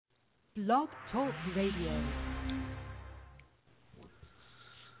Blog Talk Radio.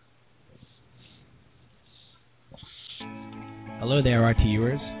 Hello there,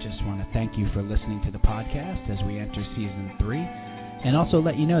 RTUers. Just want to thank you for listening to the podcast as we enter Season 3, and also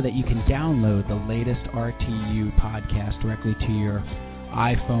let you know that you can download the latest RTU podcast directly to your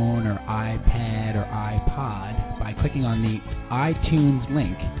iPhone or iPad or iPod by clicking on the iTunes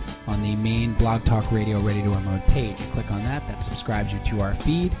link on the main Blog Talk Radio Ready to Unload page. You click on that subscribes you to our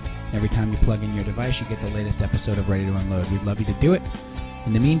feed. Every time you plug in your device, you get the latest episode of Ready to Unload. We'd love you to do it.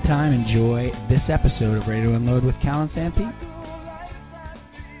 In the meantime, enjoy this episode of Ready to Unload with Cal and Sanpete.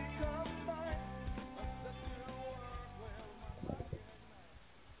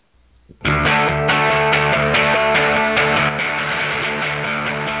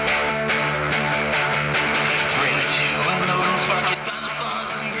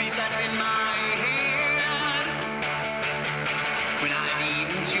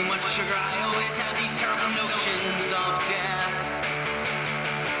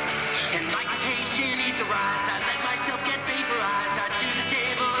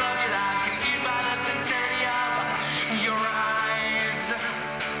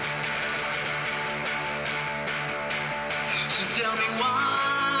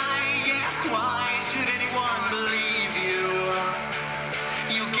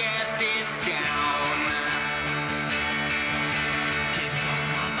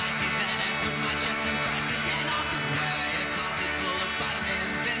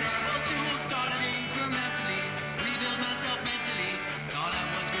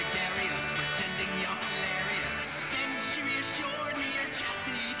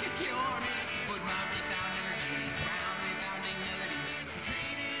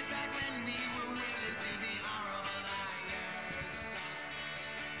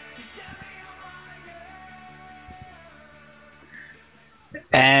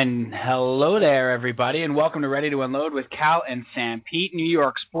 And hello there, everybody, and welcome to Ready to Unload with Cal and Sanpete, New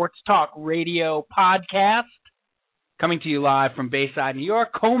York Sports Talk Radio podcast, coming to you live from Bayside, New York,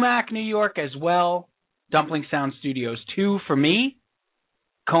 Comac, New York as well, Dumpling Sound Studios 2 for me,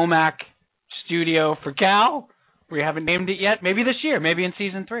 Comac Studio for Cal. We haven't named it yet. Maybe this year, maybe in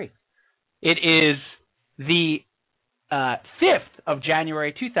Season 3. It is the 5th of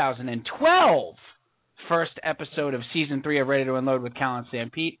January 2012. First episode of Season 3 of Ready to Unload with Cal and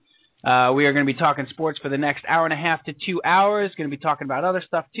Sanpete. We are going to be talking sports for the next hour and a half to 2 hours. Going to be talking about other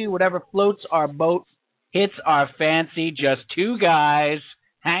stuff, too. Whatever floats our boat, hits our fancy. Just two guys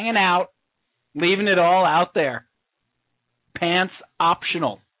hanging out, leaving it all out there. Pants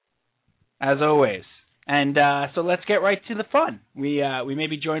optional, as always. And so let's get right to the fun. We may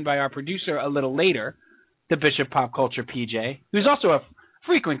be joined by our producer a little later, the Bishop Pop Culture PJ, who's also a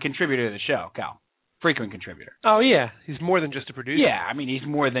frequent contributor to the show, Cal. Frequent contributor. Oh, yeah. He's more than just a producer. Yeah, I mean, he's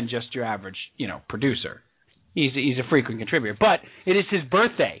more than just your average, producer. He's a frequent contributor. But it is his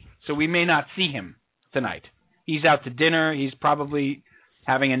birthday, so we may not see him tonight. He's out to dinner. He's probably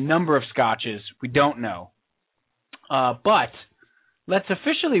having a number of scotches. We don't know. But let's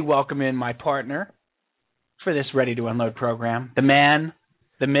officially welcome in my partner for this Ready to Unload program, the man,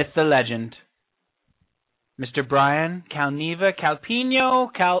 the myth, the legend, Mr. Brian Calneva, Calpino,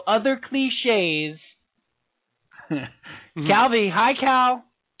 Cal other cliches. Calvi, hi Cal.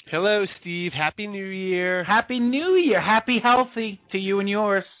 Hello, Steve. Happy New Year. Happy New Year. Happy healthy to you and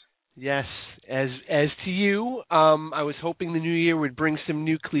yours. Yes, as to you. I was hoping the new year would bring some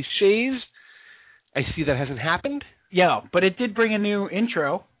new cliches. I see that hasn't happened. Yeah, but it did bring a new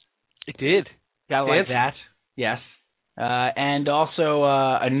intro. It did. Got like that. Yes. And also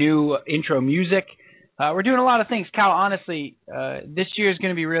a new intro music. We're doing a lot of things. Cal, honestly, this year is going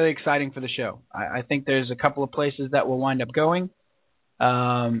to be really exciting for the show. I think there's a couple of places that we'll wind up going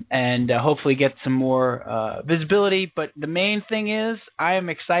and hopefully get some more visibility. But the main thing is I am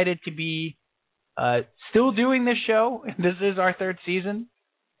excited to be still doing this show. This is our third season.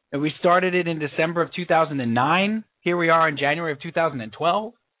 And we started it in December of 2009. Here we are in January of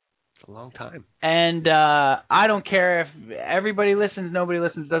 2012. It's a long time. And I don't care if everybody listens, nobody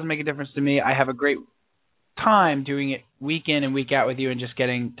listens. It doesn't make a difference to me. I have a great time doing it week in and week out with you and just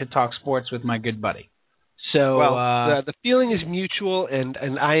getting to talk sports with my good buddy. So the feeling is mutual, and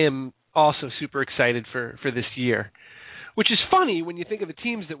I am also super excited for this year, which is funny when you think of the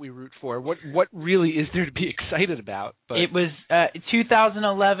teams that we root for. What really is there to be excited about? But it was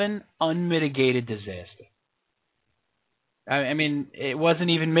 2011 unmitigated disaster. I mean, it wasn't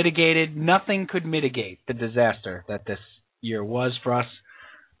even mitigated. Nothing could mitigate the disaster that this year was for us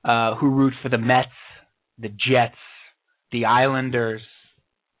who root for the Mets, the Jets, the Islanders.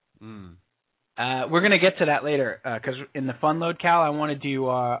 We're going to get to that later because in the fun load, Cal, I want to do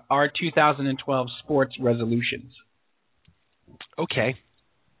our 2012 sports resolutions. Okay.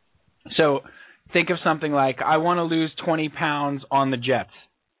 So think of something like, I want to lose 20 pounds on the Jets.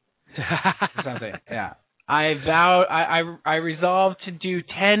 Something, yeah. I resolved to do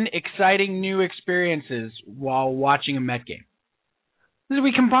 10 exciting new experiences while watching a Met game.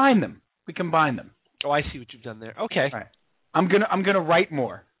 We combine them. Oh, I see what you've done there. Okay. Right. I'm gonna write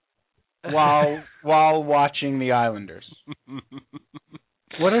more while watching the Islanders.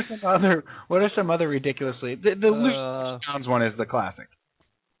 What are some other ridiculously the lose pounds one is the classic.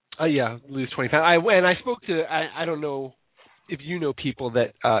 Yeah, lose 20 pounds. I spoke to I don't know if you know people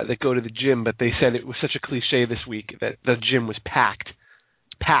that go to the gym, but they said it was such a cliche this week that the gym was packed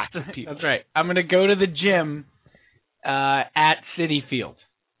with people. That's right. I'm gonna go to the gym at Citi Field.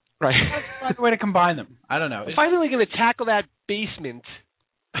 Right. That's the way to combine them. I don't know. I'm finally going to tackle that basement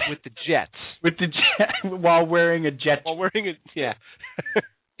with the Jets. While wearing a Jet. Yeah.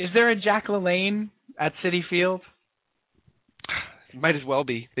 Is there a Jack LaLanne at Citi Field? Might as well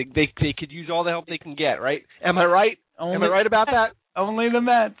be. They could use all the help they can get, right? Am I right? Am I right about that? Only the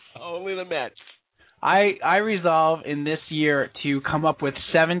Mets. Only the Mets. I resolve in this year to come up with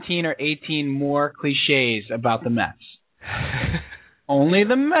 17 or 18 more cliches about the Mets. Only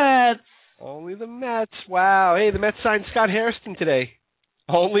the Mets. Only the Mets. Wow. Hey, the Mets signed Scott Hairston today.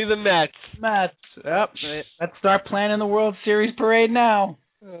 Only the Mets. Yep. Let's start planning the World Series parade now.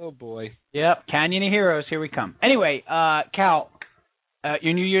 Oh, boy. Yep. Canyon of Heroes. Here we come. Anyway, Cal,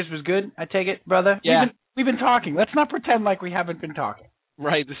 your New Year's was good, I take it, brother? Yeah. We've been talking. Let's not pretend like we haven't been talking.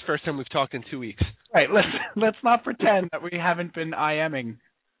 Right. This is the first time we've talked in 2 weeks. Right. Let's not pretend that we haven't been IMing.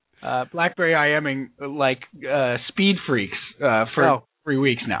 BlackBerry IMing like speed freaks for 3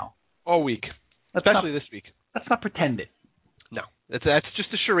 weeks now. All week. Especially this week. Let's not pretend it. No. That's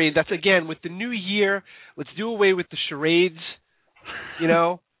just a charade. That's, again, with the new year, let's do away with the charades,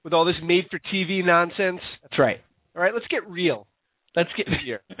 with all this made-for-TV nonsense. That's right. All right, let's get real. Let's get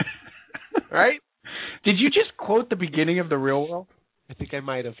here. All right? Did you just quote the beginning of The Real World? I think I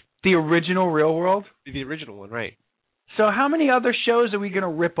might have. The original Real World? The original one, right. So how many other shows are we going to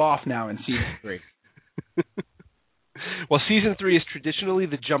rip off now in Season 3? Well, Season 3 is traditionally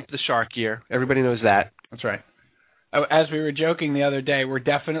the Jump the Shark year. Everybody knows that. That's right. As we were joking the other day, we're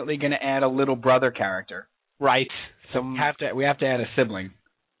definitely going to add a little brother character. Right. We have to add a sibling.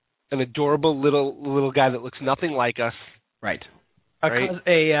 An adorable little guy that looks nothing like us. Right.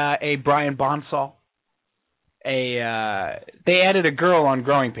 A Brian Bonsall. They added a girl on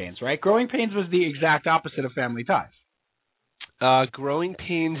Growing Pains, right? Growing Pains was the exact opposite of Family Ties. Growing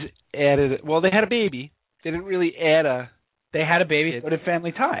Pains added... Well, they had a baby. They didn't really add a... They had a baby, so did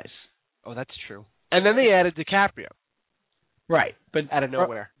Family Ties. Oh, that's true. And then they added DiCaprio. Right. But out of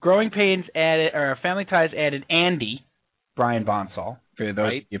nowhere. Growing Pains added... Or Family Ties added Andy, Brian Bonsall, for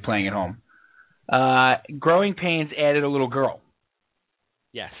those of you playing at home. Growing Pains added a little girl.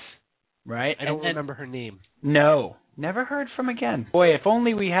 Yes. Right? I don't remember her name. No. Never heard from again. Boy, if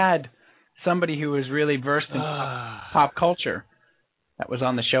only we had somebody who was really versed in pop culture that was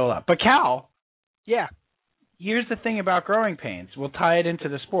on the show a lot. But Cal. Yeah. Here's the thing about Growing Pains. We'll tie it into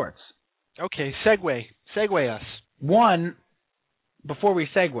the sports. Okay, segue us. Before we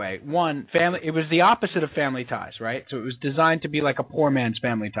segue, it was the opposite of Family Ties, right? So it was designed to be like a poor man's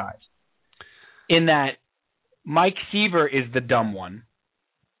Family Ties. In that Mike Seaver is the dumb one.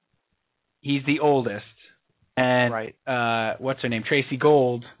 He's the oldest. And what's her name? Tracy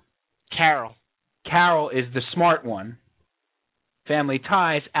Gold. Carol is the smart one. Family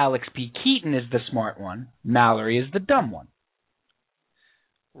Ties, Alex P. Keaton is the smart one. Mallory is the dumb one.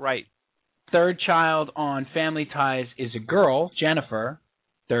 Right. Third child on Family Ties is a girl, Jennifer.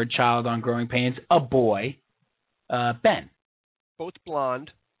 Third child on Growing Pains, a boy, Ben. Both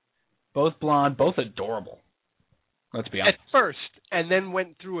blonde. Both adorable. Let's be honest. At first, and then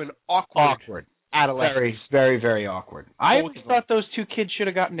went through an awkward adolescence. Very, very, very awkward. I always thought those two kids should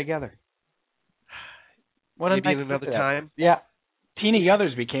have gotten together. Maybe in another time? Yeah. Tina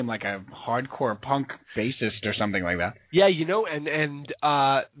Yothers became like a hardcore punk bassist or something like that. Yeah, and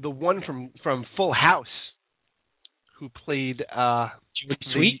the one from Full House who played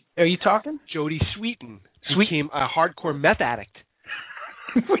Sweet? Are you talking? Jodie Sweetin became a hardcore meth addict.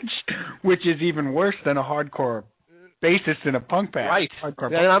 which is even worse than a hardcore bassist in a punk band. Right.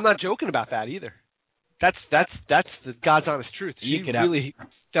 And I'm not joking about that either. That's the God's honest truth. She really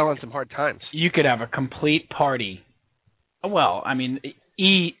fell on some hard times. You could have a complete party. Well, I mean,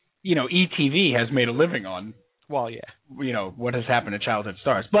 ETV has made a living on. Well, yeah. What has happened to childhood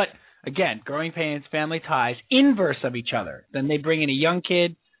stars. But again, Growing Pains, Family Ties, inverse of each other. Then they bring in a young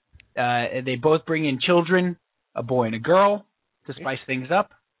kid, They both bring in children, a boy and a girl, to spice things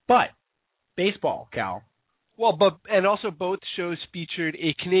up. But baseball, Cal. Well, and also both shows featured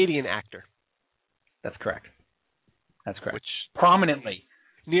a Canadian actor. That's correct. Which prominently.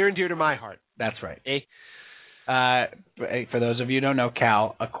 Near and dear to my heart. That's right. For those of you who don't know,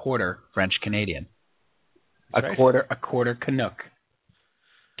 Cal, a quarter French Canadian. A quarter Canuck.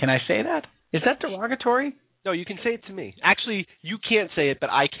 Can I say that? Is that derogatory? No, you can say it to me. Actually, you can't say it, but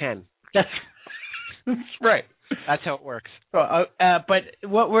I can. That's right. That's how it works. But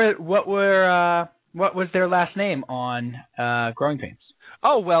what was their last name on Growing Pains?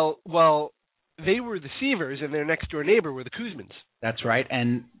 Oh, well, they were the Seavers, and their next door neighbor were the Kuzmins. That's right.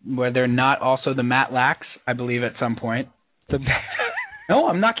 And were there not also the Matlacks, I believe, at some point? No,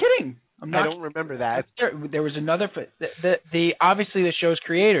 I'm not kidding. I don't remember that. There was another. Obviously the show's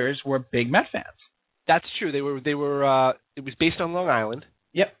creators were big Met fans. That's true. They were. It was based on Long Island.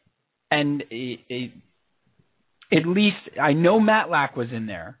 Yep. And at least I know Matlack was in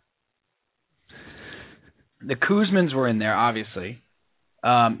there. The Kuzmins were in there, obviously.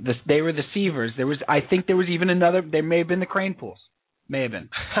 They were the Seavers. I think there was even another. There may have been the Crane Pools. May have been.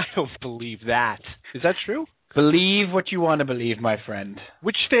 I don't believe that. Is that true? Believe what you want to believe, my friend.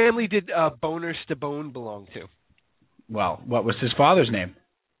 Which family did Boner Stabone belong to? Well, what was his father's name?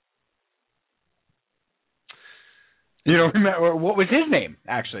 You don't remember? What was his name,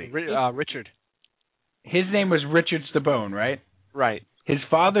 actually? Richard. His name was Richard Stabone, right? Right. His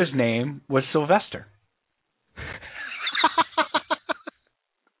father's name was Sylvester.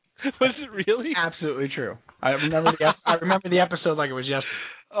 Was it really? Absolutely true. I remember the episode like it was yesterday.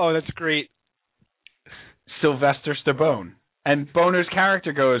 Oh, that's great. Sylvester Stabone. And Boner's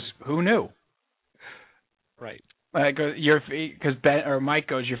character goes, "Who knew?" Right. Because Mike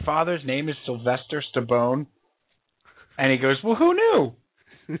goes, "Your father's name is Sylvester Stabone," and he goes, "Well, who knew?"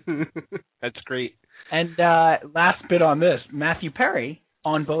 That's great. And last bit on this, Matthew Perry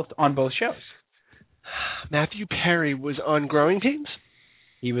on both shows. Matthew Perry was on Growing Pains?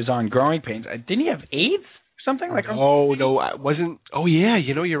 He was on Growing Pains. Didn't he have AIDS? Something like that? Oh, no, I wasn't. Oh, yeah,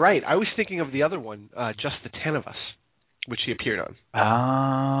 you're right. I was thinking of the other one, Just the 10 of Us, which he appeared on.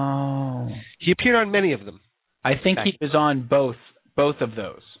 Oh. He appeared on many of them. I think he was on both of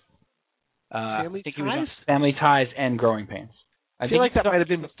those. Family Ties? He was on Family Ties and Growing Pains. I feel like that might have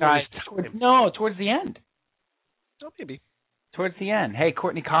been before his time. No, towards the end. Oh, maybe. Towards the end. Hey,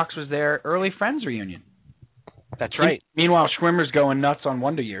 Courtney Cox was there. Early Friends reunion. That's right. Meanwhile, Schwimmer's going nuts on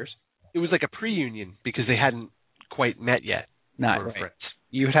Wonder Years. It was like a pre-union because they hadn't quite met yet. Not right.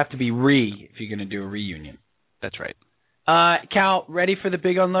 You would have to be if you're going to do a reunion. That's right. Cal, ready for the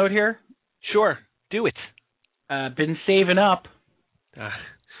big unload here? Sure. Do it. Been saving up.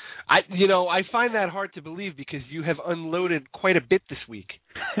 I find that hard to believe because you have unloaded quite a bit this week,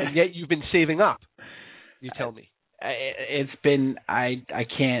 and yet you've been saving up. You tell me. It's been I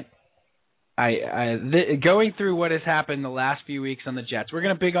can't. Going through what has happened the last few weeks on the Jets, we're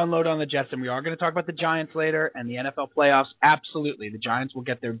going to big unload on the Jets, and we are going to talk about the Giants later and the NFL playoffs. Absolutely, the Giants will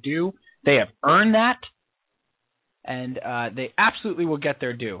get their due. They have earned that, and they absolutely will get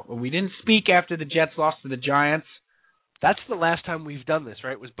their due. We didn't speak after the Jets lost to the Giants. That's the last time we've done this,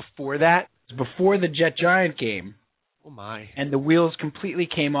 right? It was before that? It was before the Jet-Giant game. Oh, my. And the wheels completely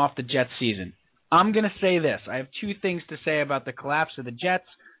came off the Jets season. I'm going to say this. I have two things to say about the collapse of the Jets,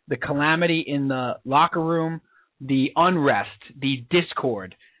 the calamity in the locker room, the unrest, the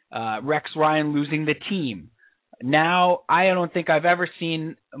discord, Rex Ryan losing the team. Now, I don't think I've ever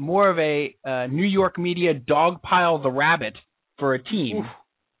seen more of a New York media dogpile the rabbit for a team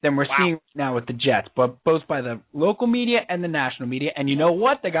than we're seeing now with the Jets, but both by the local media and the national media. And you know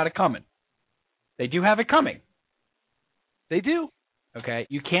what? They got it coming. They do have it coming. They do. Okay,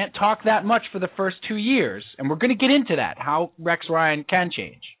 you can't talk that much for the first 2 years, and we're going to get into that, how Rex Ryan can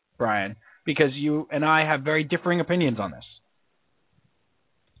change, Brian, because you and I have very differing opinions on this.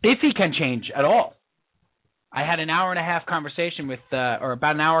 If he can change at all. I had an hour and a half conversation with, or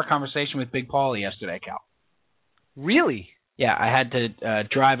about an hour conversation with Big Paulie yesterday, Cal. Really? Yeah, I had to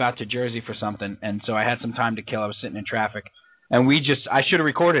drive out to Jersey for something, and so I had some time to kill. I was sitting in traffic, and I should have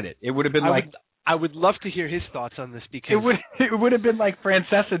recorded it. It would have been I would love to hear his thoughts on this because it would have been like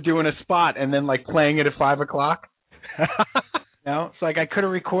Francesa doing a spot and then like playing it at 5 o'clock. It's like I could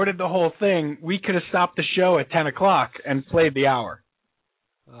have recorded the whole thing. We could have stopped the show at 10 o'clock and played the hour.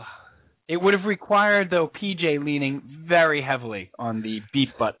 It would have required, though, PJ leaning very heavily on the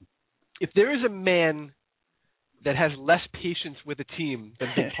beat button. If there is a man that has less patience with a team than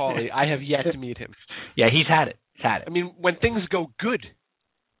Big Paulie, I have yet to meet him. Yeah, he's had it. I mean, when things go good,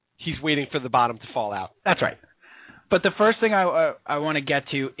 he's waiting for the bottom to fall out. That's right. But the first thing I want to get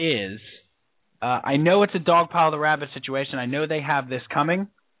to is I know it's a dog pile the rabbit situation. I know they have this coming.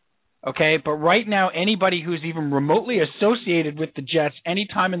 Okay, but right now, anybody who's even remotely associated with the Jets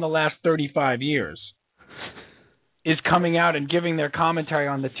anytime in the last 35 years is coming out and giving their commentary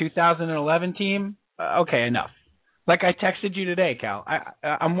on the 2011 team. Okay, enough. Like I texted you today, Cal.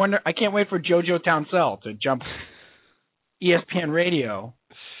 I'm wondering. I can't wait for JoJo Townsell to jump ESPN Radio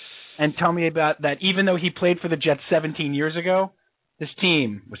and tell me about that. Even though he played for the Jets 17 years ago, this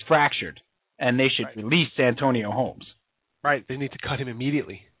team was fractured, and they should release Santonio Holmes. Right. They need to cut him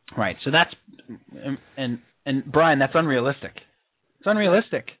immediately. Right. So that's and Brian, that's unrealistic. It's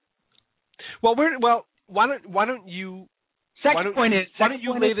unrealistic. Well, why don't you? Second point is why don't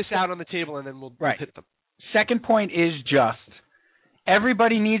you lay this out on the table and then we'll hit them. Second point is just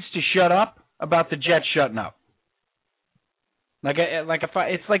everybody needs to shut up about the Jets shutting up.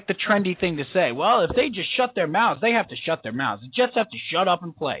 It's like the trendy thing to say. Well, if they just shut their mouths, they have to shut their mouths. The Jets have to shut up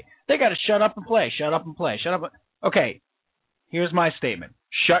and play. They got to shut up and play. Shut up and play. Shut up. Okay, here's my statement.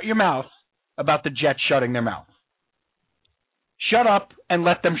 Shut your mouth about the Jets shutting their mouth. Shut up and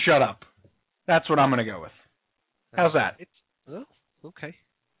let them shut up. That's what I'm going to go with. How's that? Okay.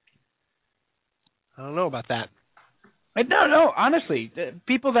 I don't know about that. No, honestly,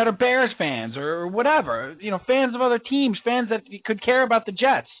 people that are Bears fans or whatever, fans of other teams, fans that could care about the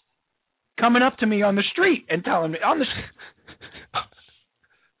Jets, coming up to me on the street and telling me,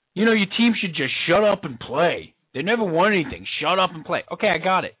 your team should just shut up and play. They never won anything. Shut up and play. Okay, I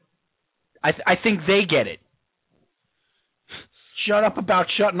got it. I think they get it. Shut up about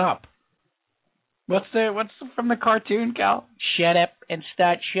shutting up. What's from the cartoon, Cal? Shut up and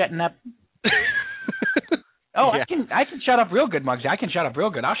start shutting up. Oh, yeah. I can shut up real good, Muggsy. I can shut up real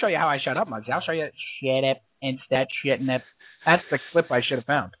good. I'll show you how I shut up, Muggsy. I'll show you. Shut up and start shutting up. That's the clip I should have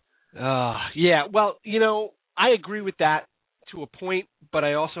found. Yeah, well, I agree with that to a point, but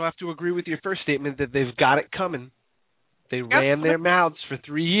I also have to agree with your first statement that they've got it coming. They ran their mouths for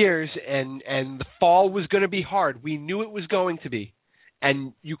 3 years, and the fall was going to be hard. We knew it was going to be.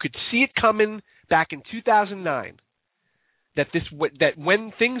 And you could see it coming back in 2009, that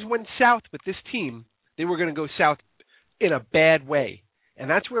when things went south with this team, they were going to go south in a bad way. And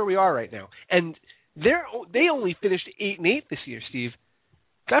that's where we are right now. And they only finished 8-8 this year, Steve.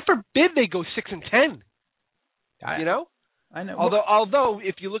 God forbid they go 6-10. I know. Although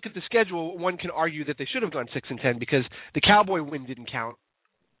if you look at the schedule, one can argue that they should have gone 6-10 because the Cowboy win didn't count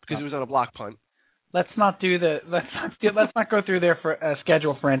because it was on a block punt. Let's not go through their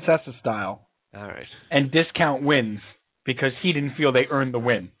schedule Francesa style. All right. And discount wins because he didn't feel they earned the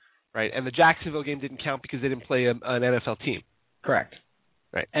win. Right. And the Jacksonville game didn't count because they didn't play an NFL team. Correct.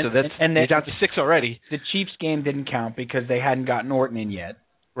 Right. So they're down to 6 already. The Chiefs game didn't count because they hadn't gotten Orton in yet.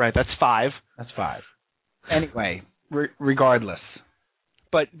 Right. That's 5. Anyway, regardless.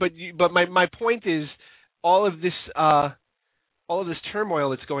 But my point is all of this turmoil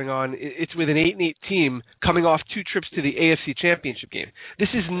that's going on, it's with an 8-8 team coming off 2 trips to the AFC Championship game. This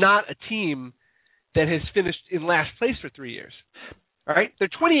is not a team that has finished in last place for 3 years. All right? They're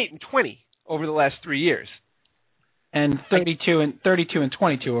 28-20 over the last 3 years. And 32 and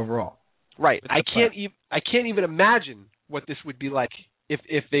 22 overall. Right. I can't even imagine what this would be like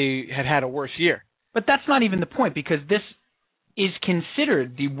if they had a worse year. But that's not even the point because this is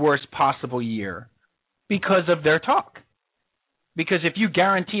considered the worst possible year because of their talk. Because if you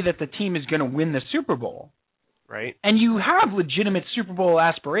guarantee that the team is going to win the Super Bowl, right, and you have legitimate Super Bowl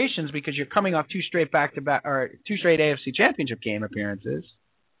aspirations because you're coming off 2 straight back-to-back or 2 straight AFC Championship game appearances,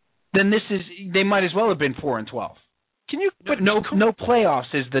 then they might as well have been 4-12. But no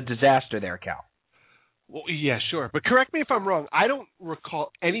playoffs is the disaster there, Cal. Well, yeah, sure. But correct me if I'm wrong. I don't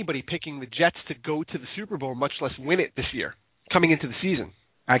recall anybody picking the Jets to go to the Super Bowl, much less win it this year, coming into the season.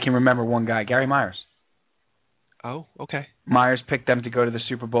 I can remember one guy, Gary Myers. Oh, okay. Myers picked them to go to the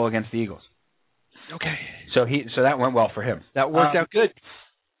Super Bowl against the Eagles. Okay. So that went well for him. That worked out good.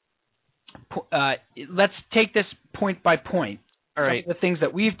 Let's take this point by point. All right. The things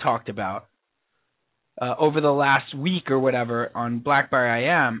that we've talked about over the last week or whatever on BlackBerry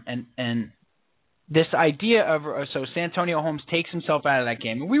IM, and this idea of so Santonio Holmes takes himself out of that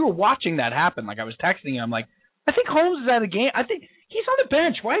game, and we were watching that happen. Like I was texting him, like I think Holmes is out of the game. I think he's on the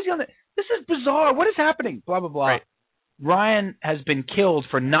bench. Why is he on the? This is bizarre. What is happening? Blah blah blah. Right. Ryan has been killed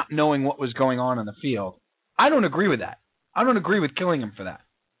for not knowing what was going on in the field. I don't agree with that. I don't agree with killing him for that.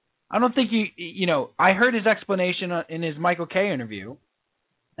 I don't think I heard his explanation in his Michael Kay interview,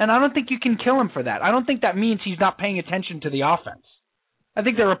 and I don't think you can kill him for that. I don't think that means he's not paying attention to the offense. I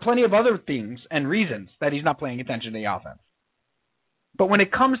think there are plenty of other things and reasons that he's not paying attention to the offense. But when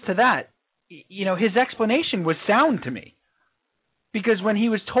it comes to that, his explanation was sound to me. Because when he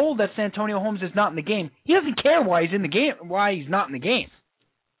was told that Santonio Holmes is not in the game, he doesn't care why he's in the game, why he's not in the game.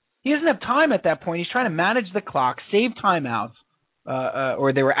 He doesn't have time at that point. He's trying to manage the clock, save timeouts,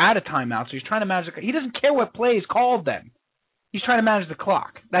 or they were out of timeouts, so he's trying to manage the clock. He doesn't care what play is called then. He's trying to manage the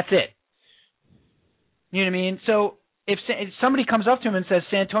clock. That's it. You know what I mean? So if somebody comes up to him and says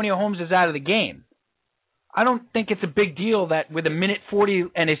Santonio Holmes is out of the game, I don't think it's a big deal that with a minute 40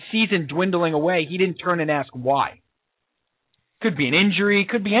 and his season dwindling away, he didn't turn and ask why. Could be an injury,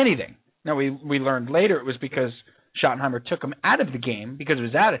 could be anything. Now, we learned later it was because Schottenheimer took him out of the game because of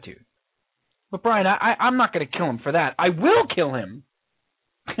his attitude. But, Brian, I'm not going to kill him for that. I will kill him.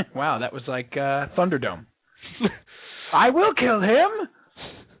 Wow, that was like Thunderdome. I will kill him.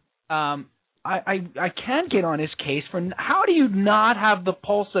 I can get on his case for how do you not have the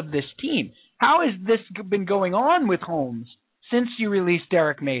pulse of this team? How has this been going on with Holmes since you released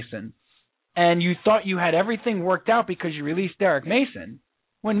Derek Mason? And you thought you had everything worked out because you released Derek Mason,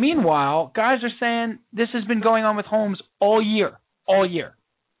 when meanwhile, guys are saying this has been going on with Holmes all year.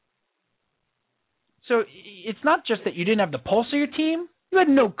 So it's not just that you didn't have the pulse of your team. You had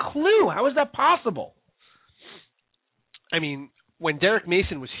no clue. How is that possible? I mean, when Derek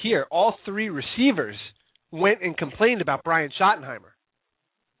Mason was here, all three receivers went and complained about Brian Schottenheimer.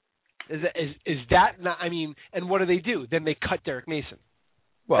 Is that not, I mean, and what do? Then they cut Derek Mason.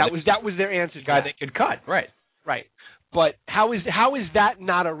 Well, that was their answer. Guy they could cut, right? Right. But how is that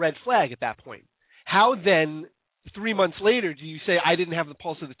not a red flag at that point? How then, 3 months later, do you say I didn't have the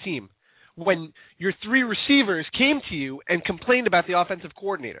pulse of the team when your three receivers came to you and complained about the offensive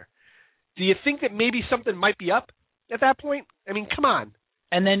coordinator? Do you think that maybe something might be up at that point? I mean, come on.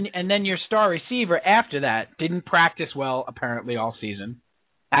 And then your star receiver after that didn't practice well apparently all season,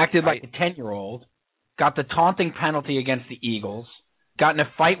 acted like a 10-year-old, got the taunting penalty against the Eagles. Got in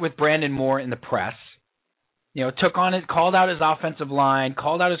a fight with Brandon Moore in the press, took on it, called out his offensive line,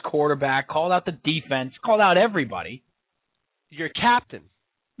 called out his quarterback, called out the defense, called out everybody. Your captain.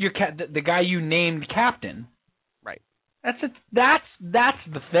 The guy you named captain. Right. That's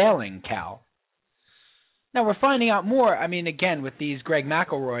the failing, Cal. Now we're finding out more. I mean, again, with these Greg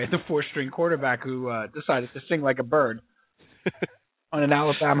McElroy, the 4-string quarterback who decided to sing like a bird on an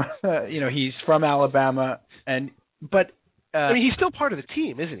Alabama. He's from Alabama, but. I mean, he's still part of the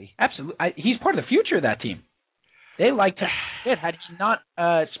team, isn't he? Absolutely. He's part of the future of that team. They liked him. Had he not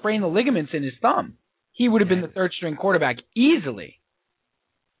sprained the ligaments in his thumb, he would have been the third-string quarterback easily.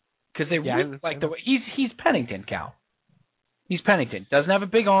 Because they really like the way he's Pennington, Cal. He's Pennington. Doesn't have a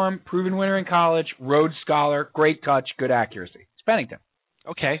big arm, proven winner in college, Rhodes Scholar, great touch, good accuracy. He's Pennington.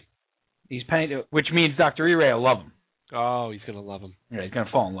 Okay. He's Pennington, which means Dr. E-Ray will love him. Oh, he's going to love him. Yeah, he's going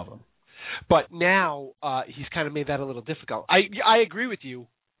to fall in love with him. But now he's kind of made that a little difficult. I agree with you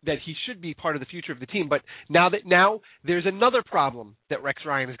that he should be part of the future of the team. But now there's another problem that Rex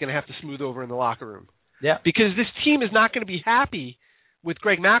Ryan is going to have to smooth over in the locker room. Yeah. Because this team is not going to be happy with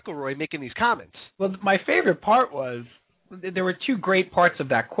Greg McElroy making these comments. Well, my favorite part was there were two great parts of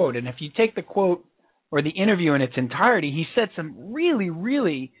that quote. And if you take the quote or the interview in its entirety, he said some really,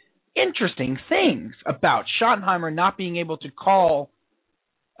 really interesting things about Schottenheimer not being able to call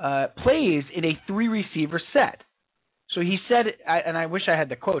plays in a 3-receiver set. So he said, and I wish I had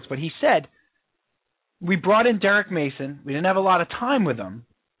the quotes, but he said, we brought in Derek Mason. We didn't have a lot of time with him.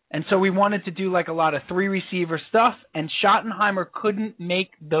 And so we wanted to do like a lot of 3-receiver stuff, and Schottenheimer couldn't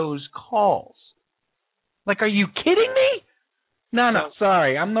make those calls. Like, are you kidding me? No,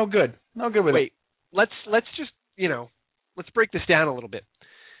 sorry. I'm no good. No good with it. Wait, let's just, let's break this down a little bit.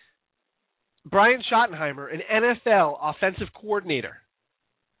 Brian Schottenheimer, an NFL offensive coordinator,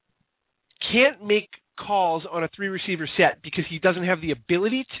 can't make calls on a 3-receiver set because he doesn't have the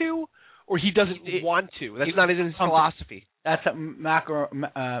ability to, or he doesn't want to. That's not in his philosophy. That's what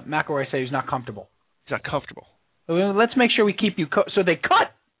McElroy said. He's not comfortable. He's not comfortable. Let's make sure we keep you. So they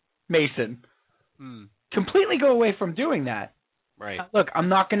cut Mason. Completely go away from doing that. Right. Look, I'm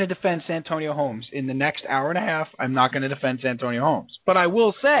not going to defend Santonio Holmes. In the next hour and a half, I'm not going to defend Santonio Holmes. But I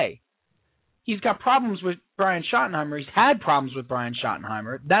will say, he's got problems with Brian Schottenheimer. He's had problems with Brian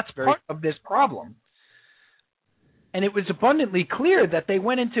Schottenheimer. That's part of this problem. And it was abundantly clear that they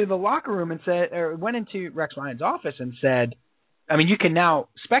went into the locker room and said, or went into Rex Ryan's office and said, I mean, you can now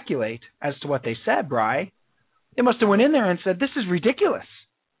speculate as to what they said, Bri. They must have went in there and said, this is ridiculous.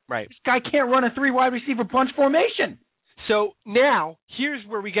 Right. This guy can't run a 3-wide receiver bunch formation. So now, here's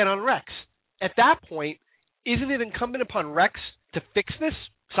where we get on Rex. At that point, isn't it incumbent upon Rex to fix this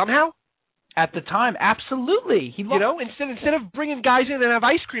somehow? At the time, absolutely. Instead of bringing guys in and have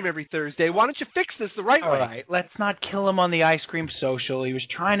ice cream every Thursday, why don't you fix this the right way? All right, let's not kill him on the ice cream social. He was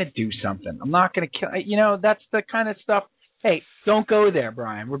trying to do something. I'm not going to kill. That's the kind of stuff. Hey, don't go there,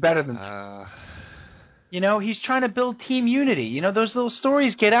 Brian. We're better than. He's trying to build team unity. Those little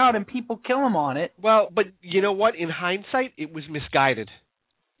stories get out and people kill him on it. Well, but you know what? In hindsight, it was misguided.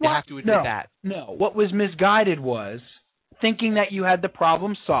 You have to admit that. No, what was misguided was thinking that you had the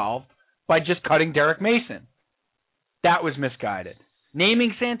problem solved by just cutting Derek Mason. That was misguided.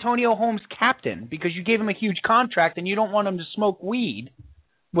 Naming Santonio Holmes captain because you gave him a huge contract and you don't want him to smoke weed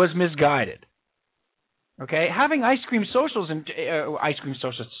was misguided. Okay? Having ice cream socials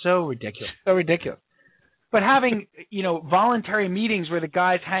so ridiculous. So ridiculous. But having, voluntary meetings where the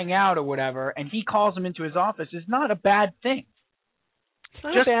guys hang out or whatever and he calls them into his office is not a bad thing. It's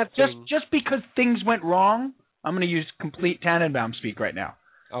not a bad thing. Just because things went wrong, I'm going to use complete Tannenbaum speak right now.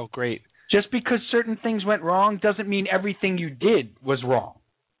 Oh, great. Just because certain things went wrong doesn't mean everything you did was wrong.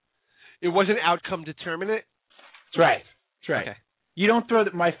 It wasn't outcome determinate? That's right. That's right. Okay. You don't throw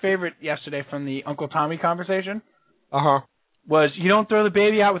my favorite yesterday from the Uncle Tommy conversation was you don't throw the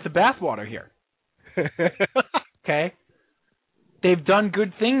baby out with the bathwater here. Okay? They've done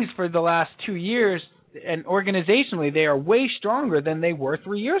good things for the last 2 years, and organizationally they are way stronger than they were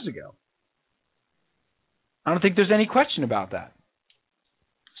 3 years ago. I don't think there's any question about that.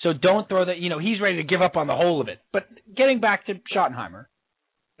 So don't throw that, he's ready to give up on the whole of it. But getting back to Schottenheimer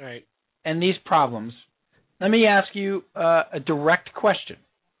right, and these problems, let me ask you a direct question,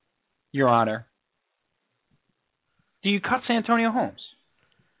 Your Honor. Do you cut Santonio Holmes?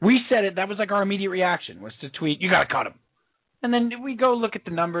 We said it. That was like our immediate reaction was to tweet, you got to cut him. And then we go look at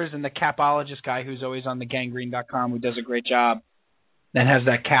the numbers, and the capologist guy who's always on the gangrene.com who does a great job and has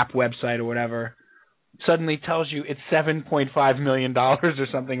that cap website or whatever suddenly tells you it's $7.5 million or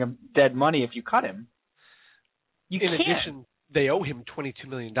something of dead money if you cut him. In addition, they owe him $22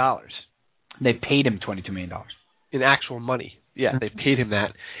 million. They paid him $22 million. In actual money. Yeah, they paid him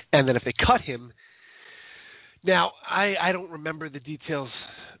that. And then if they cut him... Now, I don't remember the details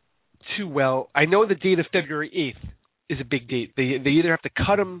too well. I know the date of February 8th is a big date. They either have to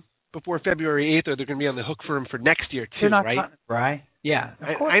cut him before February 8th or they're going to be on the hook for him for next year, too, they're not right? Cutting, right? Yeah.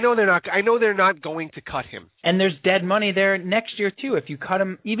 I know they're not. I know they're not going to cut him. And there's dead money there next year too. If you cut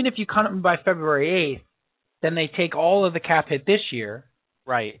him, even if you cut him by February 8th, then they take all of the cap hit this year.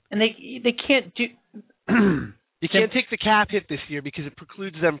 Right. And they can't do. You can't take the cap hit this year because it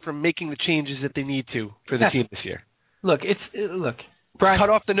precludes them from making the changes that they need to for the team this year. Look, Brian, cut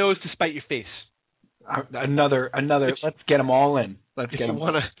off the nose to spite your face. Another. Let's get them all in. Let's get them.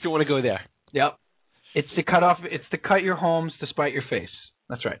 If you want to go there. Yep. It's to cut off. It's to cut your Holmes to spite your face.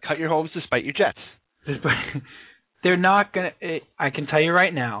 That's right. Cut your Holmes to spite your Jets. They're not going to. I can tell you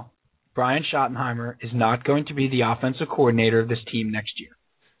right now, Brian Schottenheimer is not going to be the offensive coordinator of this team next year.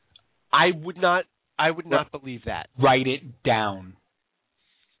 I would not believe that. Write it down.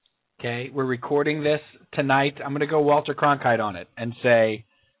 Okay, we're recording this tonight. I'm going to go Walter Cronkite on it and say,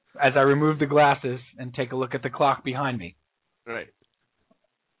 as I remove the glasses and take a look at the clock behind me. Right.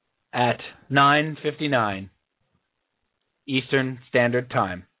 At 9:59 Eastern Standard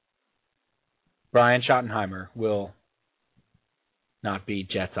Time, Brian Schottenheimer will not be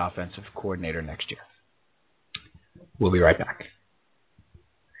Jets offensive coordinator next year. We'll be right back.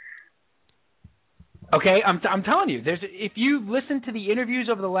 Okay, I'm telling you, if you listen to the interviews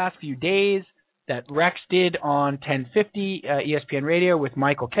over the last few days that Rex did on 1050 ESPN Radio with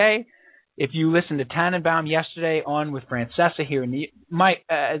Michael Kay, if you listen to Tannenbaum yesterday on with Francesa here in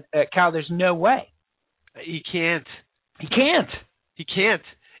Cal, there's no way. He can't. He can't.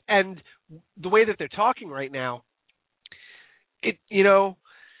 And the way that they're talking right now,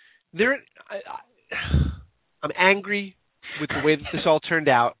 I'm angry with the way that this all turned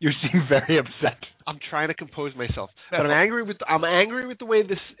out. You seem very upset. I'm trying to compose myself, but I'm angry with the way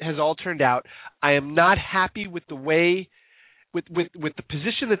this has all turned out. I am not happy with the way, with the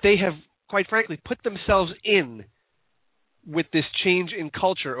position that they have, quite frankly, put themselves in with this change in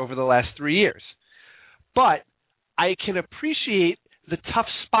culture over the last 3 years. But I can appreciate the tough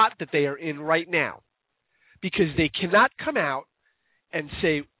spot that they are in right now, because they cannot come out and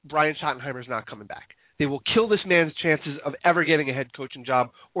say Brian Schottenheimer is not coming back. They will kill this man's chances of ever getting a head coaching job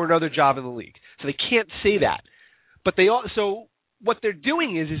or another job in the league. So they can't say that. But so what they're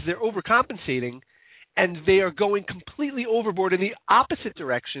doing is they're overcompensating, and they are going completely overboard in the opposite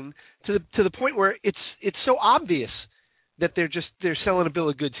direction to the point where it's so obvious that they're selling a bill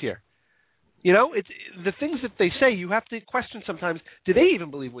of goods here. It's the things that they say. You have to question sometimes. Do they even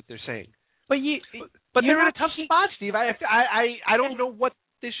believe what they're saying? But they're in a tough spot, Steve. I don't know what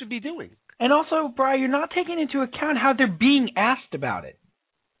they should be doing. And also, Brian, you're not taking into account how they're being asked about it.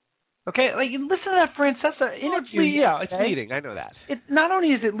 Okay, like listen to that Francesa interview. Yeah, it's leading. I know that. It's not only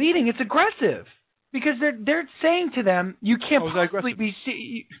is it leading, it's aggressive because they're saying to them, you can't possibly be.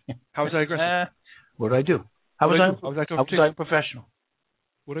 How was I aggressive? What did I do? How was I professional?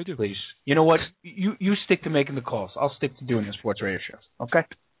 What did I do? Please, you know what? You stick to making the calls. I'll stick to doing the sports radio shows. Okay.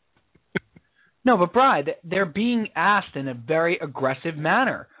 No, but Brian, they're being asked in a very aggressive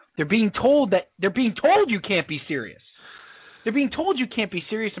manner. They're being told you can't be serious. They're being told you can't be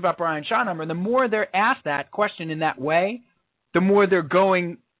serious about Brian Schottenheimer. The more they're asked that question in that way, the more they're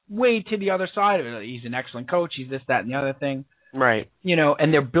going way to the other side of it. He's an excellent coach. He's this, that, and the other thing. Right.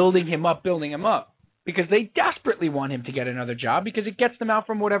 And they're building him up because they desperately want him to get another job because it gets them out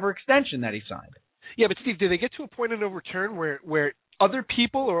from whatever extension that he signed. Yeah, but Steve, do they get to a point of no return where other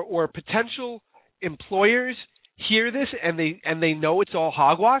people or potential employers hear this and they know it's all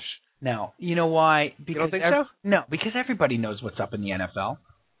hogwash? No. You know why? Because you don't think so? No, because everybody knows what's up in the NFL.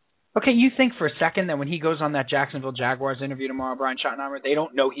 Okay, you think for a second that when he goes on that Jacksonville Jaguars interview tomorrow, Brian Schottenheimer, they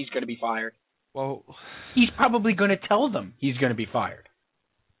don't know he's going to be fired? Well, he's probably going to tell them he's going to be fired.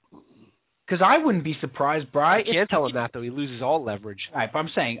 Because I wouldn't be surprised, Brian. I can't tell him that, though. He loses all leverage. Right, but I'm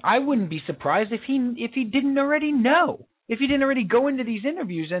saying I wouldn't be surprised if he didn't already know. If he didn't already go into these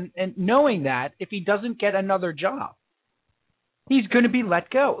interviews and knowing that if he doesn't get another job, he's going to be let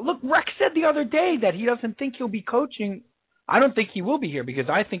go. Look, Rex said the other day that he doesn't think he'll be coaching. I don't think he will be here because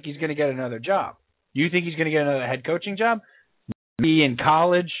I think he's going to get another job. You think he's going to get another head coaching job? Maybe in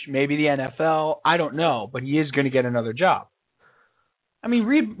college, maybe the NFL. I don't know, but he is going to get another job. I mean,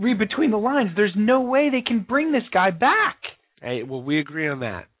 read between the lines. There's no way they can bring this guy back. Hey, well, we agree on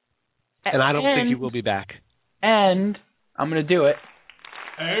that. And I don't think he will be back. And I'm going to do it.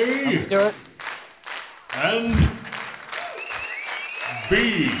 A. I'm going to do it. And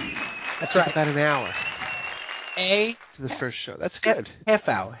B. That's right. About an hour. A. To the first show. That's good. Half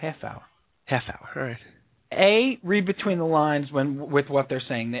hour. All right. A, read between the lines with what they're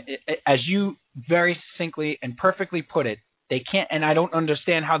saying. As you very succinctly and perfectly put it, they can't, and I don't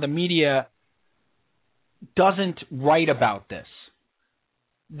understand how the media doesn't write about this,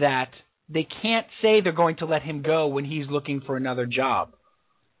 that they can't say they're going to let him go when he's looking for another job.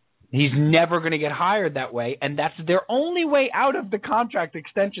 He's never going to get hired that way, and that's their only way out of the contract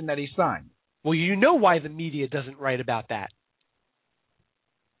extension that he signed. Well, you know why the media doesn't write about that.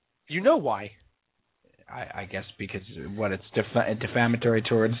 You know why. I guess because it's defamatory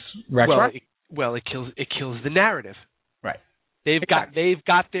towards Rex. Well, it kills the narrative. Right. They've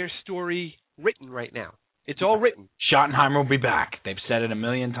got their story written right now. It's all written. Schottenheimer will be back. They've said it a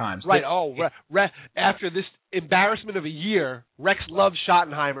million times. Right. After this embarrassment of a year, Rex loves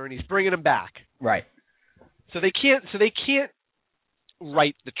Schottenheimer and he's bringing him back. Right. So they can't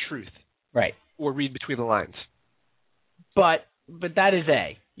write the truth. Right. Or read between the lines. But that is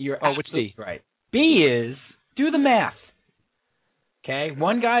A. What's B? Right. B is, do the math. Okay?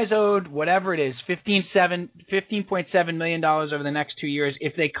 One guy's owed whatever it is, $15.7 million over the next 2 years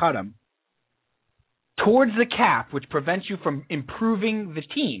if they cut him, towards the cap, which prevents you from improving the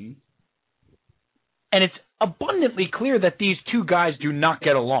team. And it's abundantly clear that these two guys do not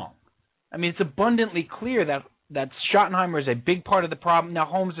get along. I mean, it's abundantly clear that Schottenheimer is a big part of the problem. Now,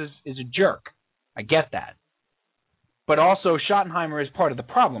 Holmes is a jerk. I get that. But also, Schottenheimer is part of the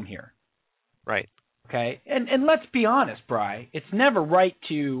problem here. Right. Okay? And let's be honest, Bri. It's never right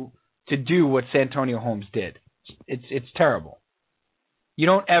to do what Santonio Holmes did. It's terrible. You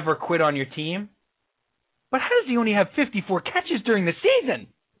don't ever quit on your team. But how does he only have 54 catches during the season?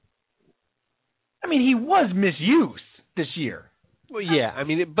 I mean, he was misused this year. Well, yeah. I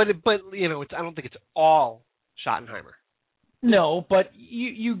mean, but you know, I don't think it's all Schottenheimer. No, but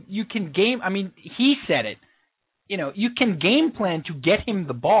you can game. I mean, he said it. You know, you can game plan to get him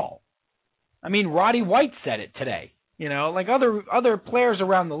the ball. I mean, Roddy White said it today. You know, like other players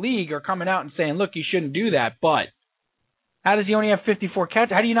around the league are coming out and saying, look, you shouldn't do that. But how does he only have 54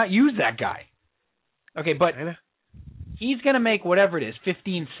 catches? How do you not use that guy? Okay, but he's going to make whatever it is,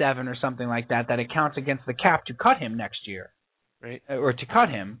 15-7 or something like that it counts against the cap to cut him next year. Right. Or to cut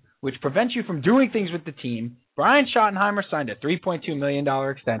him, which prevents you from doing things with the team. Brian Schottenheimer signed a $3.2 million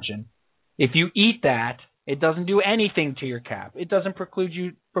extension. If you eat that, it doesn't do anything to your cap. It doesn't preclude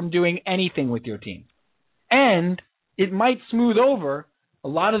you from doing anything with your team. And it might smooth over a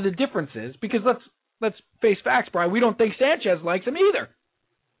lot of the differences because let's face facts, Brian. We don't think Sanchez likes him either.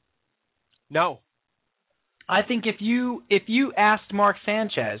 No. I think if you asked Mark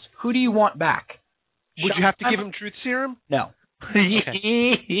Sanchez, who do you want back? Would you have to give him truth serum? No.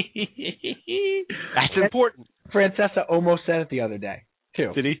 That's important. Francesa almost said it the other day,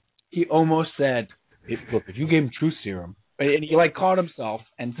 too. Did he? He almost said, "Look, if you gave him truth serum," and he caught himself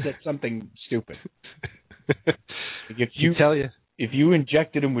and said something stupid. If you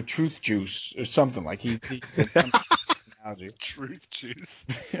injected him with truth juice or something he said something analogy. Truth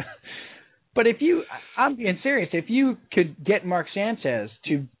juice. But I'm being serious. If you could get Mark Sanchez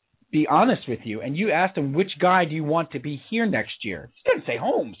to be honest with you, and you asked him which guy do you want to be here next year, he's going to say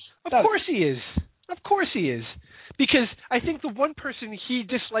Holmes. Of course he is. Of course he is. Because I think the one person he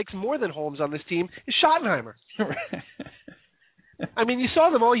dislikes more than Holmes on this team is Schottenheimer. I mean, you saw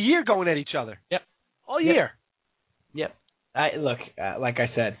them all year going at each other. Yep. All year. Yep. Look, like I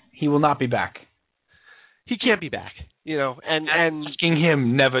said, he will not be back. He can't be back, and asking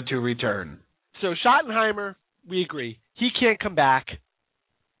him never to return. So Schottenheimer, we agree, he can't come back.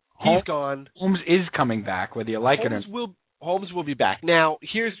 He's gone. Holmes is coming back, whether you like it or not. Holmes will be back. Now,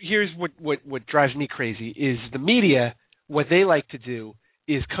 here's what drives me crazy is the media. What they like to do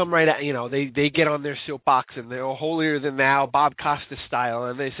is come right at they get on their soapbox and they're holier than thou, Bob Costas style,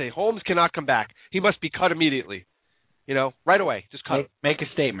 and they say Holmes cannot come back. He must be cut immediately. Right away, just cut him. Make a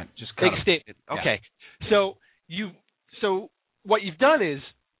statement. Just cut Make a statement. Okay. Yeah. So what you've done is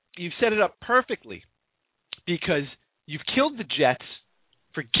you've set it up perfectly because you've killed the Jets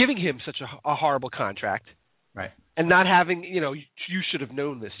for giving him such a horrible contract. Right. And not having, you should have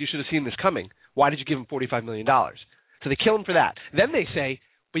known this. You should have seen this coming. Why did you give him $45 million? So they kill him for that. Then they say,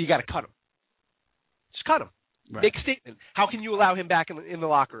 but you got to cut him. Just cut him. Right. Make a statement. How can you allow him back in the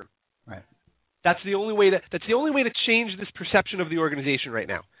locker room? Right. That's the only way to change this perception of the organization right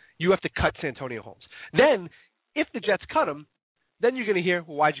now. You have to cut Santonio Holmes. Then, if the Jets cut him, then you're going to hear,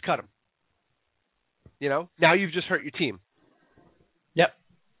 well, why'd you cut him? Now you've just hurt your team. Yep.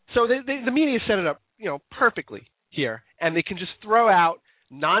 So the media set it up, perfectly here, and they can just throw out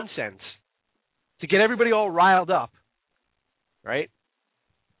nonsense to get everybody all riled up, right?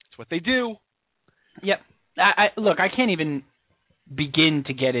 It's what they do. Yep. Look, I can't even begin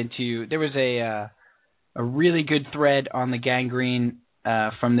to get into. There was a really good thread on the Gangrene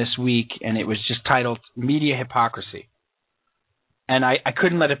from this week, and it was just titled "Media Hypocrisy," and I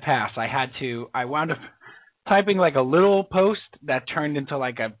couldn't let it pass. I wound up typing a little post that turned into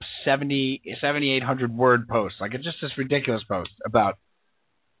a 7,800 word post. It's just this ridiculous post about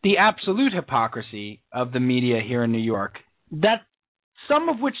the absolute hypocrisy of the media here in New York, that some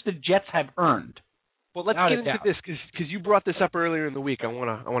of which the Jets have earned. Well, let's get into this because you brought this up earlier in the week. I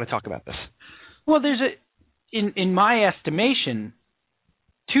want to talk about this. Well, there's in my estimation,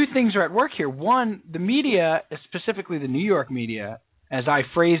 two things are at work here. One, the media, specifically the New York media, as I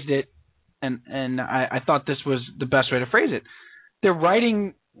phrased it, and I thought this was the best way to phrase it. They're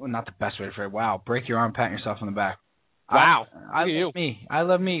writing, well, not the best way to phrase it. Wow, break your arm, pat yourself on the back. Wow, I love me. I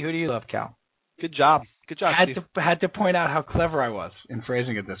love me. Who do you love, Cal? Good job. Good job. Had to point out how clever I was in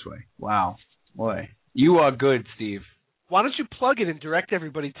phrasing it this way. Wow, boy, you are good, Steve. Why don't you plug it and direct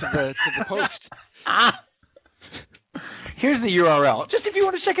everybody to the post? Here's the URL, just if you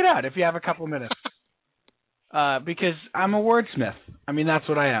want to check it out, if you have a couple minutes. Because I'm a wordsmith. I mean, that's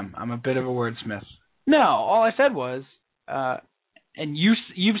what I am. I'm a bit of a wordsmith. No, all I said was, and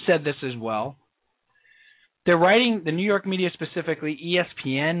you've said this as well, they're writing, the New York media specifically,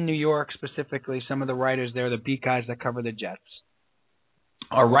 ESPN New York specifically, some of the writers there, the beat guys that cover the Jets,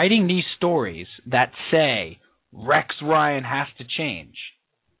 are writing these stories that say Rex Ryan has to change.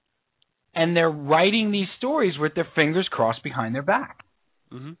 And they're writing these stories with their fingers crossed behind their back.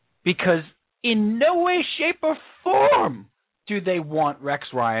 Mm-hmm. Because in no way, shape, or form do they want Rex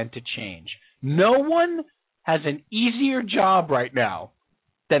Ryan to change. No one has an easier job right now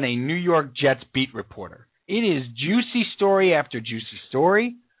than a New York Jets beat reporter. It is juicy story after juicy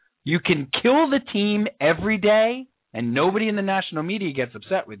story. You can kill the team every day, and nobody in the national media gets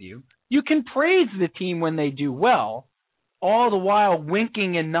upset with you. You can praise the team when they do well, all the while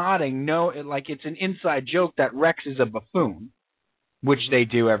winking and nodding, like it's an inside joke that Rex is a buffoon, which they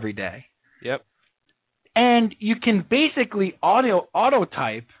do every day. Yep. And you can basically auto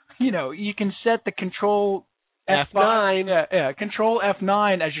type. You can set the control F9, control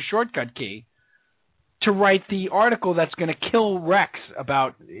F9 as your shortcut key to write the article that's going to kill Rex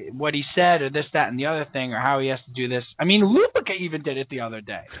about what he said or this, that, and the other thing, or how he has to do this. I mean, Lupica even did it the other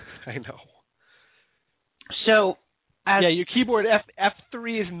day. I know. So, your keyboard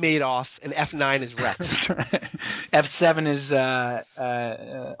F3 is Madoff and F9 is Rex. F7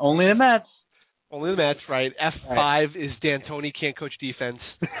 is only the Mets. Only the Mets, right. F5 is D'Antoni can't coach defense.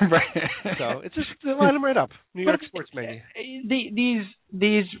 Right. So it's just line them right up. New York Sports Menu.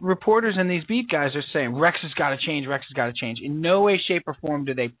 These reporters and these beat guys are saying Rex has got to change. Rex has got to change. In no way, shape, or form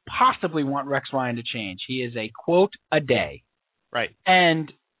do they possibly want Rex Ryan to change. He is a quote a day. Right.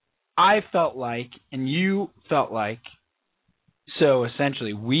 And I felt like, and you felt like, so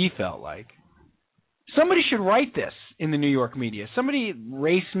essentially we felt like, somebody should write this in the New York media. Somebody,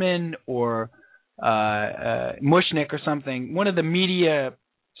 Raceman or Mushnick or something, one of the media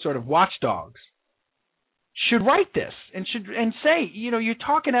sort of watchdogs, should write this and say, you're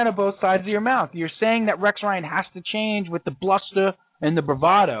talking out of both sides of your mouth. You're saying that Rex Ryan has to change with the bluster and the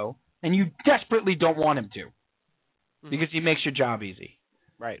bravado, and you desperately don't want him to because he makes your job easy.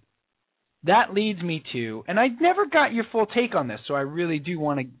 Right. That leads me to, and I never got your full take on this, so I really do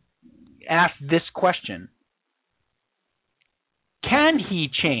want to ask this question. Can he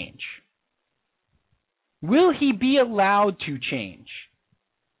change? Will he be allowed to change?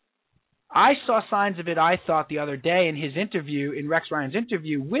 I saw signs of it, I thought, the other day in his interview, in Rex Ryan's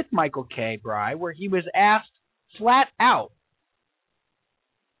interview with Michael K. Bry, where he was asked flat out,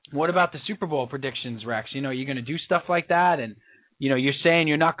 what about the Super Bowl predictions, Rex? You're going to do stuff like that, and you're saying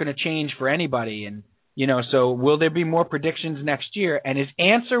you're not going to change for anybody, and so will there be more predictions next year? And his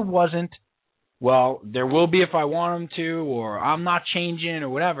answer wasn't, well, there will be if I want him to, or I'm not changing, or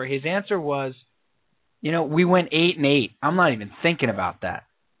whatever. His answer was, we went 8-8. I'm not even thinking about that.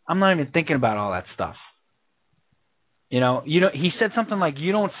 I'm not even thinking about all that stuff. He said something like,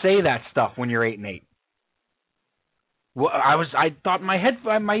 "You don't say that stuff when you're 8-8." Well, I thought my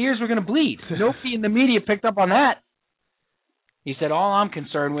ears were going to bleed. Nobody in the media picked up on that. He said, "All I'm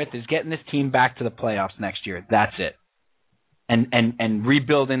concerned with is getting this team back to the playoffs next year. That's it, and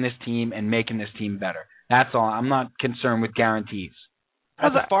rebuilding this team and making this team better. That's all. I'm not concerned with guarantees."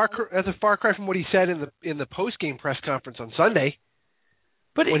 That's a far cry from what he said in the post game press conference on Sunday.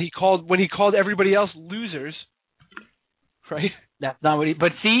 But when he called everybody else losers, right? That's not what he.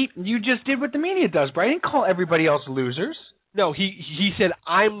 But see, you just did what the media does, Brian. He didn't call everybody else losers. No, he said,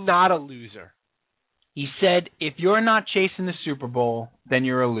 "I'm not a loser." He said, "If you're not chasing the Super Bowl, then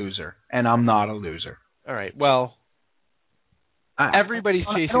you're a loser, and I'm not a loser." All right. Well, everybody's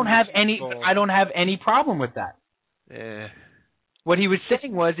chasing. I don't have any problem with that. What he was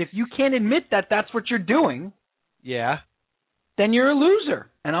saying was, if you can't admit that that's what you're doing, then you're a loser.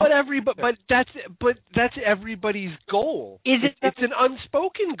 And but that's everybody's goal. It's an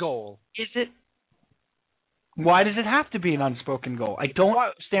unspoken goal. Is it? Why does it have to be an unspoken goal? I don't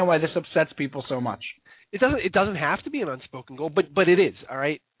understand why this upsets people so much. It doesn't have to be an unspoken goal, but it is, all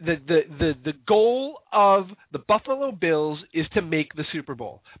right? The goal of the Buffalo Bills is to make the Super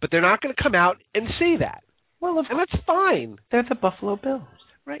Bowl. But they're not going to come out and say that. Well, and that's fine. They're the Buffalo Bills.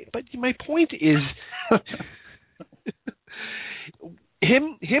 Right, but my point is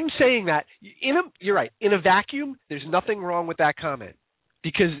him saying that you're right. In a vacuum, there's nothing wrong with that comment.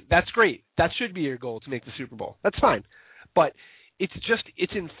 Because that's great. That should be your goal, to make the Super Bowl. That's fine. But it's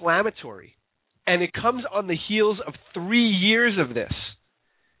inflammatory. And it comes on the heels of 3 years of this.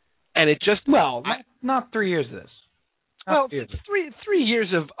 And it just... Well, not 3 years of this. Well, it's 3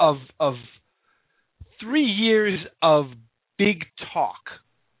 years of 3 years of big talk.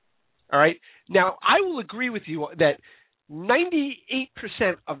 All right? Now, I will agree with you that 98%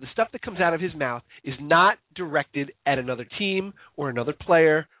 of the stuff that comes out of his mouth is not directed at another team or another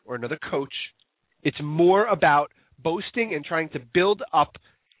player or another coach. It's more about boasting and trying to build up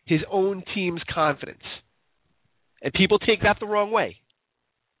his own team's confidence. And people take that the wrong way.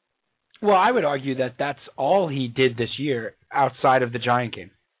 Well, I would argue that that's all he did this year outside of the Giant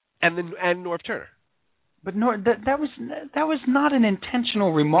game. And Norv Turner. But that was not an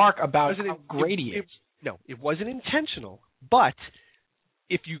intentional remark about how great he is. No, it wasn't intentional. But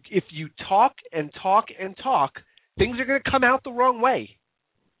if you talk and talk and talk, things are going to come out the wrong way.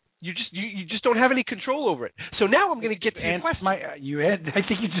 You just don't have any control over it. So now I'm going to get to your question. I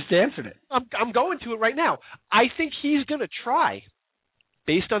think you just answered it. I'm going to it right now. I think he's going to try,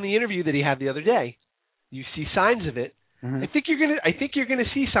 based on the interview that he had the other day. You see signs of it. Mm-hmm. I think you're going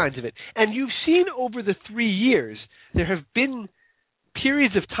to see signs of it. And you've seen over the 3 years there have been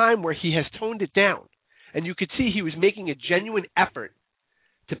periods of time where he has toned it down. And you could see he was making a genuine effort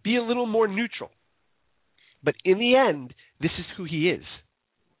to be a little more neutral. But in the end, this is who he is.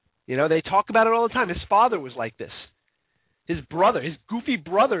 They talk about it all the time. His father was like this. His brother, his goofy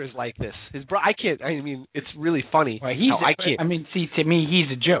brother is like this. It's really funny. Well, to me, he's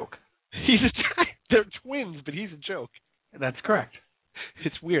a joke. They're twins, but he's a joke. That's correct.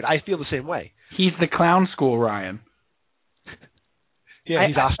 It's weird. I feel the same way. He's the clown school Ryan. Yeah,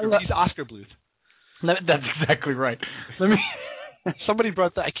 he's Oscar Bluth. That's exactly right. Somebody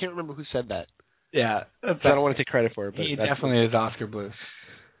brought that. I can't remember who said that. Yeah, I don't want to take credit for it. But he definitely is Oscar Bluth.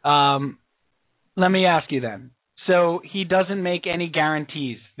 Let me ask you then. So he doesn't make any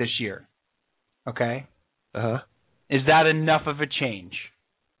guarantees this year. Okay. Uh huh. Is that enough of a change?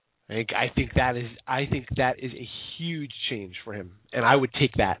 I think that is a huge change for him, and I would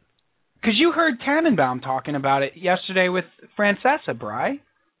take that. Because you heard Tannenbaum talking about it yesterday with Francesa, Bri.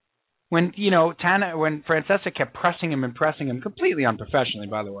 When when Francesa kept pressing him, completely unprofessionally,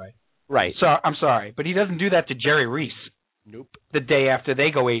 by the way. Right. So I'm sorry, but he doesn't do that to Jerry Reese. Nope. The day after they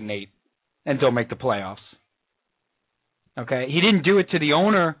go 8-8 and don't make the playoffs. Okay, he didn't do it to the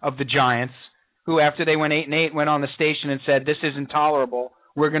owner of the Giants, who after they went 8-8 went on the station and said, "This isn't tolerable.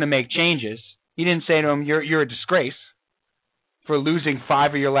 We're going to make changes." He didn't say to him, "You're a disgrace for losing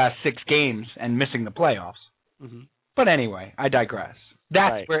 5 of your last 6 games and missing the playoffs." Mm-hmm. But anyway, I digress.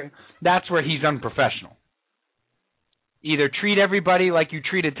 That's where he's unprofessional. Either treat everybody like you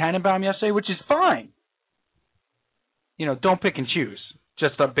treated Tannenbaum yesterday, which is fine. Don't pick and choose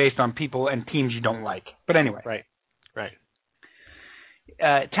just based on people and teams you don't like. But anyway. Right.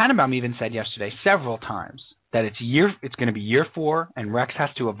 Tannenbaum even said yesterday several times that it's going to be year 4, and Rex has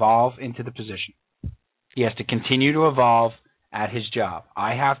to evolve into the position. He has to continue to evolve at his job.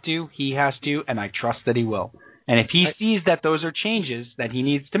 I have to, he has to, and I trust that he will. And if he sees that those are changes that he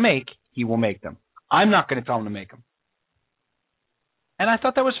needs to make, he will make them. I'm not going to tell him to make them. And I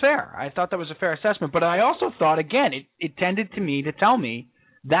thought that was fair. I thought that was a fair assessment. But I also thought, again, it tended to me to tell me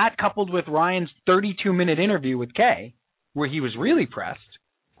that coupled with Ryan's 32-minute interview with Kay, where he was really pressed,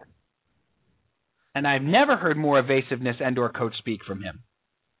 and I've never heard more evasiveness and or coach speak from him,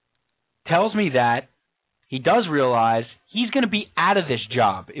 tells me that he does realize he's going to be out of this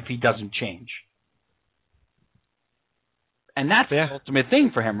job if he doesn't change. And that's the ultimate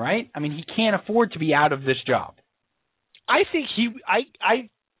thing for him, right? I mean, he can't afford to be out of this job. I think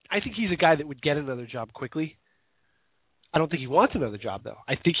he's a guy that would get another job quickly. I don't think he wants another job, though.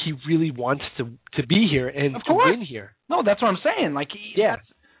 I think he really wants to be here and to win here. No, that's what I'm saying.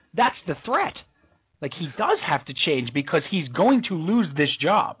 That's the threat. Like, he does have to change because he's going to lose this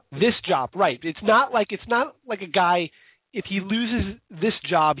job. This job, right. It's not like a guy, if he loses this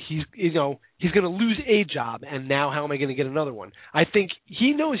job, he's going to lose a job, and now how am I going to get another one? I think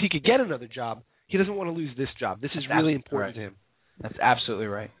he knows he could get another job. He doesn't want to lose this job. This is really important to him. That's absolutely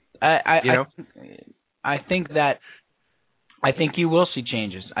right. I think you will see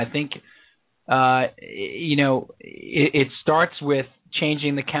changes. I think it starts with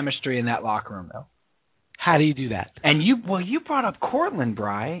changing the chemistry in that locker room, though. How do you do that? And you brought up Cortland,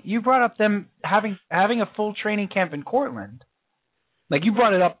 Bri. You brought up them having a full training camp in Cortland. Like, you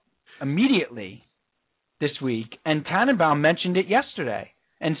brought it up immediately this week, and Tannenbaum mentioned it yesterday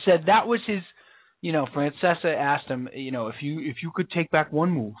and said that was his. Francesa asked him, if you could take back one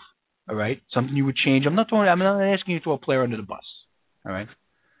move, all right, something you would change. I'm not asking you to throw a player under the bus, all right.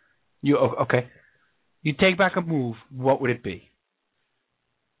 Okay. You take back a move. What would it be?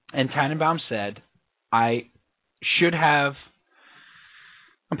 And Tannenbaum said, I should have.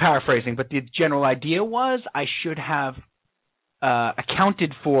 I'm paraphrasing, but the general idea was I should have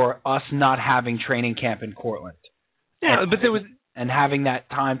accounted for us not having training camp in Cortland. Yeah, but there was and having that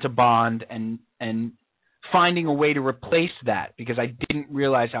time to bond and finding a way to replace that because I didn't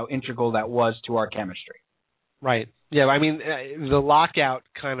realize how integral that was to our chemistry. Right. Yeah, I mean, the lockout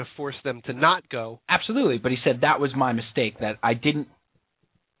kind of forced them to not go. Absolutely, but he said that was my mistake, that I didn't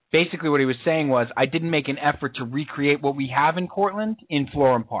 – basically what he was saying was I didn't make an effort to recreate what we have in Cortland in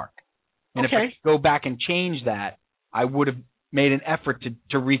Florham Park. And if I could go back and change that, I would have made an effort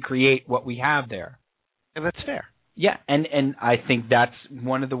to recreate what we have there. And that's fair. Yeah, and I think that's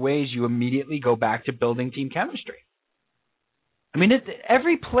one of the ways you immediately go back to building team chemistry. I mean,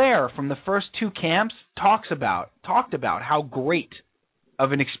 every player from the first 2 camps talked about how great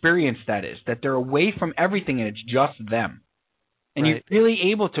of an experience that is, that they're away from everything and it's just them. And you're really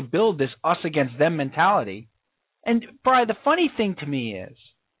able to build this us against them mentality. And, Brian, the funny thing to me is,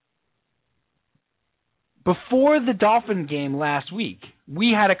 before the Dolphin game last week,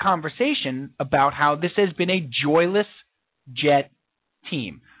 we had a conversation about how this has been a joyless Jet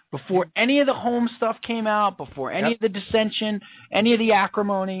team. Before any of the home stuff came out, before any of the dissension, any of the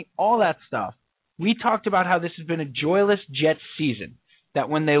acrimony, all that stuff, we talked about how this has been a joyless Jet season. That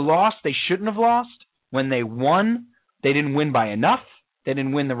when they lost, they shouldn't have lost. When they won, they didn't win by enough. They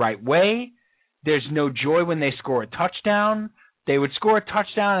didn't win the right way. There's no joy when they score a touchdown. They would score a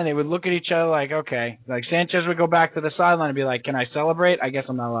touchdown, and they would look at each other like, okay. Like Sanchez would go back to the sideline and be like, can I celebrate? I guess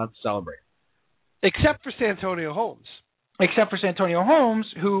I'm not allowed to celebrate. Except for Santonio Holmes. Except for Santonio Holmes,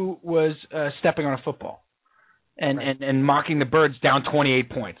 who was stepping on a football and mocking the Birds down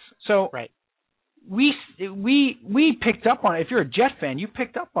 28 points. So we picked up on it. If you're a Jet fan, you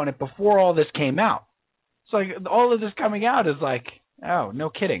picked up on it before all this came out. So all of this coming out is like, oh,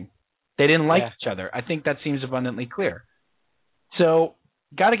 no kidding. They didn't like each other. I think that seems abundantly clear. So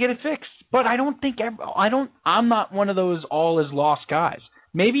Got to get it fixed. But I don't think I'm not one of those all is lost guys.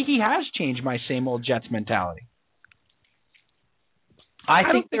 Maybe he has changed my same old Jets mentality. I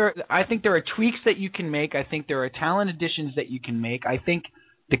think there are tweaks that you can make. I think there are talent additions that you can make. I think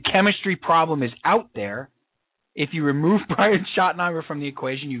the chemistry problem is out there. If you remove Brian Schottenheimer from the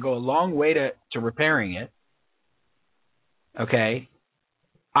equation, you go a long way to repairing it. Okay?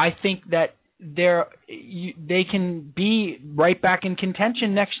 I think that they can be right back in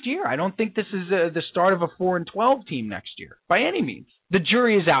contention next year. I don't think this is the start of a 4-12 team next year by any means. The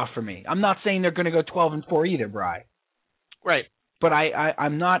jury is out for me. I'm not saying they're going to go 12-4 either, Bri. Right. But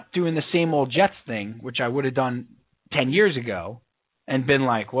I'm not doing the same old Jets thing, which I would have done 10 years ago and been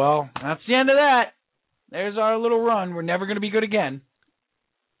like, well, that's the end of that. There's our little run. We're never going to be good again.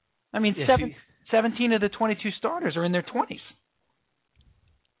 I mean, 17 of the 22 starters are in their 20s,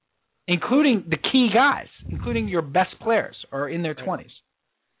 including the key guys, including your best players are in their 20s.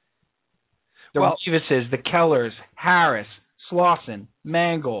 The Reeveses, the Kellers, Harris, Slauson,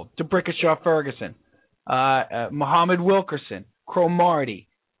 Mangold, DeBrickashaw-Ferguson, Muhammad Wilkerson, Cromartie,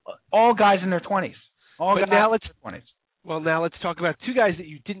 all guys in their 20s. Now let's talk about two guys that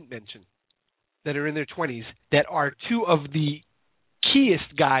you didn't mention that are in their 20s that are two of the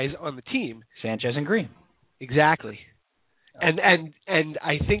keyest guys on the team. Sanchez and Green. Exactly. And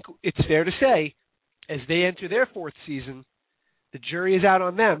I think it's fair to say, as they enter their fourth season, the jury is out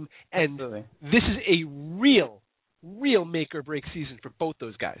on them, and this is a real make or break season for both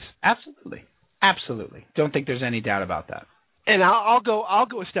those guys. Absolutely. Don't think there's any doubt about that. And I'll go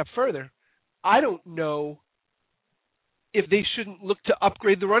a step further. I don't know if they shouldn't look to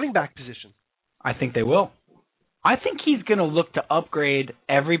upgrade the running back position. I think they will. I think he's going to look to upgrade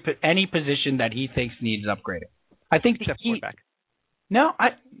any position that he thinks needs upgrading. I think quarterback. No,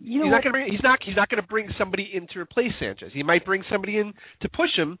 he's not going to bring somebody in to replace Sanchez. He might bring somebody in to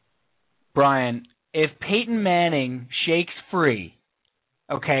push him. Brian, if Peyton Manning shakes free,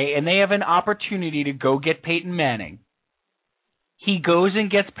 okay, and they have an opportunity to go get Peyton Manning, he goes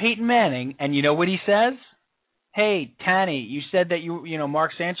and gets Peyton Manning, and you know what he says? Hey, Tanny, you said that you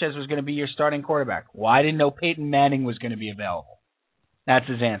Mark Sanchez was going to be your starting quarterback. Well, I didn't know Peyton Manning was going to be available. That's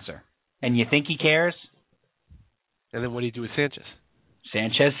his answer. And you think he cares? And then what do you do with Sanchez?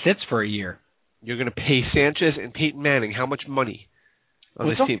 Sanchez sits for a year. You're going to pay Sanchez and Peyton Manning how much money on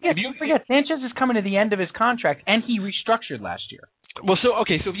this team? Don't forget, Sanchez is coming to the end of his contract, and he restructured last year. Well, so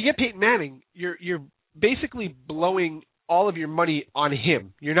if you get Peyton Manning, you're basically blowing all of your money on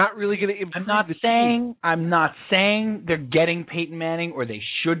him. You're not really going to improve the team. I'm not saying they're getting Peyton Manning or they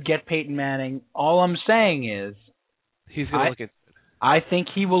should get Peyton Manning. All I'm saying is he's going to look at. I think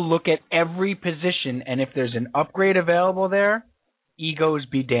he will look at every position, and if there's an upgrade available there, egos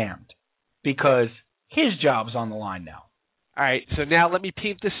be damned, because his job's on the line now. All right, so now let me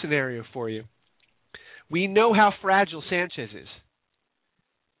paint this scenario for you. We know how fragile Sanchez is.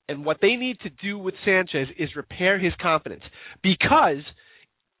 And what they need to do with Sanchez is repair his confidence. Because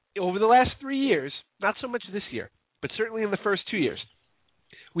over the last 3 years, not so much this year, but certainly in the first 2 years,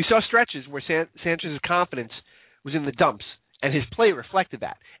 we saw stretches where Sanchez's confidence was in the dumps, and his play reflected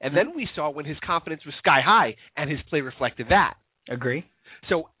that. And then we saw when his confidence was sky high, and his play reflected that. Agree.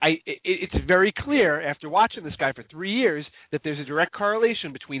 So it's very clear after watching this guy for 3 years that there's a direct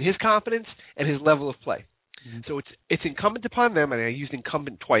correlation between his confidence and his level of play. Mm-hmm. So it's incumbent upon them, and I used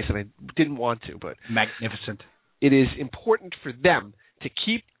incumbent twice, and I didn't want to, but magnificent. It is important for them to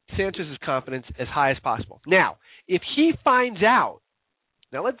keep Sanchez's confidence as high as possible. Now, if he finds out,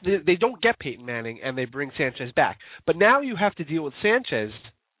 they don't get Peyton Manning and they bring Sanchez back, but now you have to deal with Sanchez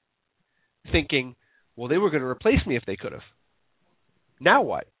thinking, well, they were going to replace me if they could have. Now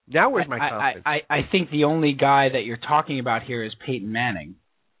what? Now where's my confidence? I think the only guy that you're talking about here is Peyton Manning.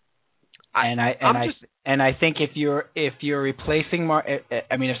 And I think if you're replacing Mark,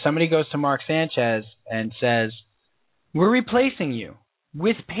 if somebody goes to Mark Sanchez and says, "We're replacing you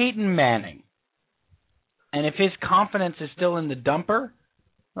with Peyton Manning," and if his confidence is still in the dumper,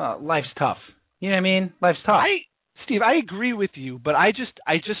 well, life's tough. You know what I mean? Life's tough. Steve, I agree with you, but I just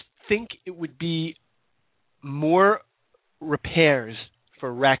think it would be more repairs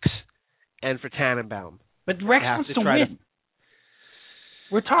for Rex and for Tannenbaum. But Rex wants to win.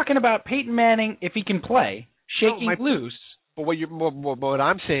 We're talking about Peyton Manning, if he can play, shaking loose. But what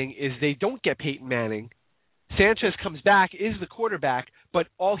I'm saying is they don't get Peyton Manning. Sanchez comes back, is the quarterback, but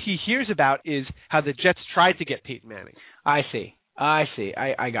all he hears about is how the Jets tried to get Peyton Manning. I see.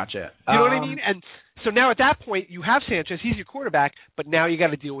 I gotcha. You know what I mean? And so now at that point, you have Sanchez. He's your quarterback, but now you got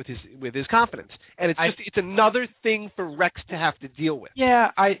to deal with his confidence. And it's another thing for Rex to have to deal with. Yeah,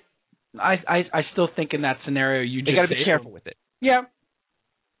 I still think in that scenario you got to be careful with it. Yeah.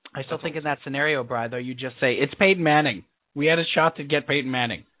 I still think in that scenario, Bri, though, you just say, it's Peyton Manning. We had a shot to get Peyton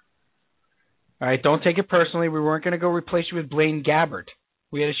Manning. All right, don't take it personally. We weren't going to go replace you with Blaine Gabbert.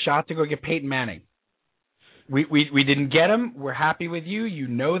 We had a shot to go get Peyton Manning. We didn't get him. We're happy with you. You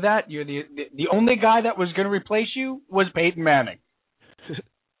know that. You're the only guy that was going to replace you was Peyton Manning.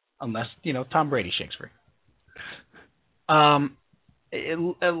 Unless, Tom Brady shakes free. Last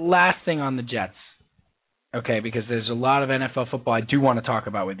thing on the Jets. Okay, because there's a lot of NFL football I do want to talk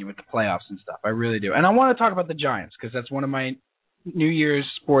about with you with the playoffs and stuff. I really do. And I want to talk about the Giants because that's one of my New Year's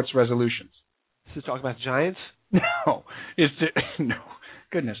sports resolutions. To talk about the Giants? No. No.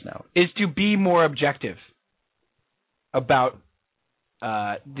 Goodness, no. Is to be more objective about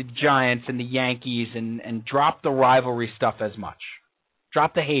the Giants and the Yankees and drop the rivalry stuff as much.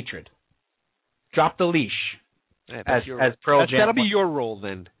 Drop the hatred. Drop the leash. Yeah, as Pearl Jam. That'll be your role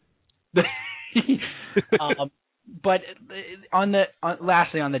then. But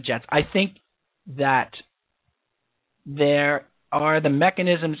lastly on the Jets, I think that there are the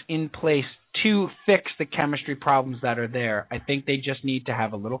mechanisms in place to fix the chemistry problems that are there. I think they just need to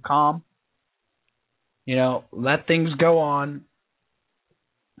have a little calm. Let things go on.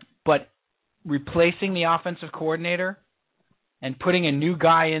 But replacing the offensive coordinator and putting a new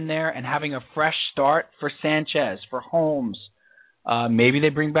guy in there and having a fresh start for Sanchez, for Holmes, maybe they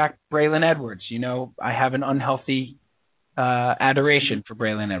bring back Braylon Edwards. I have an unhealthy adoration for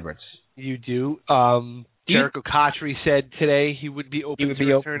Braylon Edwards. You do. Derek O'Cotry said today he would be open to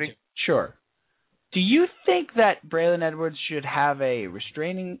returning. Sure. Do you think that Braylon Edwards should have a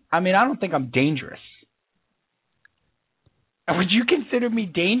restraining? I mean, I don't think I'm dangerous. Would you consider me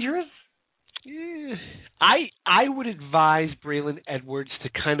dangerous? Yeah. I would advise Braylon Edwards to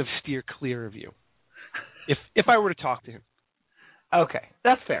kind of steer clear of you. If I were to talk to him. Okay,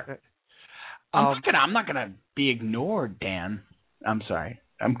 that's fair. I'm not gonna be ignored, Dan. I'm sorry.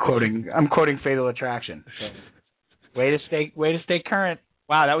 I'm quoting Fatal Attraction. So, way to stay current.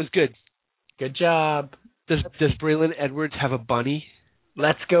 Wow, that was good. Good job. Does Braylon Edwards have a bunny?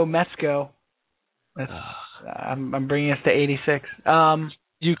 Let's go, Mets go. I'm bringing us to 86.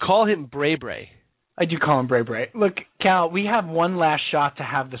 You call him Bray Bray. I do call him Bray Bray. Look, Cal, we have one last shot to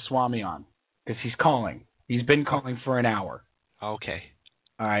have the Swami on because he's calling. He's been calling for an hour. Okay.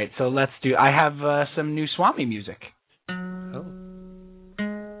 All right, so let's do. I have some new Swami music. Oh.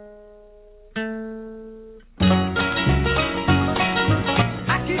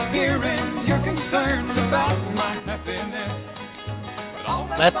 I keep hearing you're concerned about my happiness.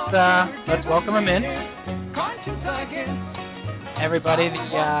 Let's welcome him in. Everybody,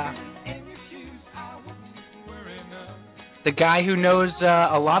 the guy who knows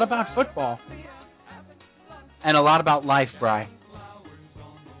a lot about football and a lot about life, Bri.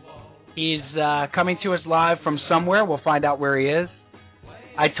 He's coming to us live from somewhere. We'll find out where he is.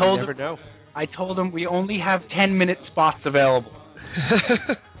 I told him we only have 10-minute spots available.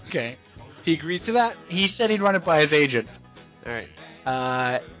 Okay. He agreed to that? He said he'd run it by his agent. All right.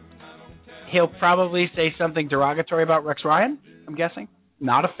 He'll probably say something derogatory about Rex Ryan, I'm guessing.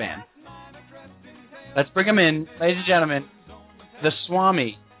 Not a fan. Let's bring him in. Ladies and gentlemen, the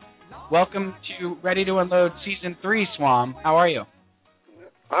Swami. Welcome to Ready to Unload Season 3, Swam. How are you?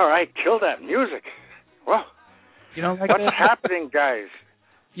 All right, kill that music. Well, you don't like what's happening, guys?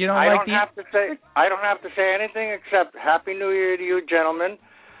 You don't I like don't have to say anything except Happy New Year to you, gentlemen.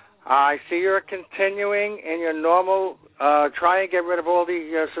 I see you're continuing in your normal try and get rid of all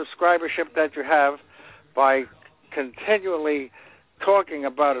the subscribership that you have by continually talking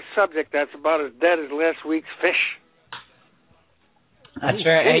about a subject that's about as dead as last week's fish. That's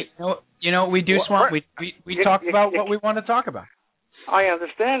right. Hey, you know what we do, Swamp? We talk about what we want to talk about. I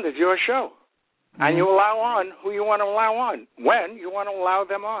understand. It's your show. Mm-hmm. And you allow on who you want to allow on, when you want to allow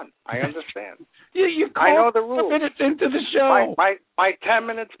them on. I understand. I know the rules. Minutes into the show. My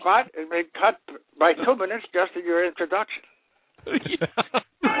 10-minute spot is been cut by 2 minutes just at your introduction.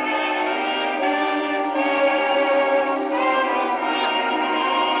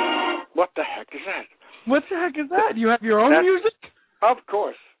 What the heck is that? What the heck is that? You have your own music? Of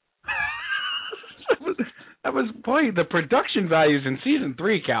course. That was boy, the production values in Season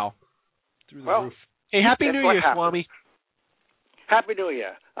 3, Cal. Through the roof. Hey, Happy New Year, Swami. Happy New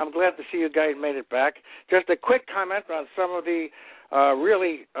Year. I'm glad to see you guys made it back. Just a quick comment on some of the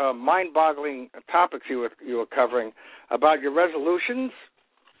really mind-boggling topics you were covering about your resolutions.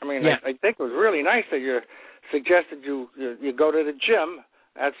 I mean, yeah. I think it was really nice that you suggested you go to the gym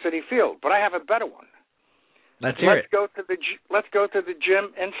at Citi Field, but I have a better one. Let's hear it. Let's go to the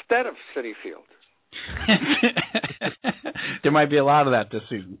gym instead of Citi Field. There might be a lot of that this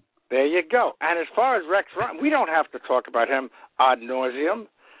season. There you go. And as far as Rex Ryan, we don't have to talk about him ad nauseum.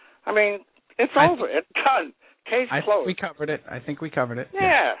 I mean, it's over. It's done. Case closed. We covered it. I think we covered it.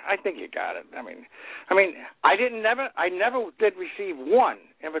 Yeah, I think you got it. I mean, I never did receive one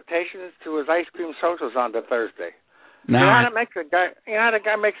invitation to his ice cream socials on the Thursday. No. You know how that makes a guy? You know how that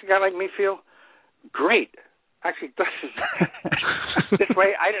guy makes a guy like me feel? Great. Actually, this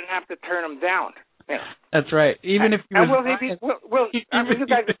way I didn't have to turn him down. Yeah. That's right. Even if he was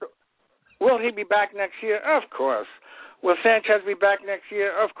will he be back next year? Of course. Will Sanchez be back next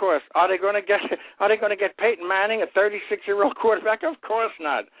year? Of course. Are they going to get Peyton Manning, a 36-year-old quarterback? Of course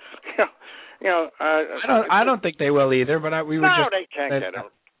not. I don't think they will either. But they can't get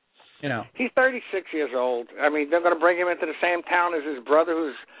him. You know, he's 36 years old. I mean, they're going to bring him into the same town as his brother,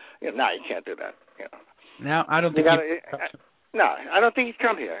 who's you can't do that. No, I don't think. I don't think he'd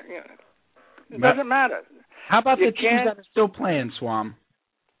come here. It doesn't matter. How about the teams that are still playing, Swam?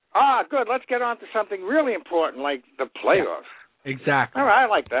 Good. Let's get on to something really important, like the playoffs. Yeah, exactly. All right, I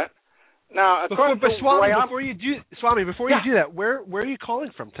like that. Now, before you do that, where are you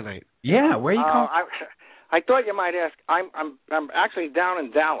calling from tonight? Yeah, where are you calling? I thought you might ask. I'm actually down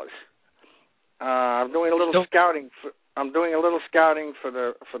in Dallas. I'm doing a little scouting. I'm doing a little scouting for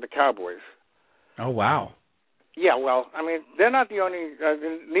the Cowboys. Oh wow. Yeah, well, I mean, they're not the only.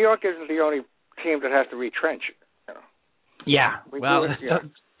 New York isn't the only team that has to retrench. Yeah.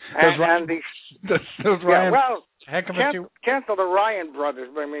 Cancel the Ryan brothers.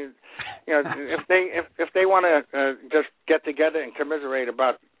 But I mean, if they want to just get together and commiserate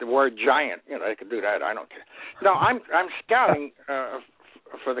about the word giant, they could do that. I don't care. No, I'm scouting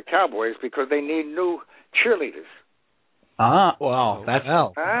for the Cowboys because they need new cheerleaders. Well, that's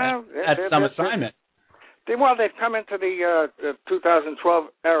some assignment. They've come into the 2012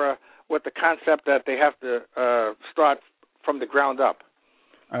 era with the concept that they have to start from the ground up.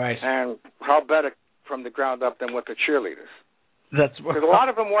 All right. And how better from the ground up than with the cheerleaders? Because a lot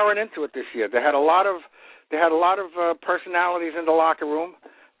of them weren't into it this year. They had a lot of personalities in the locker room.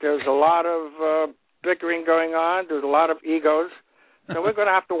 There's a lot of bickering going on. There's a lot of egos. So we're going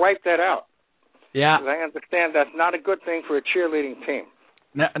to have to wipe that out. Yeah. Because I understand that's not a good thing for a cheerleading team.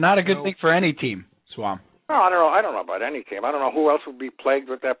 Not a good thing for any team, Swam. No, I don't know about any team. I don't know who else would be plagued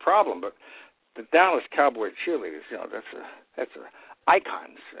with that problem, but the Dallas Cowboys cheerleaders, that's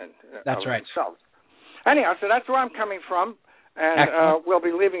icons. And, that's right. Themselves. Anyhow, so that's where I'm coming from, and we'll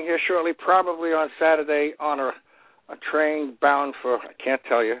be leaving here shortly, probably on Saturday on a train bound for, I can't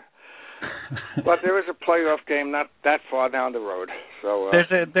tell you, but there is a playoff game not that far down the road. So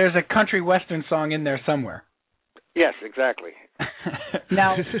there's a country western song in there somewhere. Yes, exactly.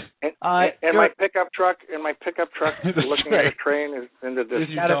 Now, and my pickup truck, looking at a train is in the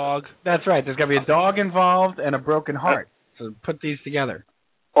distance. Dog. That's right. There's got to be a dog involved and a broken heart. So put these together.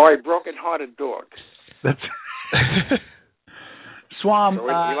 Or a broken-hearted dog. That's Swam. So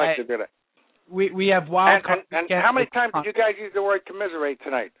we like to do that. We have wild cards. And how many times did you guys use the word commiserate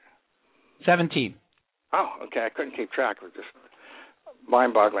tonight? 17. Oh, okay. I couldn't keep track. It was just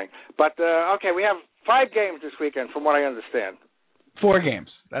mind-boggling. But, okay, we have 5 games this weekend, from what I understand. 4 games.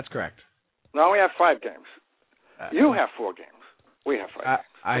 That's correct. No, we have 5 games. You have 4 games. We have 5 games.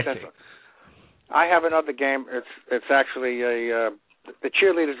 I see. I have another game. It's actually the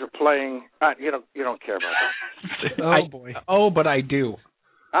cheerleaders are playing. You don't care about that. Oh boy. But I do.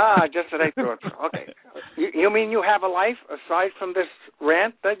 Just what I thought. Okay. You mean you have a life aside from this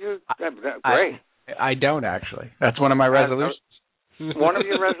rant that you? Great. I don't actually. That's one of my resolutions. One of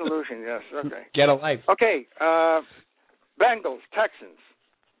your resolutions, yes. Okay. Get a life. Okay. Bengals, Texans.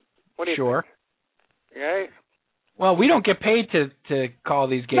 What do you think? Sure. Yeah. Well, we don't get paid to call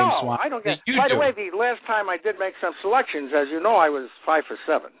these games. No, I don't get. By the way, the last time I did make some selections, as you know, I was 5 for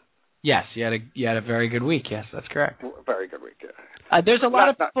 7. Yes, you had a very good week. Yes, that's correct. Very good week. Yeah. There's a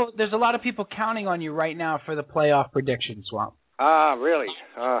lot of people counting on you right now for the playoff predictions, Swamp. Really?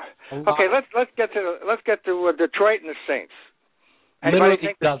 Okay, let's get to Detroit and the Saints. Literally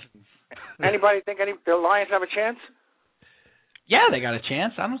dozens. Anybody think the Lions have a chance? Yeah, they got a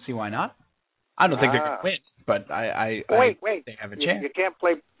chance. I don't see why not. I don't think they're going to win, but I wait. They have a chance. You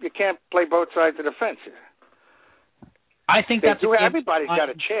can't play both sides of the fence. I think everybody's got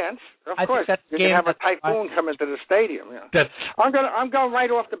a chance. Of course, you can have a typhoon come into the stadium. Yeah. I'm going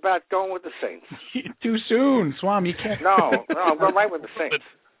right off the bat, going with the Saints. Too soon, Swam. You can't. No, I'm going right with the Saints.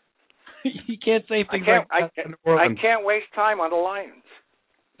 You can't say things like that in the world. I can't waste time on the Lions.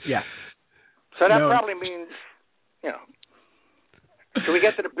 Yeah. So that probably means, Can we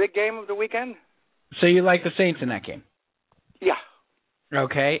get to the big game of the weekend? So you like the Saints in that game? Yeah.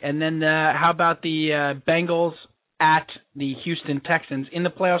 Okay, and then how about the Bengals at the Houston Texans in the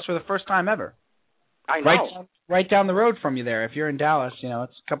playoffs for the first time ever? I know. Right down the road from you there. If you're in Dallas, it's a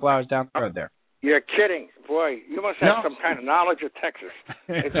couple hours down the road there. You're kidding. Boy, you must have some kind of knowledge of Texas.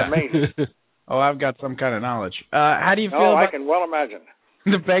 It's amazing. Oh, I've got some kind of knowledge. How do you feel I about can well imagine.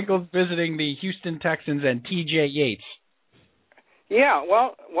 the Bengals visiting the Houston Texans and T.J. Yates? Yeah,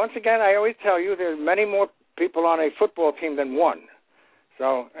 well, once again, I always tell you there's many more people on a football team than one.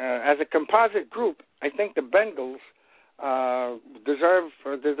 So as a composite group, I think the Bengals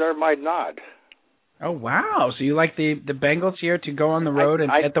deserve my nod. Oh, wow. So you like the Bengals here to go on the road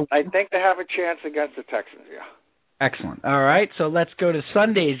and get the... I think they have a chance against the Texans, yeah. Excellent. All right, so let's go to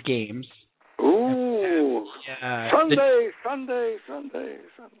Sunday's games. Ooh. Sunday.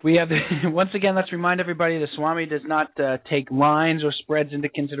 We have once again, let's remind everybody that Swami does not take lines or spreads into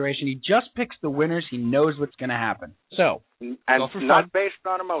consideration. He just picks the winners. He knows what's going to happen. So, and all for not fun. based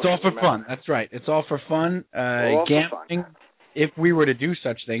on emotion. It's all for fun. That's right. It's all for fun. All gambling, for fun. if we were to do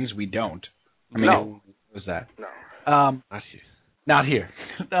such things, we don't. I mean, no. What was that? No. Not here.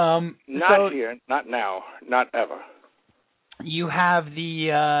 Not here. Not now. Not ever. You have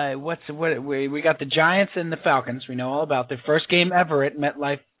the we got the Giants and the Falcons. We know all about their first game ever at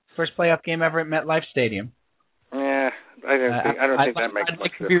MetLife, first playoff game ever at MetLife Stadium. Yeah, I don't think that makes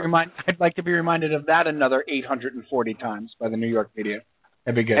much difference. I'd like to be reminded of that another 840 times by the New York media.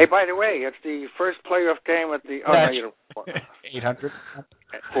 That'd be good. Hey, by the way, it's the first playoff game at the 800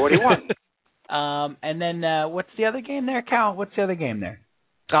 41. And then what's the other game there, Cal? What's the other game there?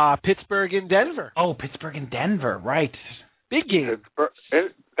 Pittsburgh and Denver. Oh, Pittsburgh and Denver, right. Big game.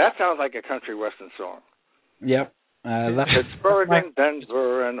 That sounds like a country western song. Yep. Pittsburgh and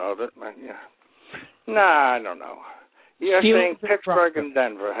Denver and other. Yeah. Nah, I don't know. You're saying Pittsburgh and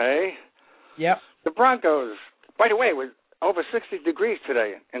Denver, hey? Yep. The Broncos. By the way, it was over 60 degrees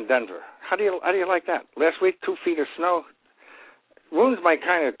today in Denver. How do you like that? Last week, 2 feet of snow ruins my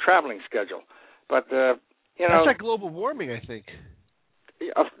kind of traveling schedule. But that's like global warming, I think.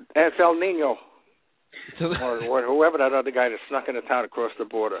 It's El Nino. or whoever that other guy that snuck into town across the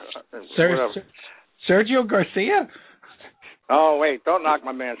border. Sergio Garcia? Oh, wait, don't knock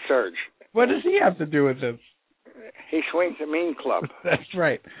my man Serge. What does he have to do with this? He swings the mean club. That's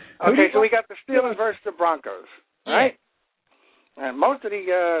right. Okay, so we got the Steelers versus the Broncos, right? And most of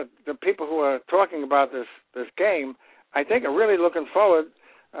the people who are talking about this game, I think, are really looking forward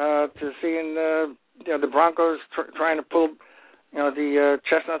to seeing the Broncos trying to pull the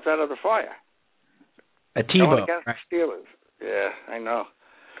chestnuts out of the fire. A Tebow against the Steelers. Yeah, I know.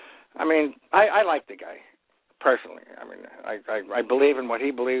 I mean, I like the guy personally. I mean, I believe in what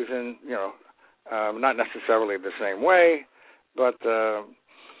he believes in. Not necessarily the same way, but the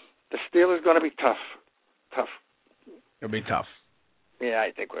Steelers going to be tough. It'll be tough. Yeah,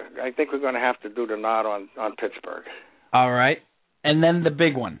 I think we're going to have to do the nod on Pittsburgh. All right, and then the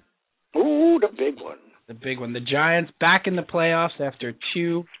big one. Ooh, the big one. The big one. The Giants back in the playoffs after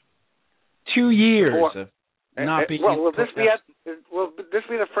two years of not being. Well, will this be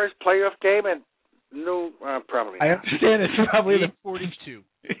the first playoff game? And no, probably not. I understand it's probably the 42.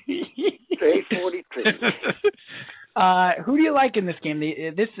 842. Who do you like in this game?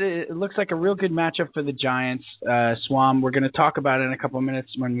 This looks like a real good matchup for the Giants. Swam, we're going to talk about it in a couple of minutes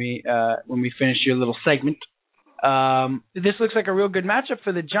when we finish your little segment. This looks like a real good matchup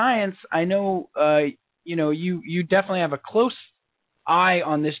for the Giants. I know, you definitely have a close eye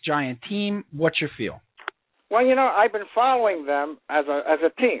on this Giant team. What's your feel? Well, I've been following them as a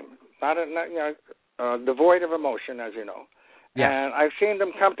team, not devoid of emotion, as you know. Yeah. And I've seen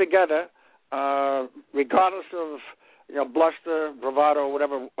them come together, regardless of bluster, bravado,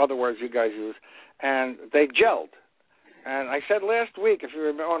 whatever other words you guys use, and they gelled. And I said last week, if you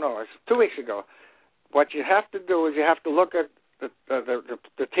remember, it's 2 weeks ago, what you have to do is you have to look at the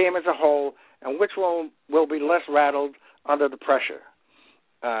team as a whole and which one will be less rattled under the pressure.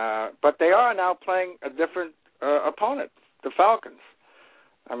 But they are now playing a different opponent, the Falcons.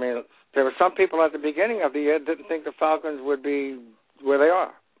 I mean, there were some people at the beginning of the year didn't think the Falcons would be where they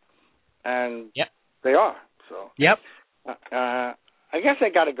are, and they are. So, I guess I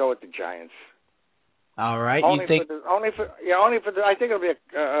got to go with the Giants. All right, only for the. I think it'll be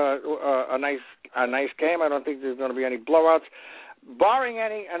a nice game. I don't think there's going to be any blowouts, barring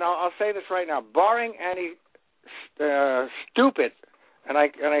any. And I'll say this right now, barring any stupid, and I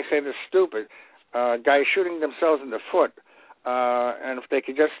say this stupid, guys shooting themselves in the foot, and if they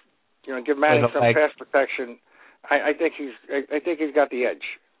could just give Manning some pass protection, I think he's got the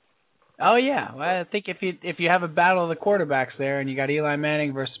edge. Oh yeah, well, I think if you have a battle of the quarterbacks there, and you got Eli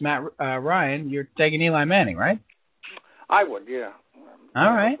Manning versus Matt Ryan, you're taking Eli Manning, right? I would, yeah.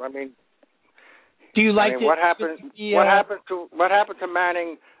 All right. I mean, do you like what happened? What happened to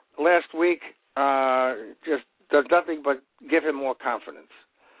Manning last week just does nothing but give him more confidence.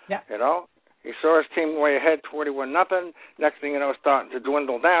 Yeah. You know, he saw his team way ahead, 21-0. Next thing you know, starting to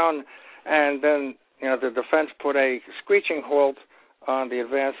dwindle down, and then the defense put a screeching halt on the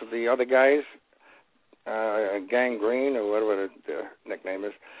advance of the other guys, Gangrene or whatever the nickname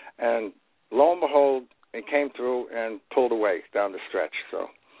is, and lo and behold, it came through and pulled away down the stretch. So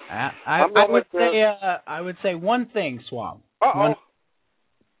I would say one thing, Swamp. Uh-oh.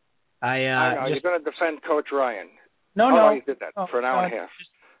 I know you're going to defend Coach Ryan. No, you did that for an hour and a half.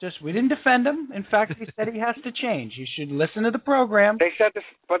 Just we didn't defend him. In fact, we said he has to change. You should listen to the program. They said this,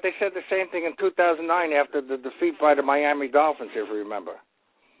 but they said the same thing in 2009 after the defeat by the Miami Dolphins, if you remember.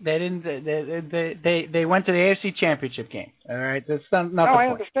 They didn't. They went to the AFC Championship game. All right, that's not the point. I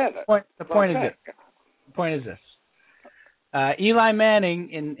understand that. The point is this. The point is this. Eli Manning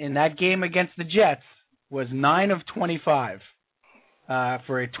in that game against the Jets was 9 of 25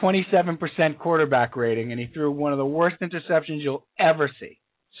 for a 27% quarterback rating, and he threw one of the worst interceptions you'll ever see.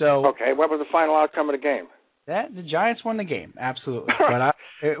 So okay, what was the final outcome of the game? The Giants won the game, absolutely. Right.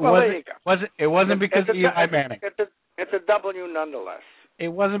 But it wasn't because of Eli Manning. It's a W nonetheless. It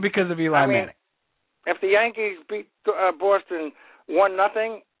wasn't because of Eli Manning. If the Yankees beat Boston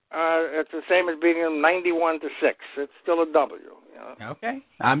 1-0, it's the same as beating them 91-6. It's still a W. You know? Okay.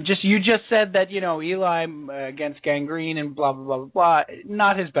 You just said that Eli against Gangrene and blah blah blah blah blah.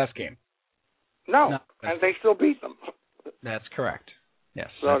 Not his best game. No, and they still beat them. That's correct. Yes,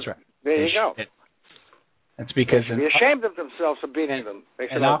 so that's right. There you go. That's because they should be ashamed of themselves for beating them.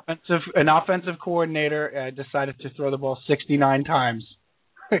 An offensive coordinator decided to throw the ball 69 times.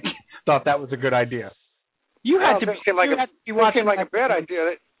 Thought that was a good idea. Didn't seem like a bad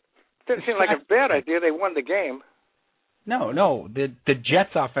idea. Didn't seem like a bad idea. They won the game. No. The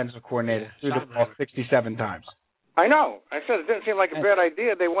Jets offensive coordinator threw the ball 67 times. I know. I said it didn't seem like a bad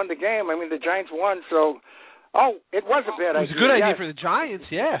idea. They won the game. I mean, the Giants won, so... it was a bad idea. It was a good idea for the Giants,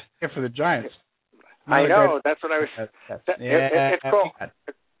 yeah. Yeah, for the Giants. I know. That's what I was...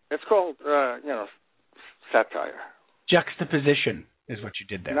 It's called satire. Juxtaposition is what you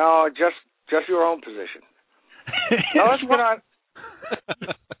did there. No, just your own position. Now let's get on.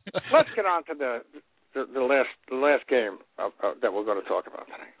 Let's get on to the last game that we're going to talk about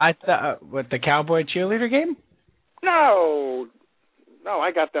tonight. I thought what, the Cowboy cheerleader game? No,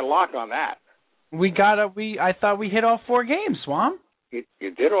 I got the lock on that. I thought we hit all 4 games, Swam. You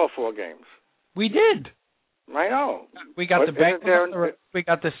did all 4 games. We did. I know. We got the Bengals on the road. We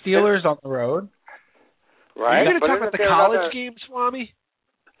got the Steelers on the road. Right. Are you going to talk about the college game, Swami?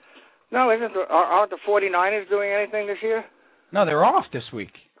 No, aren't the 49ers doing anything this year? No, they're off this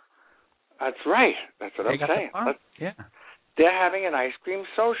week. That's right. That's what I'm saying. Yeah. They're having an ice cream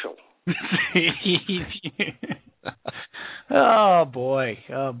social. Oh boy.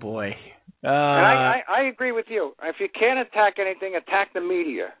 And I agree with you. If you can't attack anything, attack the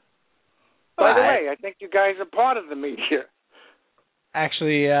media. By the way, I think you guys are part of the media.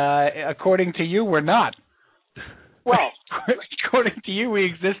 Actually, according to you, we're not. Well, according to you, we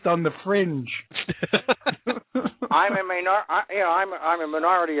exist on the fringe. I'm a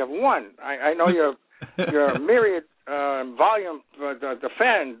minority of one. I know you're a myriad volume the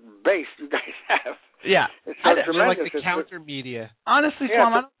fan base you guys have. Yeah, it's so tremendous. Like the counter media. Honestly,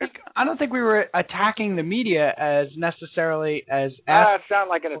 Swam, I don't think we were attacking the media as necessarily as. It sounds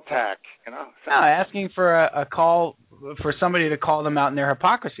like an attack, No, asking for a call for somebody to call them out in their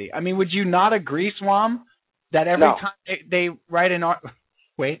hypocrisy. I mean, would you not agree, Swam, that every time they write an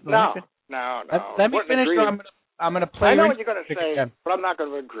wait? No. Let me finish. I'm going to play. I know what you're going to say, again. But I'm not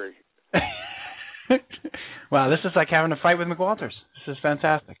going to agree. Wow, this is like having a fight with McWalters. This is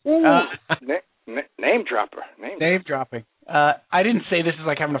fantastic. Name dropper. Name dropping. I didn't say this is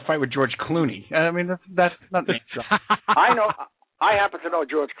like having a fight with George Clooney. I mean, that's not name dropping. I know. I happen to know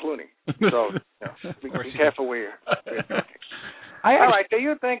George Clooney, so be careful where you're. All right. So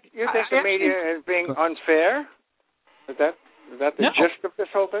you think the media is being unfair? Is that the gist of this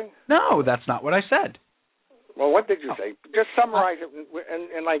whole thing? No, that's not what I said. Well, what did you say? Just summarize it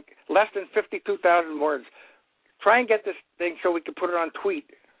in like less than 52,000 words. Try and get this thing so we can put it on tweet.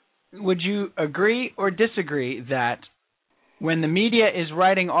 Would you agree or disagree that when the media is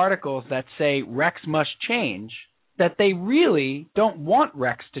writing articles that say Rex must change, that they really don't want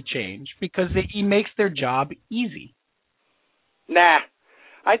Rex to change because he makes their job easy? Nah.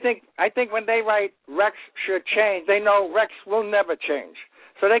 I think when they write Rex should change, they know Rex will never change.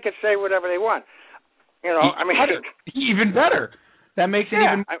 So they can say whatever they want. Even better. That makes it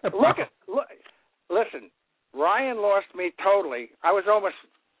even better. Listen, Ryan lost me totally. I was almost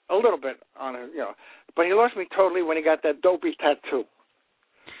a little bit on it, but he lost me totally when he got that dopey tattoo.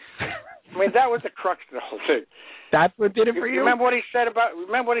 I mean, that was the crux of the whole thing. That's what did it for you? Remember what he said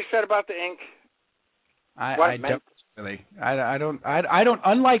about the ink? I don't really. I don't.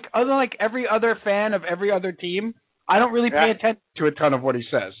 Unlike every other fan of every other team, I don't really pay attention to a ton of what he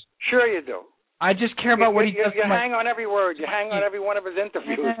says. Sure you do. I just care about what he does. You hang on every word. You hang on every one of his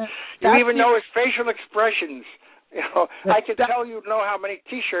interviews. You even know his facial expressions. You know, I can tell you know how many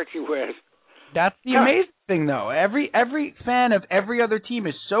T-shirts he wears. That's the amazing thing, though. Every fan of every other team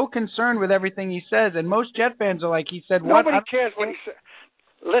is so concerned with everything he says, and most Jet fans are like, he said what? Nobody cares what he says.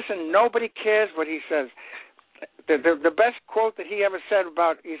 Listen, nobody cares what he says. The best quote that he ever said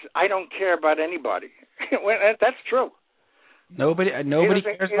about is, "I don't care about anybody." That's true. Nobody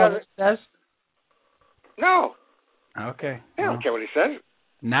cares about what he says? No. Okay. They don't care what he says.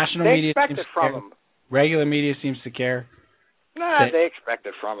 National they media expect it from him. Regular media seems to care. Nah, they expect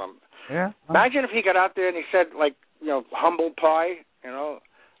it from him. Yeah. Imagine if he got out there and he said, like, humble pie,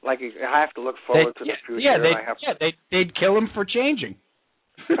 like I have to look forward to the future. They'd kill him for changing.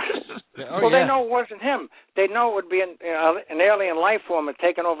 They know it wasn't him. They know it would be an alien life form and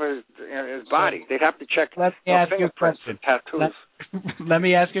taking over his body. They'd have to check fingerprints and tattoos. Let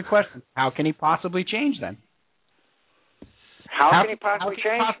me ask you a question. How can he possibly change then? How can he possibly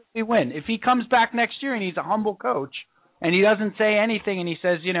change? How can he possibly win? If he comes back next year and he's a humble coach and he doesn't say anything and he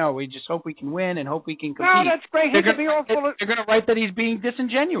says, we just hope we can win and hope we can compete. No, that's great. They're going to write that he's being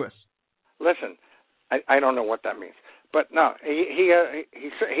disingenuous. Listen, I don't know what that means. But no, he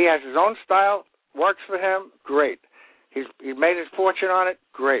has his own style, works for him, great. He made his fortune on it,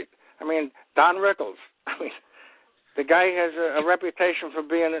 great. I mean, Don Rickles, the guy has a reputation for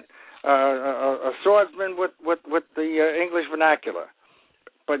being a swordsman with the English vernacular.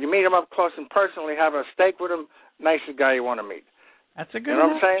 But you meet him up close and personally, have a steak with him, nicest guy you want to meet. That's a good. You know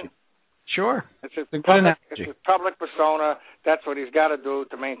what I'm saying? Sure. It's a public persona. That's what he's got to do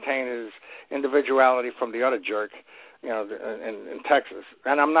to maintain his individuality from the other jerk, in Texas.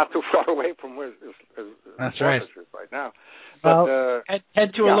 And I'm not too far away from where his That's right. Is right now. Well, but,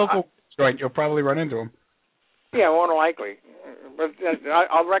 head to a local joint. You'll probably run into him. Yeah, more than likely. But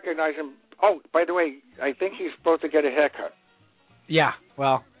I'll recognize him. Oh, by the way, I think he's supposed to get a haircut. Yeah,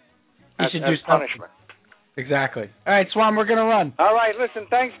 well, he should do punishment. Exactly. All right, Swan, we're going to run. All right, listen,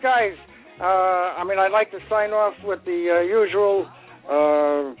 thanks, guys. I'd like to sign off with the usual,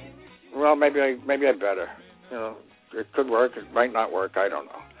 well, maybe I better. It could work, it might not work, I don't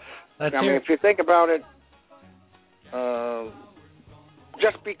know. If you think about it,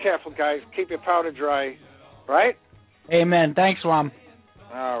 just be careful, guys. Keep your powder dry, right? Amen. Thanks, Swam.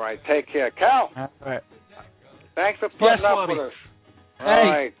 All right, take care. Cal. All right. Thanks for putting up with us. All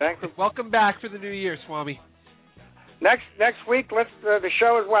right, thanks. Welcome back for the new year, Swami. Next week, the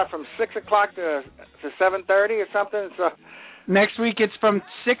show is what, from 6 o'clock to 7:30 or something? So next week it's from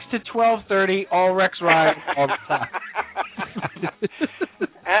 6 to 12:30, all Rex Ryan all the time.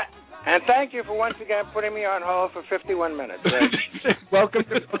 and thank you for once again putting me on hold for 51 minutes. Welcome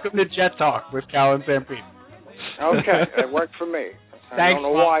to Jet Talk with Cal and Sam Pete. Okay, it worked for me. I don't know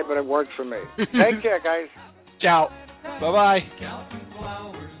why, but it worked for me. Take care, guys. Ciao. Bye-bye.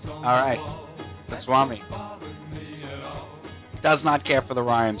 All right. The Swami does not care for the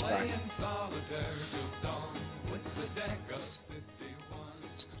Ryans, Brian.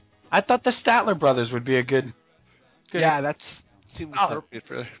 I thought the Statler brothers would be a good. Yeah, that seems appropriate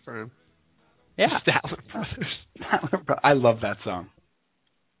for him. Yeah. Statler brothers. I love that song.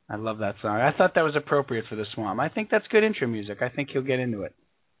 I thought that was appropriate for the Swam. I think that's good intro music. I think he'll get into it.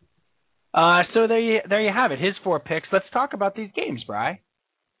 So there you have it. His 4 picks. Let's talk about these games, Bri.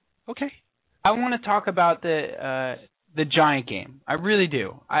 Okay. I want to talk about the Giant game. I really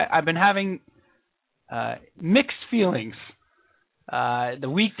do. I've been having mixed feelings. The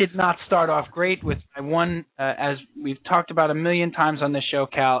week did not start off great with my one, as we've talked about a million times on this show,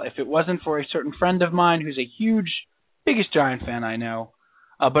 Cal. If it wasn't for a certain friend of mine who's a biggest Giant fan I know,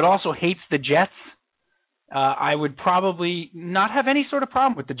 but also hates the Jets, I would probably not have any sort of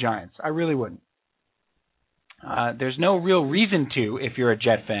problem with the Giants. I really wouldn't. There's no real reason to if you're a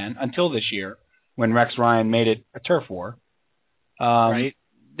Jet fan until this year when Rex Ryan made it a turf war. Right.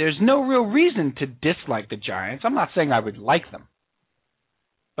 There's no real reason to dislike the Giants. I'm not saying I would like them.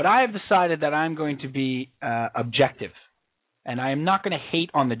 But I have decided that I'm going to be objective. And I am not going to hate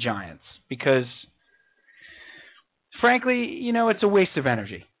on the Giants because, frankly, it's a waste of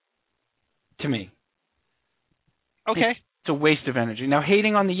energy to me. Okay. It's a waste of energy. Now,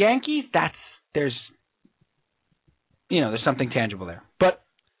 hating on the Yankees, there's something tangible there. But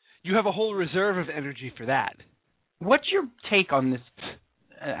you have a whole reserve of energy for that. What's your take on this?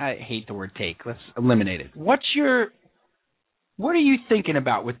 I hate the word take. Let's eliminate it. What's your what are you thinking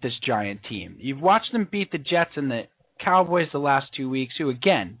about with this Giant team? You've watched them beat the Jets and the Cowboys the last 2 weeks, who,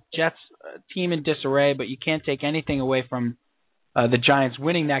 again, Jets team in disarray, but you can't take anything away from the Giants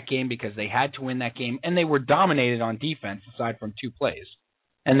winning that game because they had to win that game, and they were dominated on defense aside from 2 plays,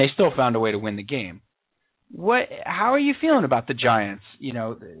 and they still found a way to win the game. How are you feeling about the Giants?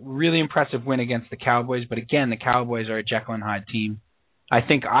 Really impressive win against the Cowboys, but again, the Cowboys are a Jekyll and Hyde team. I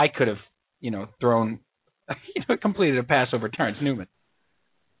think I could have, thrown, completed a pass over Terrence Newman.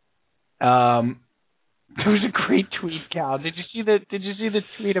 It was a great tweet, Cal. Did you see the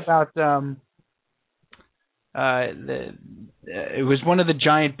tweet about it was one of the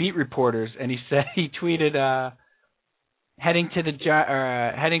Giant beat reporters, and he tweeted heading to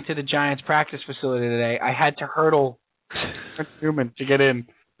the Giants practice facility today. I had to hurdle Newman to get in.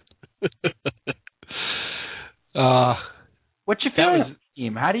 What's your feeling on the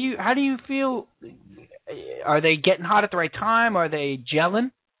team? How do you feel? Are they getting hot at the right time? Are they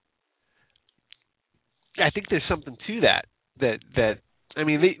gelling? I think there's something to that. I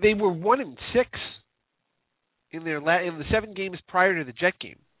mean, they were 1-6 in the 7 games prior to the Jet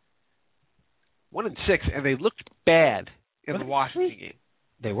game. 1-6, and they looked bad in the Washington game.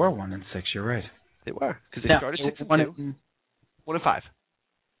 They were 1-6. You're right. They were, because they started 6-2. 1-5.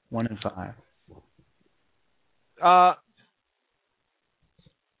 1-5.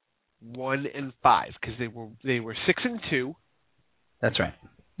 1-5, because they were 6-2. That's right.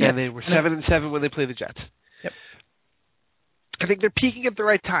 And they were 7-7 when they played the Jets. Yep. I think they're peaking at the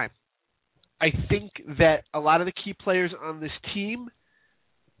right time. I think that a lot of the key players on this team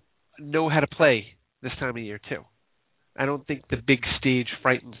know how to play this time of year too. I don't think the big stage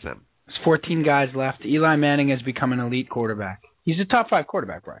frightens them. There's 14 guys left. Eli Manning has become an elite quarterback. He's a top 5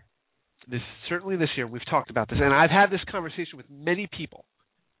 quarterback, Brian. Certainly this year, we've talked about this, and I've had this conversation with many people,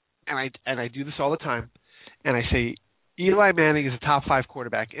 and I do this all the time, and I say Eli Manning is a top 5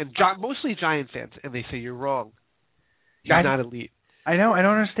 quarterback, and mostly Giant fans, and they say you're wrong. He's not elite. I know. I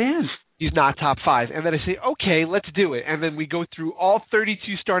don't understand. He's not top 5. And then I say, okay, let's do it. And then we go through all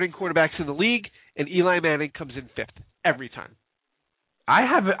 32 starting quarterbacks in the league, and Eli Manning comes in 5th every time. I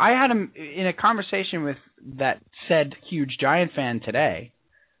had him in a conversation with that said huge Giant fan today,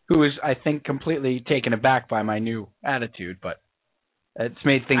 who was, I think, completely taken aback by my new attitude, but it's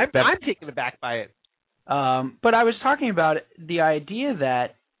made things better. I'm taken aback by it. But I was talking about the idea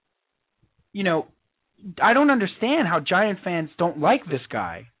that, I don't understand how Giant fans don't like this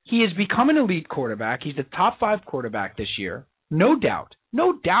guy. He has become an elite quarterback. He's a top 5 quarterback this year. No doubt.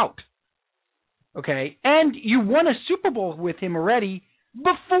 No doubt. Okay? And you won a Super Bowl with him already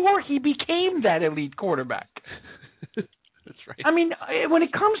before he became that elite quarterback. That's right. I mean, when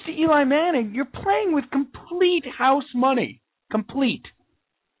it comes to Eli Manning, you're playing with complete house money. Complete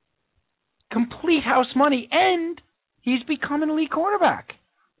house money, and he's become an elite quarterback.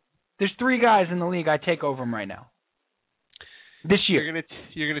 There's 3 guys in the league I take over him right now. This year.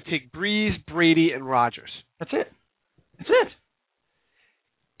 You're gonna take Breeze, Brady, and Rodgers. That's it.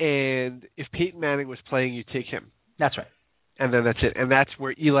 And if Peyton Manning was playing, you take him. That's right. And then that's it. And that's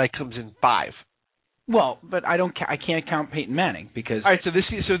where Eli comes in 5. Well, but I can't count Peyton Manning because. All right. So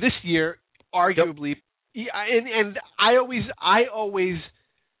this year, arguably, and I always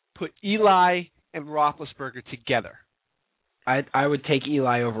put Eli and Roethlisberger together. I would take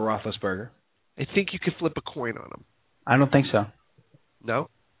Eli over Roethlisberger. I think you could flip a coin on him. I don't think so. No?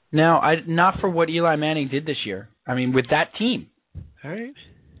 No, not for what Eli Manning did this year. I mean, with that team. All right.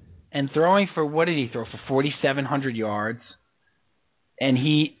 And throwing for, what did he throw for? 4,700 yards. And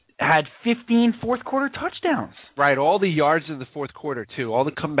he had 15 fourth-quarter touchdowns. Right, all the yards in the fourth quarter, too. All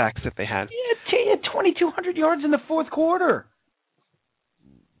the comebacks that they had. He had 2,200 yards in the fourth quarter.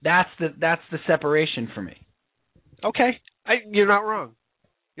 That's the separation for me. Okay. You're not wrong.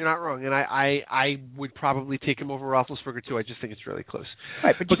 You're not wrong. And I would probably take him over Roethlisberger, too. I just think it's really close.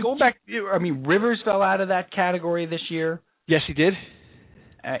 Right, but going back, I mean, Rivers fell out of that category this year. Yes, he did.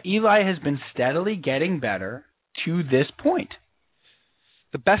 Eli has been steadily getting better to this point.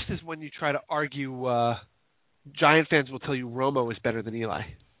 The best is when you try to argue, Giant fans will tell you Romo is better than Eli.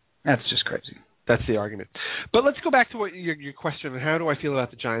 That's just crazy. That's the argument. But let's go back to what your question, and how do I feel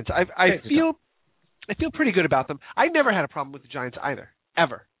about the Giants? I feel pretty good about them. I never had a problem with the Giants either,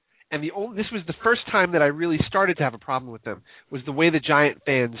 ever. And this was the first time that I really started to have a problem with them, was the way the Giant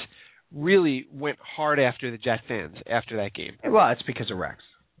fans really went hard after the Jet fans after that game. Well, it's because of Rex,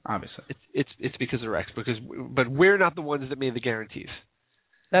 obviously. It's because of Rex, but we're not the ones that made the guarantees.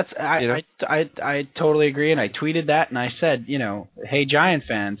 I totally agree, and I tweeted that, and I said, hey, Giant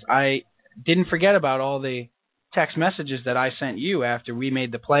fans, I didn't forget about all the text messages that I sent you after we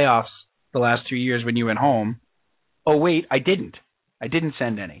made the playoffs the last 2 years when you went home, oh, wait, I didn't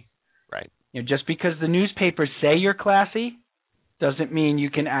send any. Right. Just because the newspapers say you're classy doesn't mean you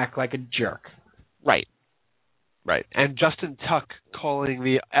can act like a jerk. Right. Right. And Justin Tuck calling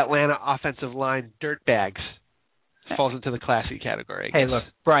the Atlanta offensive line dirtbags falls into the classy category. Hey, look,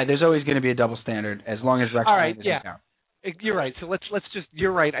 Brian, there's always going to be a double standard as long as Rex All right, doesn't count. You're right. So let's just,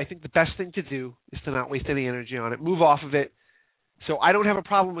 you're right. I think the best thing to do is to not waste any energy on it. Move off of it. So I don't have a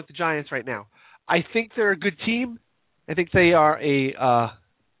problem with the Giants right now. I think they're a good team. I think they are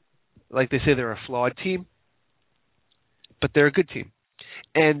like they say, they're a flawed team, but they're a good team.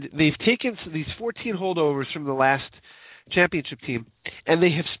 And they've taken these 14 holdovers from the last championship team, and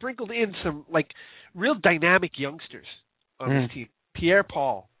they have sprinkled in some real dynamic youngsters on this team. Pierre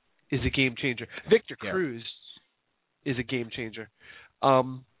Paul is a game changer. Victor Cruz is a game changer.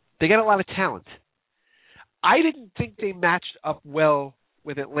 They got a lot of talent. I didn't think they matched up well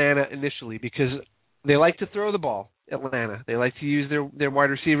with Atlanta initially because they like to throw the ball, Atlanta. They like to use their wide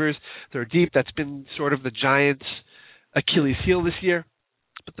receivers. They're deep. That's been sort of the Giants' Achilles heel this year.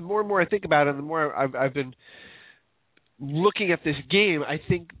 But the more and more I think about it, and the more I've been looking at this game, I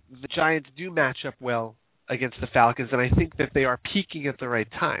think the Giants do match up well against the Falcons, and I think that they are peaking at the right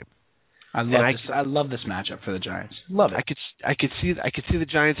time. I love this matchup for the Giants. Love it. I could see the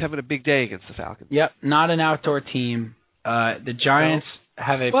Giants having a big day against the Falcons. Yep, not an outdoor team. The Giants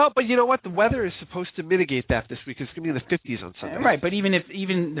have a but you know what? The weather is supposed to mitigate that this week. It's going to be in the 50s on Sunday. Right, but even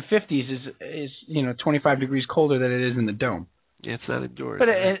the 50s is 25 degrees colder than it is in the dome. Yeah, it's not indoors. But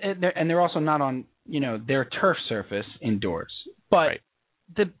and they're also not on their turf surface indoors. But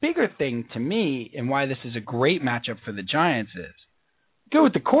the bigger thing to me and why this is a great matchup for the Giants is go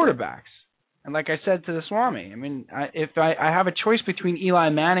with the quarterbacks. And like I said to the Swami, I mean, if I have a choice between Eli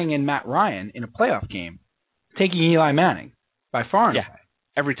Manning and Matt Ryan in a playoff game, taking Eli Manning by far and away.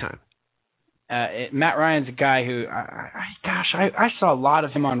 Every time. Matt Ryan's a guy who, I saw a lot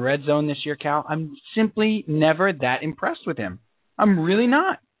of him on Red Zone this year, Cal. I'm simply never that impressed with him. I'm really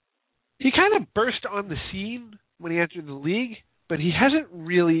not. He kind of burst on the scene when he entered the league, but he hasn't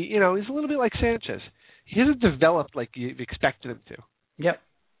really, he's a little bit like Sanchez. He hasn't developed like you expected him to. Yep.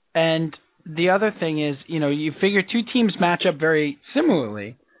 And the other thing is, you figure two teams match up very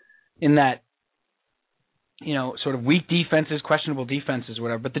similarly in that, sort of weak defenses, questionable defenses,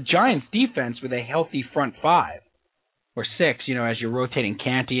 whatever. But the Giants' defense with a healthy front five or six, as you're rotating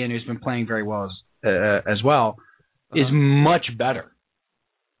Canty in, who's been playing very well as well, is much better.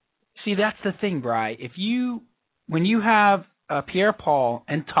 See, that's the thing, Bri. When you have Pierre Paul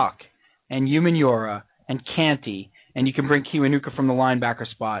and Tuck and Umenyiora and Canty, and you can bring Kiwanuka from the linebacker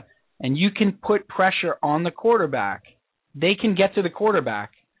spot, and you can put pressure on the quarterback, they can get to the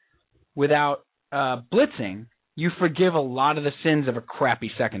quarterback without blitzing. You forgive a lot of the sins of a crappy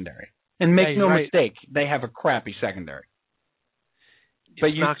secondary. And make no mistake, they have a crappy secondary. But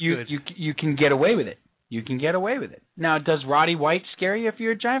you can get away with it. You can get away with it. Now, does Roddy White scare you if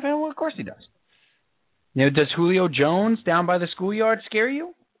you're a Giant fan? Well, of course he does. Does Julio Jones down by the schoolyard scare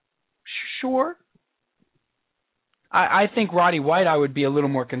you? Sure. I think Roddy White I would be a little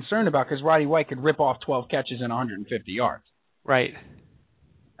more concerned about because Roddy White could rip off 12 catches and 150 yards. Right.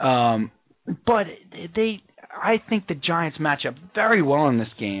 But I think the Giants match up very well in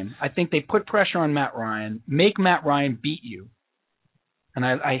this game. I think they put pressure on Matt Ryan, make Matt Ryan beat you. And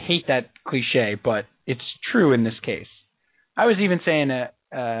I hate that cliche, but it's true in this case. I was even saying to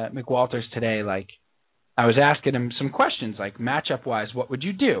McWalters today, I was asking him some questions, matchup-wise, what would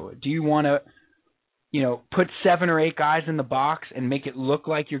you do? Do you want to, put 7 or 8 guys in the box and make it look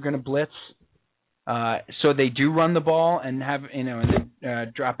like you're going to blitz so they do run the ball and have, and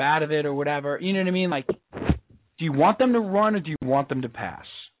then drop out of it or whatever? You know what I mean? Do you want them to run or do you want them to pass?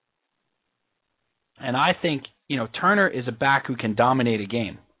 And I think, Turner is a back who can dominate a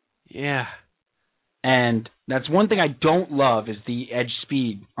game. Yeah. And that's one thing I don't love is the edge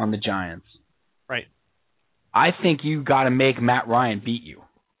speed on the Giants. Right. I think you got to make Matt Ryan beat you.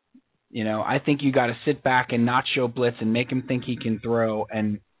 I think you got to sit back and not show blitz and make him think he can throw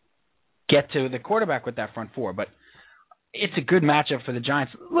and get to the quarterback with that front four. But it's a good matchup for the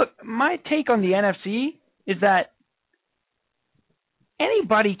Giants. Look, my take on the NFC is that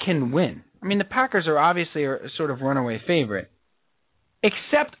anybody can win. I mean, the Packers are obviously a sort of runaway favorite.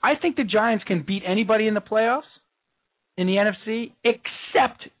 Except I think the Giants can beat anybody in the playoffs in the NFC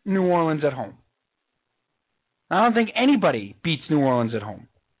except New Orleans at home. I don't think anybody beats New Orleans at home.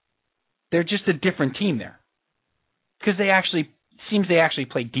 They're just a different team there. Because they actually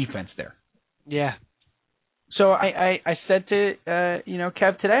play defense there. Yeah. So I said to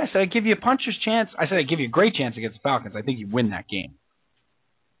Kev today, I said I'd give you a puncher's chance. I said I'd give you a great chance against the Falcons. I think you win that game.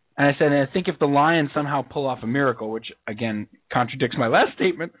 And I said, and I think if the Lions somehow pull off a miracle, which, again, contradicts my last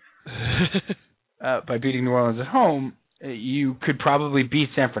statement, by beating New Orleans at home, you could probably beat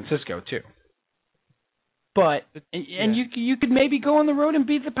San Francisco, too. But and you could maybe go on the road and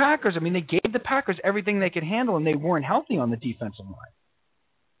beat the Packers. I mean, they gave the Packers everything they could handle, and they weren't healthy on the defensive line.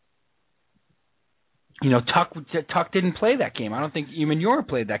 You know, Tuck didn't play that game. I don't think Emanora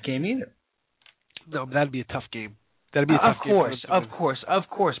played that game either. No, but that'd be a tough game. That'd be a tough game. Of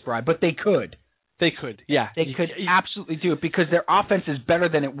course, Brian. But they could. They could, yeah. They could absolutely do it because their offense is better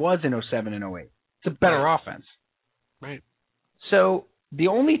than it was in 07 and 08. It's a better offense. Right. So the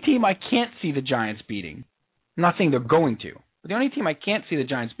only team I can't see the Giants beating, I'm not saying they're going to, but the only team I can't see the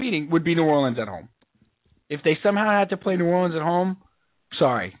Giants beating would be New Orleans at home. If they somehow had to play New Orleans at home,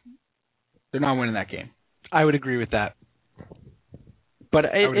 sorry, they're not winning that game. I would agree with that. But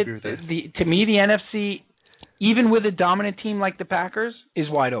to me, the NFC, even with a dominant team like the Packers, is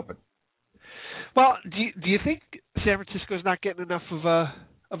wide open. Well, do you think San Francisco's not getting enough of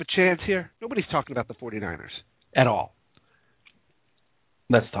a chance here? Nobody's talking about the 49ers at all.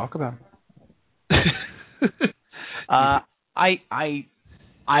 Let's talk about it. I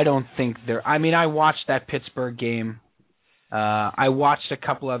don't think they're. I mean, I watched that Pittsburgh game. I watched a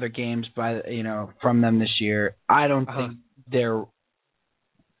couple other games from them this year. I don't think they're.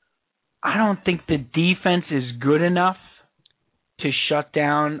 I don't think the defense is good enough to shut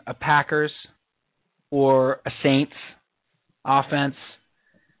down a Packers or a Saints offense.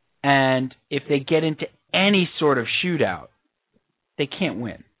 And if they get into any sort of shootout, they can't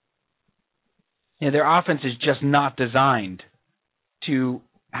win. You know, their offense is just not designed to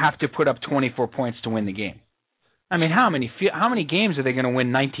have to put up 24 points to win the game. I mean, how many games are they going to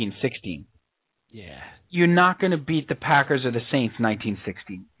win 19-16? Yeah. You're not going to beat the Packers or the Saints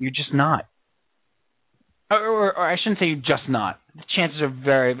 19-16. You're just not. Or I shouldn't say you're just not. The chances are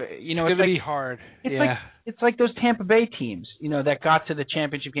very, it's going to be hard. It's like those Tampa Bay teams, that got to the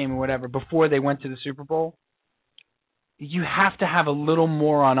championship game or whatever before they went to the Super Bowl. You have to have a little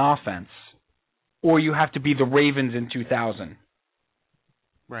more on offense, or you have to be the Ravens in 2000.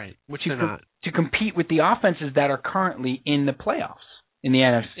 Right, which they're not. To compete with the offenses that are currently in the playoffs in the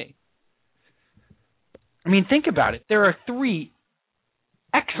NFC. I mean, think about it. There are 3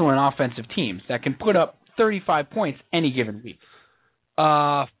 excellent offensive teams that can put up 35 points any given week.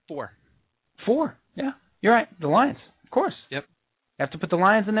 4. 4, yeah. You're right. The Lions, of course. Yep. You have to put the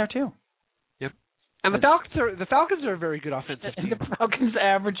Lions in there, too. Yep. And the Falcons are a very good offensive team. And the Falcons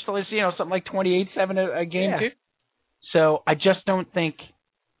average, something like 28-7 a game, too. So I just don't think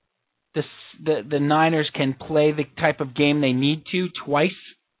the Niners can play the type of game they need to twice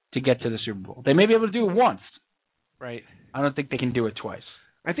to get to the Super Bowl. They may be able to do it once. Right. I don't think they can do it twice.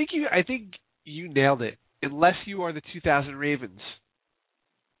 I think you nailed it. Unless you are the 2000 Ravens,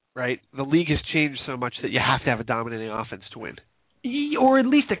 right? The league has changed so much that you have to have a dominating offense to win. Or at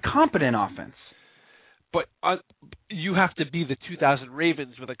least a competent offense. But you have to be the 2000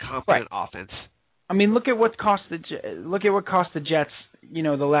 Ravens with a competent offense. I mean, look at what cost the Jets,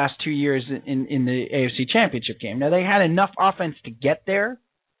 the last 2 years in the AFC Championship game. Now, they had enough offense to get there,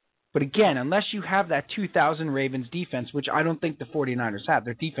 but again, unless you have that 2000 Ravens defense, which I don't think the 49ers have,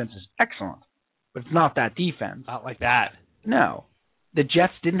 their defense is excellent, but it's not that defense. Not like that. No. The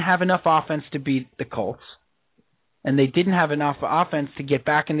Jets didn't have enough offense to beat the Colts, and they didn't have enough offense to get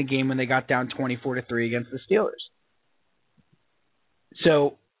back in the game when they got down 24-3 against the Steelers.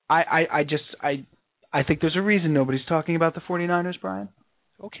 So I think there's a reason nobody's talking about the 49ers, Brian.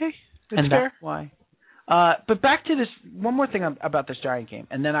 Okay. That's fair. That's why. But back to this, one more thing about this Giant game,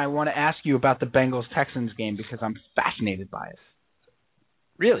 and then I want to ask you about the Bengals-Texans game because I'm fascinated by it.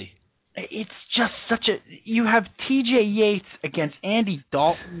 Really? It's just you have T.J. Yates against Andy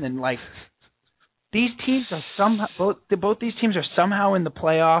Dalton, and these teams are somehow, both these teams are somehow in the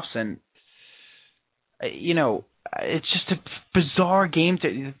playoffs, and, it's just a bizarre game.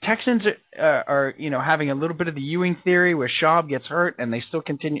 The Texans are having a little bit of the Ewing theory where Schaub gets hurt and they still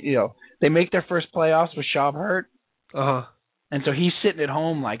continue. They make their first playoffs with Schaub hurt. And so he's sitting at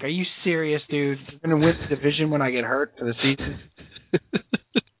home like, "Are you serious, dude? I'm going to win the division when I get hurt for the season."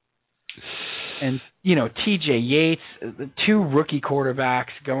 And T.J. Yates, the 2 rookie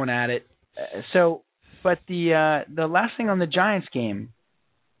quarterbacks going at it. But the last thing on the Giants game.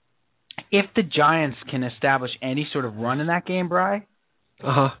 If the Giants can establish any sort of run in that game, Bri,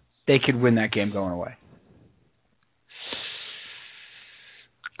 they could win that game going away.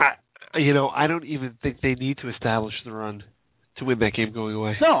 I don't even think they need to establish the run to win that game going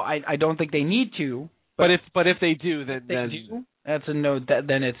away. No, I don't think they need to. But if they do, then that's a no.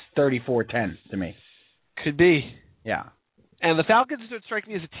 Then it's 34-10 to me. Could be. Yeah. And the Falcons don't strike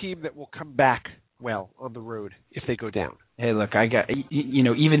me as a team that will come back well on the road if they go down. Hey, look, I got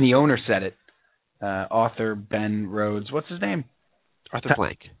even the owner said it. Author Ben Rhodes, what's his name? Arthur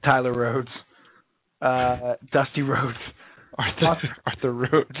Blank. Tyler Rhodes. Dusty Rhodes. Arthur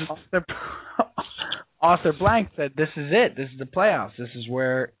Rhodes. Author Blank said, "This is it. This is the playoffs. This is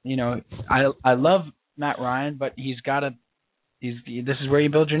where I love Matt Ryan, but this is where you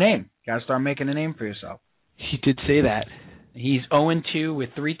build your name. You got to start making a name for yourself." He did say that. He's 0-2 with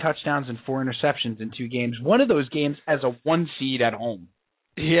 3 touchdowns and 4 interceptions in 2 games. One of those games as a 1 seed at home.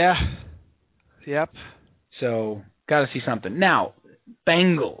 Yeah. Yep. So, got to see something. Now,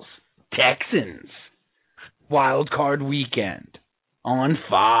 Bengals, Texans, wild card weekend on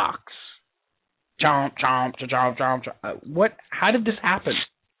Fox. Chomp, chomp, chomp, chomp, chomp. How did this happen?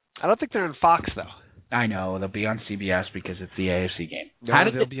 I don't think they're on Fox, though. I know. They'll be on CBS because it's the AFC game. No,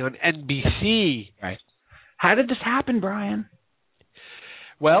 they'll be on NBC. Right. How did this happen, Brian?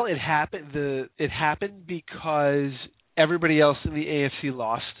 Well, it happened. It happened because everybody else in the AFC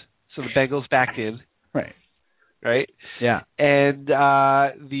lost, so the Bengals backed in. Right. Right. Yeah. And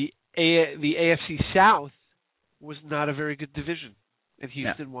the AFC South was not a very good division, and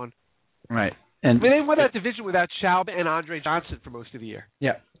Houston won. Right. And they won that division without Schaub and Andre Johnson for most of the year.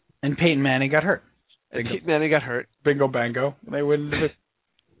 Yeah. And Peyton Manning got hurt. Peyton Manning got hurt. Bingo bango. They wouldn't have it.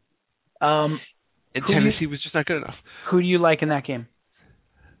 And Tennessee was just not good enough. Who do you like in that game?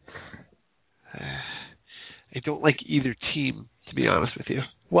 I don't like either team, to be honest with you.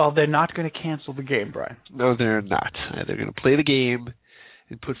 Well, they're not going to cancel the game, Brian. No, they're not. They're going to play the game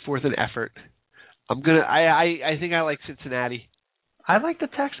and put forth an effort. I think I like Cincinnati. I like the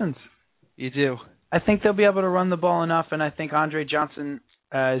Texans. You do? I think they'll be able to run the ball enough, and I think Andre Johnson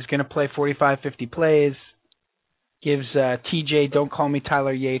is going to play 45, 50 plays. Gives TJ, don't call me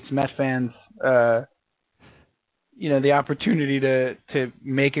Tyler Yates, Met fans, the opportunity to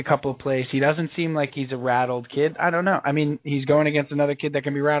make a couple of plays. He doesn't seem like he's a rattled kid. I don't know. I mean, he's going against another kid that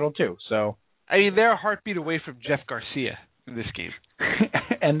can be rattled too. So, I mean, they're a heartbeat away from Jeff Garcia in this game.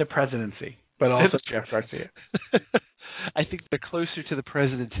 And the presidency, but also Jeff Garcia. I think they're closer to the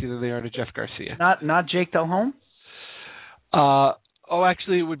presidency than they are to Jeff Garcia. Not Jake Delhomme?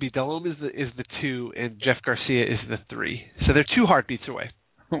 Actually, it would be Delhomme is the 2, and Jeff Garcia is the 3. So they're 2 heartbeats away.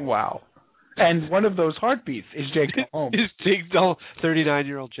 Wow. And one of those heartbeats is Jake Delhomme. Is Jake Delhomme,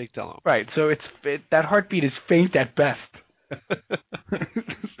 39-year-old Jake Delhomme. Right. So that heartbeat is faint at best.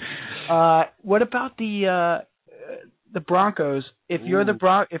 What about the Broncos? If you're the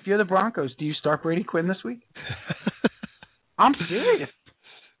Broncos, do you start Brady Quinn this week? I'm serious.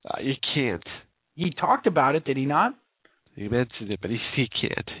 You can't. He talked about it, did he not? He mentioned it, but he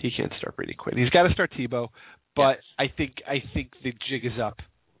can't. He can't start Brady Quinn. He's got to start Tebow, but yes. I think the jig is up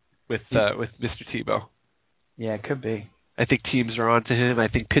with Mr. Tebow. Yeah, it could be. I think teams are on to him. I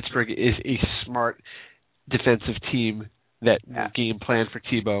think Pittsburgh is a smart defensive team that will game plan for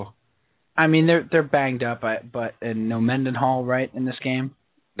Tebow. I mean, they're banged up, but no Mendenhall, right, in this game?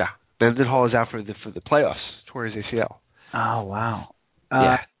 No, Mendenhall is out for the playoffs. Tore his ACL. Oh wow.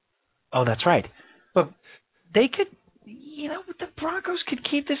 Yeah. Oh, that's right. But they could. The Broncos could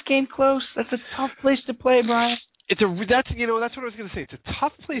keep this game close. That's a tough place to play, Brian. That's what I was going to say. It's a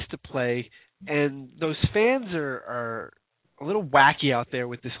tough place to play, and those fans are a little wacky out there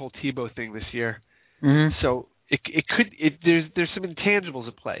with this whole Tebow thing this year. Mm-hmm. So there's some intangibles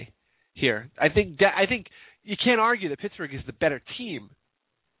at play here. I think you can't argue that Pittsburgh is the better team,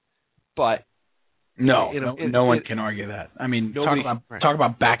 but no one can argue that. I mean, talk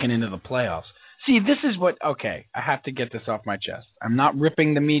about backing into the playoffs. See, this is I have to get this off my chest. I'm not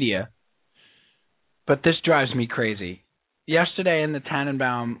ripping the media, but this drives me crazy. Yesterday in the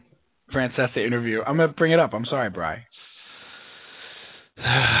Tannenbaum Francesa interview, I'm going to bring it up. I'm sorry, Bri.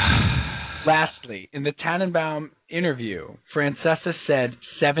 Lastly, in the Tannenbaum interview, Francesa said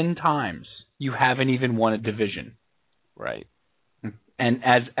 7 times, you haven't even won a division. Right. And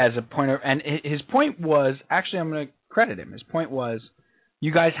as a pointer, and his point was, actually I'm going to credit him, his point was,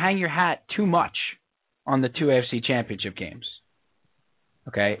 you guys hang your hat too much on the 2 AFC championship games.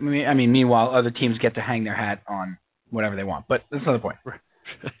 Okay? I mean, meanwhile, other teams get to hang their hat on whatever they want. But that's another point.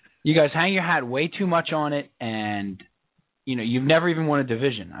 You guys hang your hat way too much on it, and, you've never even won a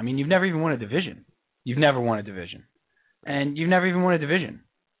division. I mean, you've never even won a division. You've never won a division. And you've never even won a division.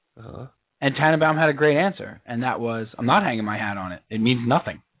 Uh-huh. And Tannenbaum had a great answer, and that was, I'm not hanging my hat on it. It means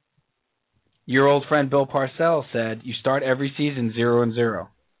nothing. Your old friend Bill Parcells said, you start every season 0-0.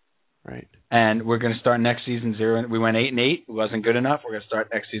 Right. And we're going to start next season 0. We went 8-8. It wasn't good enough. We're going to start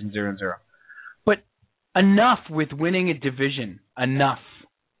next season 0-0. But enough with winning a division. Enough.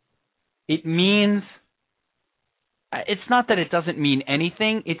 It means It's not that it doesn't mean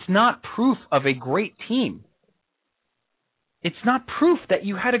anything. It's not proof of a great team. It's not proof that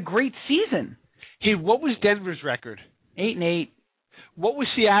you had a great season. Hey, what was Denver's record? 8-8. What was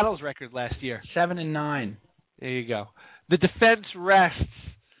Seattle's record last year? 7-9. There you go. The defense rests.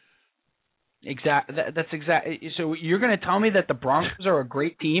 That's exactly. So you're going to tell me that the Broncos are a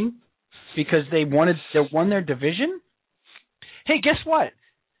great team because they won their division? Hey, guess what?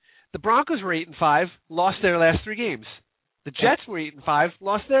 The Broncos were 8-5, lost their last 3 games. The Jets were 8-5,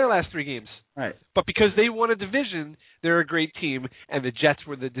 lost their last 3 games. Right. But because they won a division, they're a great team, and the Jets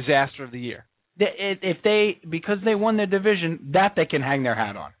were the disaster of the year. Because they won their division, that they can hang their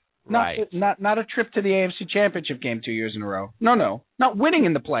hat on. Right. Not a trip to the AFC Championship game 2 years in a row. No. Not winning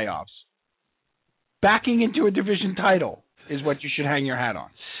in the playoffs. Backing into a division title is what you should hang your hat on.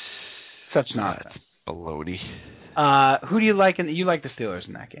 Such nonsense. Baloney. Who do you like? You like the Steelers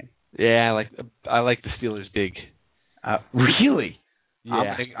in that game? Yeah, I like the Steelers big. Really?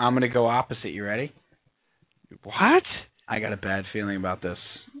 Yeah. I'm gonna go opposite. You ready? What? I got a bad feeling about this.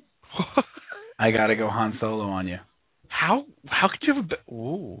 I gotta go Han Solo on you. How could you have a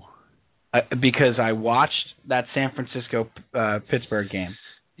ooh? Because I watched that San Francisco Pittsburgh game.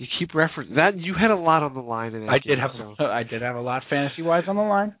 You keep referencing that. You had a lot on the line in that game. I did have a lot fantasy-wise on the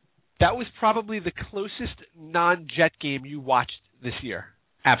line. That was probably the closest non-Jet game you watched this year.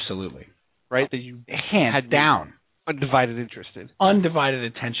 Absolutely. Right? That you had down. Undivided interest in. Undivided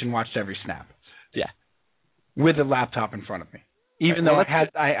attention, watched every snap. Yeah. With a laptop in front of me. Even though I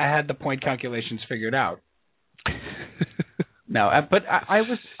had the point calculations figured out. No, but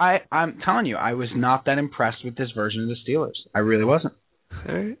I'm telling you, I was not that impressed with this version of the Steelers. I really wasn't.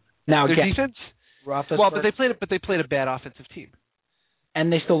 All right. Now their again, defense. Well, but they played a bad offensive team,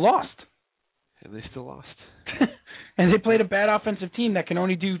 and they still lost. And they played a bad offensive team that can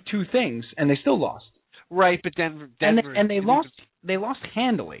only do 2 things, and they still lost. Right, but Denver and they lost. They lost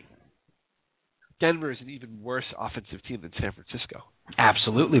handily. Denver is an even worse offensive team than San Francisco.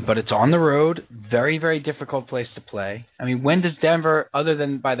 Absolutely, but it's on the road. Very, very difficult place to play. I mean, when does Denver, other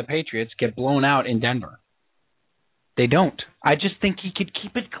than by the Patriots, get blown out in Denver? They don't. I just think he could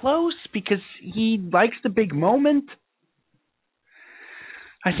keep it close because he likes the big moment.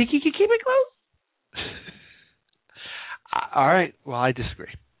 I think he could keep it close. All right. Well, I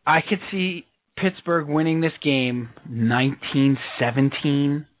disagree. I could see Pittsburgh winning this game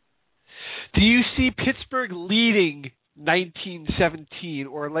 19-17. Do you see Pittsburgh leading 19-17?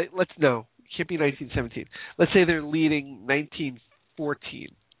 Or let's no, it can't be 19-17. Let's say they're leading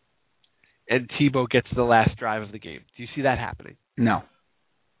 19-14. And Tebow gets the last drive of the game. Do you see that happening? No.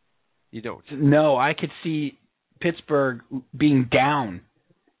 You don't? No, I could see Pittsburgh being down.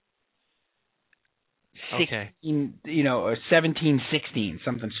 Okay. 16, or 17-16,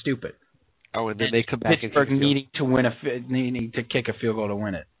 something stupid. Oh, and then they come back Pittsburgh and needing to kick a field goal to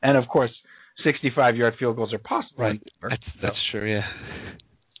win it. And, of course, 65-yard field goals are possible. Right. That's true, yeah.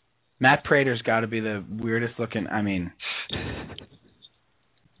 Matt Prater's got to be the weirdest looking, I mean...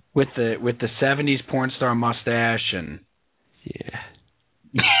 With the 70s porn star mustache and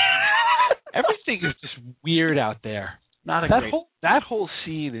everything is just weird out there. That whole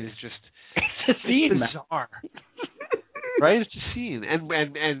scene is just it's a scene, bizarre. Right? It's a scene,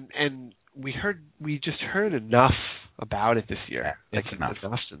 and we just heard enough about it this year. It's enough.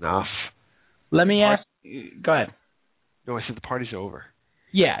 Enough. Let me ask. Go ahead. No, I said the party's over.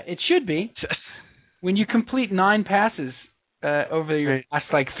 Yeah, it should be. When you complete 9 passes. Over your last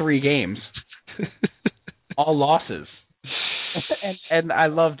 3 games, all losses, and I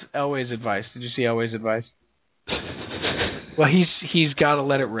loved Elway's advice. Did you see Elway's advice? Well, he's got to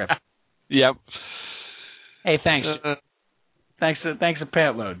let it rip. Yep. Hey, thanks. Thanks a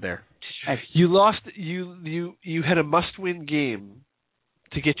pant load there. You lost. You had a must-win game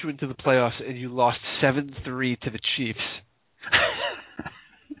to get you into the playoffs, and you lost 7-3 to the Chiefs.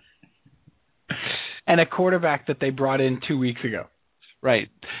 And a quarterback that they brought in 2 weeks ago. Right.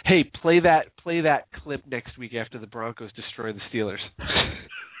 Hey, play that clip next week after the Broncos destroy the Steelers.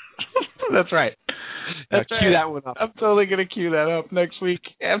 That's right. Cue that one up. I'm totally going to cue that up next week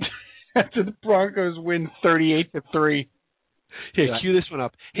after the Broncos win 38-3. Hey, cue this one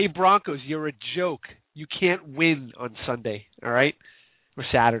up. Hey, Broncos, you're a joke. You can't win on Sunday, all right? Or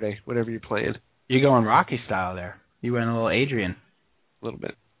Saturday, whatever you're playing. You're going Rocky style there. You went a little Adrian. A little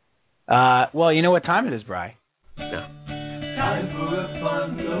bit. Well, you know what time it is, Bri? No. Time for a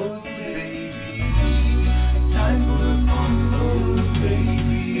fun load, baby. Time for a fun load,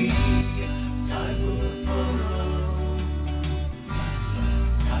 baby. Time for a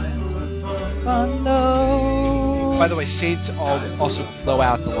fun load. By the way, Saints also blow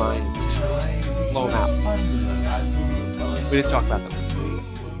out the line. Blow them out. We didn't talk about them.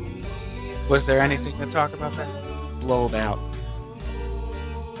 Was there anything to talk about there? Blow them out.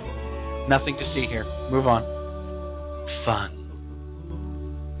 Nothing to see here. Move on. Fun.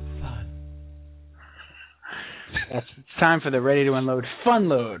 It's time for the Ready to Unload Fun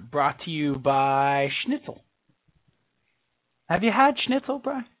Load, brought to you by Schnitzel. Have you had Schnitzel,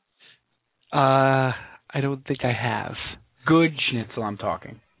 Brian? I don't think I have. Good Schnitzel, I'm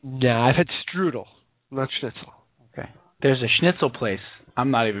talking. No, I've had strudel, not Schnitzel. Okay. There's a Schnitzel place.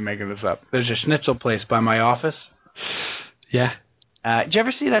 I'm not even making this up. There's a Schnitzel place by my office. Yeah. Did you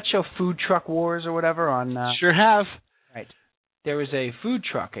ever see that show Food Truck Wars or whatever on? Sure have. Right. There was a food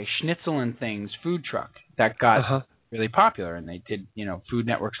truck, a Schnitzel and Things food truck that got really popular, and they did, Food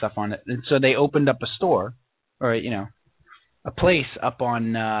Network stuff on it. And so they opened up a store, or a place up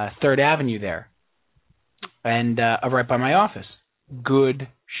on 3rd Avenue there, and right by my office. Good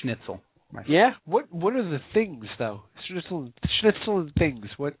Schnitzel. Yeah. What are the things though? Schnitzel and Things.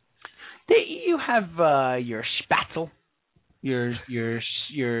 What? You have your spatzel, your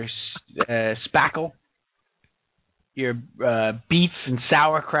spackle, your beets and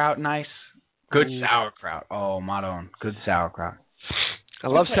sauerkraut. Nice. Good sauerkraut. Oh, Madon. Good sauerkraut. I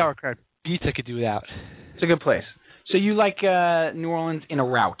love sauerkraut. Beets I could do without. It's a good place. So you like New Orleans in a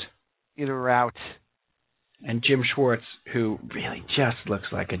route. In a route. And Jim Schwartz, who really just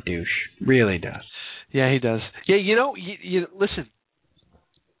looks like a douche. Really does. Yeah, he does. Yeah, you listen.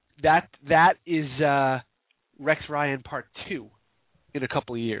 That is Rex Ryan Part 2 in a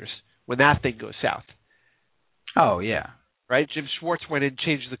couple of years when that thing goes south. Oh, yeah. Right? Jim Schwartz went in,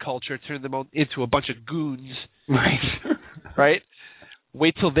 changed the culture, turned them into a bunch of goons. Right. Right?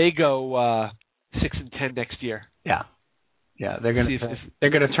 Wait till they go 6-10 next year. Yeah. Yeah, they're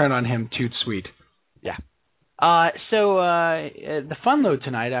gonna turn on him toot sweet. Yeah. So the fun load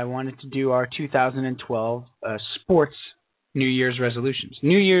tonight, I wanted to do our 2012 sports New Year's resolutions.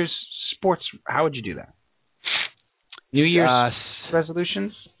 New Year's sports, how would you do that? New Year's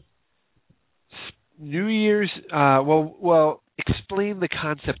resolutions? New Year's, well, explain the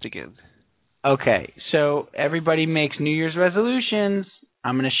concept again. Okay, so everybody makes New Year's resolutions.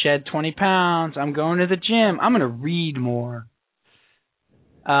 I'm going to shed 20 pounds. I'm going to the gym. I'm going to read more.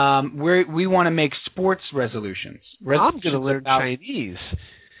 We want to make sports resolutions. I'm going to learn Chinese.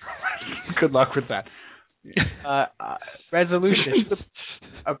 Good luck with that. Resolutions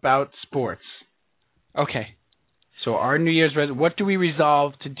about sports. Okay. So our New Year's what do we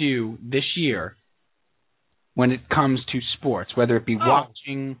resolve to do this year when it comes to sports, whether it be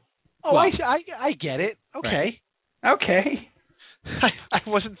watching? Oh, well, I get it. Okay. Right. Okay. I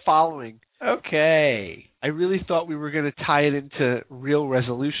wasn't following. Okay. I really thought we were going to tie it into real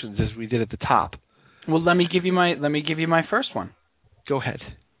resolutions as we did at the top. Well, let me give you my first one. Go ahead.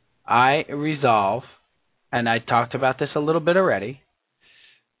 I resolve, and I talked about this a little bit already.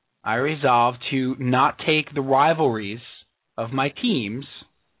 I resolve to not take the rivalries of my teams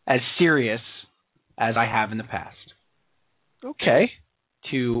as serious as I have in the past. Okay.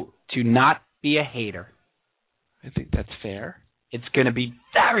 To not be a hater. I think that's fair. It's going to be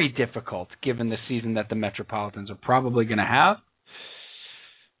very difficult, given the season that the Metropolitans are probably going to have,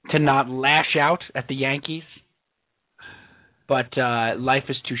 to not lash out at the Yankees. But life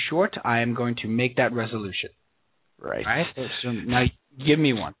is too short. I am going to make that resolution. Right. All right? So now give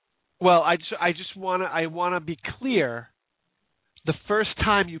me one. Well, I want to be clear. The first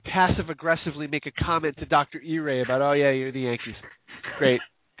time you passive aggressively make a comment to Dr. E-Ray about, oh yeah, you're the Yankees. Great,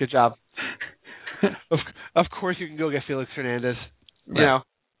 good job. Of course you can go get Felix Hernandez. Right. You know,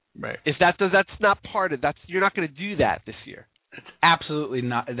 right? If that's not part of you're not going to do that this year. Absolutely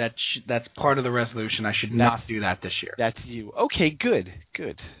not. That's part of the resolution. I should not do that this year. That's you. Okay, good.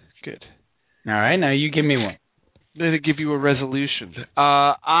 All right, now you give me one. I'm going to give you a resolution.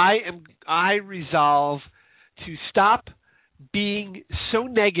 I resolve to stop being so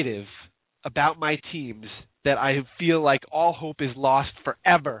negative about my teams that I feel like all hope is lost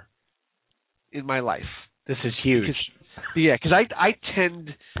forever in my life. This is huge. Because I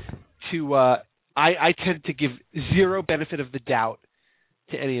tend to I tend to give zero benefit of the doubt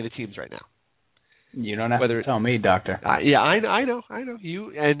to any of the teams right now. You don't have to tell me, Doctor. Yeah, I know.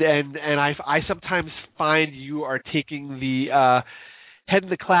 You and I sometimes find you are taking the head in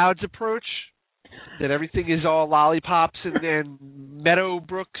the clouds approach. That everything is all lollipops and meadow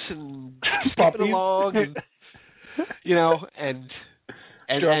brooks and skipping along, and and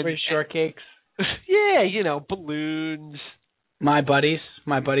strawberry shortcakes. Yeah, balloons. My buddy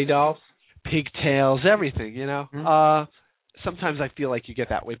dolls, pigtails, everything. Mm-hmm. Sometimes I feel like you get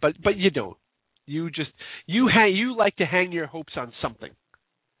that way, but you don't. You like to hang your hopes on something.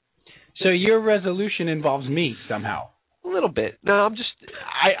 So your resolution involves me somehow. A little bit. No,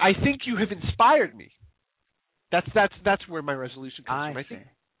 I think you have inspired me. That's where my resolution comes from.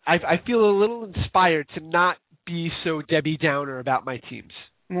 I feel a little inspired to not be so Debbie Downer about my teams.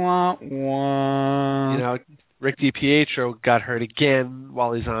 Wah, wah. You know, Rick DiPietro got hurt again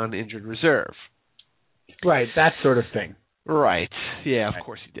while he's on injured reserve. Right, that sort of thing. Right. Yeah, of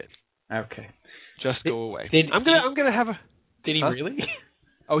course he did. Okay. Just go away. I'm gonna have a. Did he really?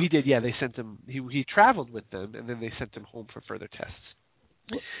 Oh, he did. Yeah, they sent him. He traveled with them, and then they sent him home for further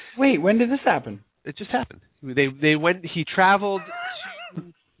tests. Wait, when did this happen? It just happened. They went. He traveled to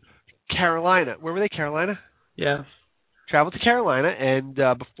Carolina. Where were they? Carolina. Yeah. Traveled to Carolina, and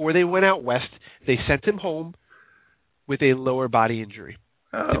before they went out west, they sent him home with a lower body injury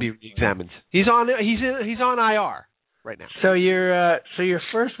to be examined. He's on IR right now. So your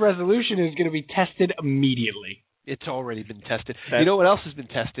first resolution is going to be tested immediately. It's already been tested. You know what else has been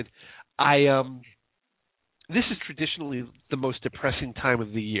tested? This is traditionally the most depressing time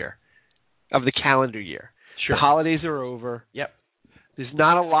of the year, of the calendar year. Sure. The holidays are over. Yep. There's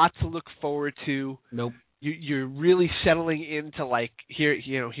not a lot to look forward to. Nope. You're really settling into, like, here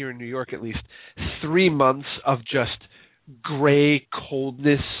in New York at least, 3 months of just gray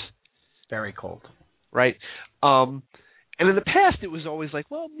coldness. Very cold. Right? And in the past, it was always like,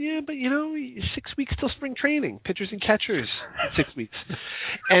 well, yeah, but 6 weeks till spring training, pitchers and catchers, 6 weeks.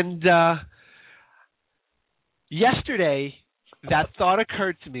 And yesterday, that thought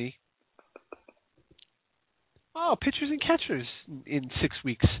occurred to me. Oh, pitchers and catchers in 6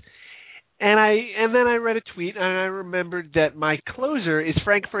 weeks. And then I read a tweet, and I remembered that my closer is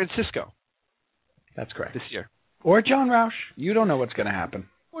Frank Francisco. That's correct. This year. Or John Roush. You don't know what's going to happen.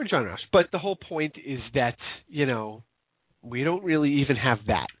 Or John Roush. But the whole point is that, we don't really even have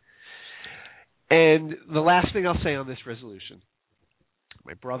that. And the last thing I'll say on this resolution,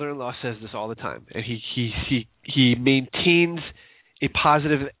 my brother-in-law says this all the time, and he maintains a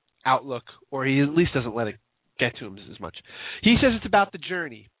positive outlook, or he at least doesn't let it get to him as much. He says it's about the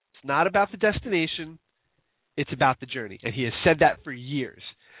journey. It's not about the destination. It's about the journey. And he has said that for years.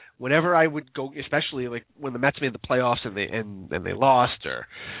 Whenever I would go, especially like when the Mets made the playoffs and they lost, or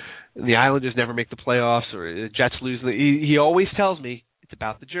the Islanders never make the playoffs, or the Jets lose, he always tells me it's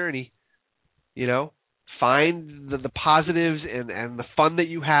about the journey. Find the positives and the fun that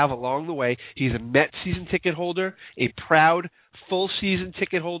you have along the way. He's a Mets season ticket holder, a proud full season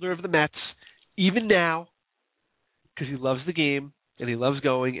ticket holder of the Mets, even now, because he loves the game. And he loves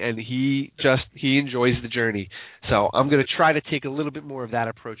going, and he enjoys the journey. So I'm going to try to take a little bit more of that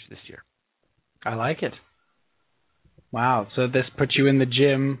approach this year. I like it. Wow. So this puts you in the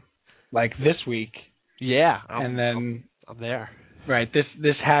gym like this week. Yeah. And then I'm there. Right.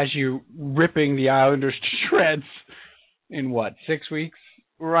 This has you ripping the Islanders to shreds in what, 6 weeks?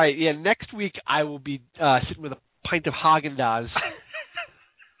 Right. Yeah. Next week I will be sitting with a pint of Haagen-Dazs,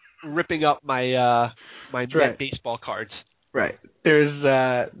 ripping up my Met baseball cards. Right.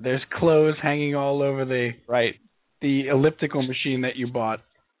 There's clothes hanging all over the elliptical machine that you bought.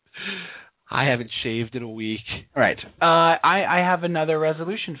 I haven't shaved in a week. Right. I have another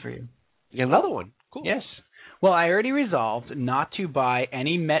resolution for you. You got another one? Cool. Yes. Well, I already resolved not to buy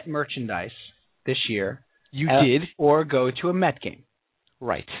any Met merchandise this year. You did? Or go to a Met game.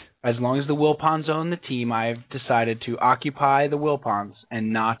 Right. As long as the Wilpons own the team, I've decided to occupy the Wilpons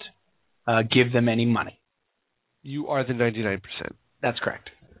and not give them any money. You are the 99%. That's correct.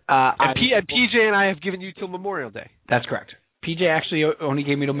 And PJ and I have given you till Memorial Day. That's correct. PJ actually only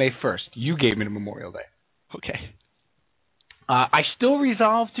gave me till May 1st. You gave me to Memorial Day. Okay. I still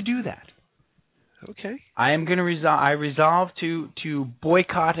resolve to do that. Okay. I am going to I resolve to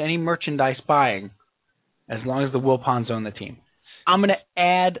boycott any merchandise buying as long as the Wilpons own the team. I'm going to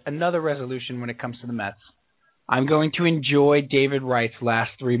add another resolution when it comes to the Mets. I'm going to enjoy David Wright's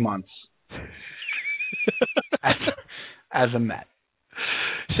last 3 months. as a Met.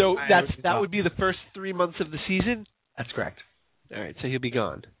 So that would be the first 3 months of the season? That's correct. All right, so he'll be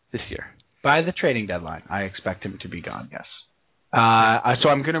gone this year. By the trading deadline, I expect him to be gone, yes. So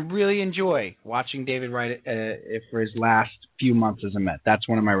I'm going to really enjoy watching David Wright for his last few months as a Met. That's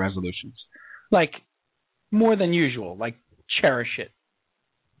one of my resolutions. Like, more than usual. Like, cherish it.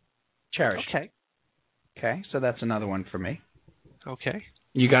 Cherish it. Okay, so that's another one for me. Okay.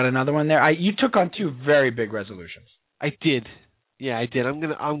 You got another one there? You took on 2 very big resolutions. I did. Yeah, I did. I'm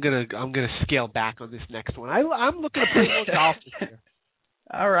gonna scale back on this next one. I'm looking to play more golf this year.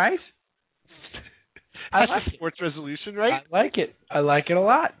 All right. That's a sports resolution, right? I like it. I like it a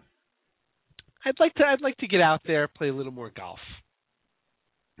lot. I'd like to get out there, play a little more golf.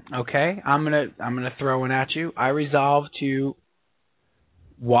 Okay, I'm gonna throw one at you. I resolve to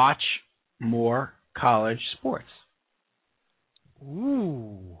watch more college sports.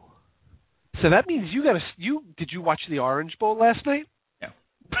 Ooh. So that means did you watch the Orange Bowl last night? No.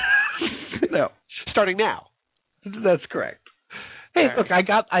 No. Starting now. That's correct. Hey, look, I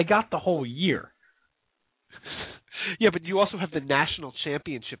got the whole year. Yeah, but you also have the national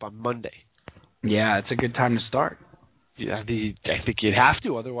championship on Monday. Yeah, it's a good time to start. Yeah, I think you'd have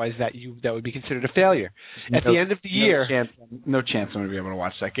to, otherwise that would be considered a failure. At the end of the year, no chance I'm going to be able to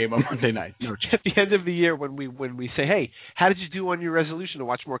watch that game on Monday night. No chance. At the end of the year, when we say, hey, how did you do on your resolution to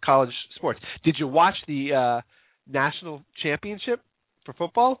watch more college sports? Did you watch the national championship for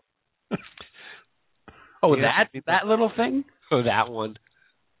football? Oh, that little thing? Oh, that one.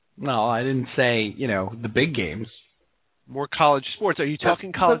 No, I didn't say, the big games. More college sports. Are you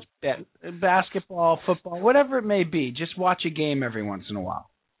talking college basketball, football, whatever it may be? Just watch a game every once in a while.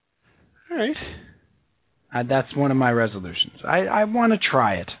 All right. That's one of my resolutions. I want to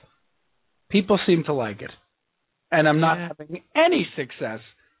try it. People seem to like it. And I'm not having any success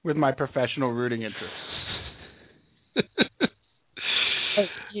with my professional rooting interest.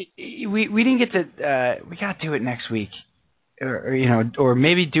 We didn't get to. We got to do it next week, or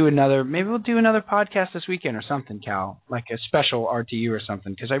maybe do another. Maybe we'll do another podcast this weekend or something, Cal, like a special RTU or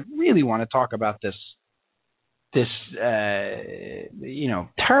something, because I really want to talk about this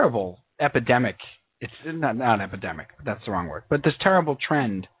terrible epidemic. It's not epidemic. That's the wrong word. But this terrible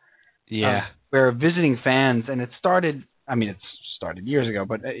trend. Yeah. Where visiting fans, and it started. I mean, it started years ago,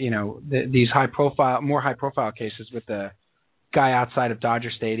 but these more high profile cases with the guy outside of Dodger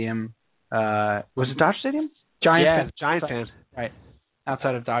Stadium. Was it Dodger Stadium? Giant fan. Right.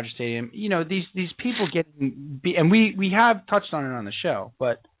 Outside of Dodger Stadium. These people getting and we have touched on it on the show,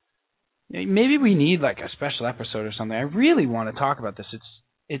 but maybe we need like a special episode or something. I really want to talk about this.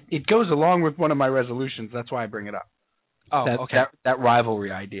 It goes along with one of my resolutions. That's why I bring it up. Oh, okay. That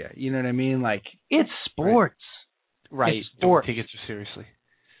rivalry idea. You know what I mean? Like, it's sports. Right. It's sports. Don't take it too seriously.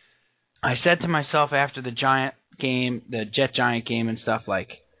 I said to myself after the Giant game, the Jet-Giant game and stuff, like,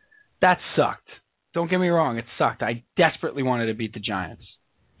 that sucked. Don't get me wrong, it sucked. I desperately wanted to beat the Giants.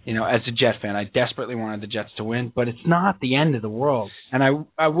 As a Jet fan, I desperately wanted the Jets to win, but it's not the end of the world. And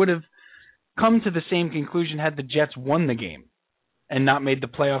I would have come to the same conclusion had the Jets won the game and not made the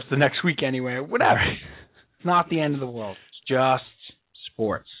playoffs the next week anyway. Whatever. It's not the end of the world. It's just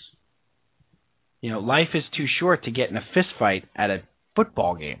sports. Life is too short to get in a fist fight at a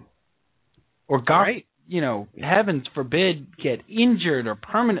football game. Or God, heavens forbid, get injured or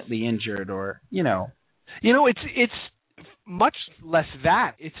permanently injured, or it's much less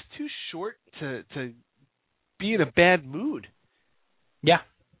that. It's too short to be in a bad mood. Yeah,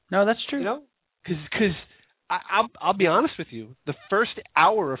 no, that's true. Because I'll be honest with you, the first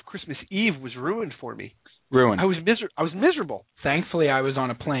hour of Christmas Eve was ruined for me. Ruined. I was miserable. Thankfully, I was on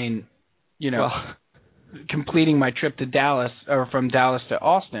a plane, completing my trip to Dallas, or from Dallas to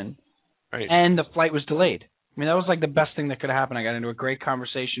Austin. Right. And the flight was delayed. I mean, that was like the best thing that could have happened. I got into a great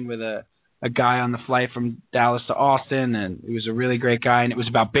conversation with a guy on the flight from Dallas to Austin, and he was a really great guy, and it was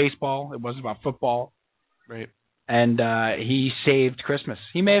about baseball. It wasn't about football. Right. And he saved Christmas.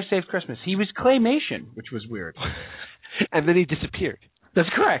 He may have saved Christmas. He was claymation, which was weird. And then he disappeared. That's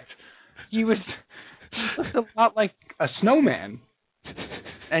correct. He looked a lot like a snowman,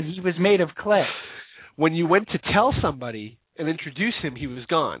 and he was made of clay. When you went to tell somebody and introduce him, he was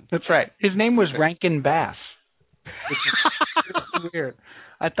gone. That's right. His name was Rankin Bass, which is weird.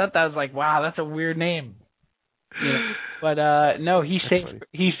 I thought that was like, wow, that's a weird name. But no, he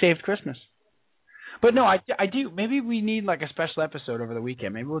saved Christmas. But no, I do. Maybe we need like a special episode over the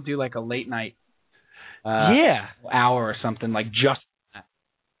weekend. Maybe we'll do like a late night hour or something, like just that.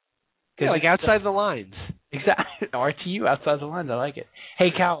 Yeah, like outside the lines. Exactly. RTU outside the lines. I like it.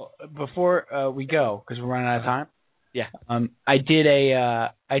 Hey, Cal, before we go, because we're running out of time. Yeah. I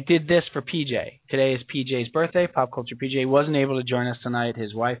did this for PJ. Today is PJ's birthday. Pop Culture PJ wasn't able to join us tonight.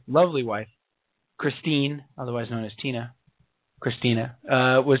 His wife, lovely wife, Christine, otherwise known as Christina,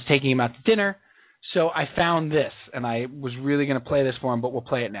 was taking him out to dinner. So I found this, and I was really going to play this for him, but we'll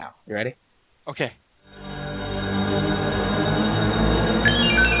play it now. You ready? Okay.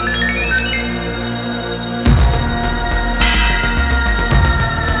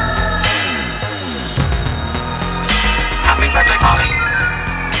 Happy birthday, Holly.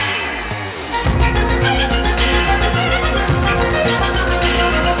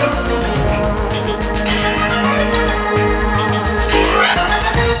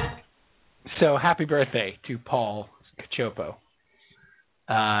 So happy birthday to Paul Cacioppo.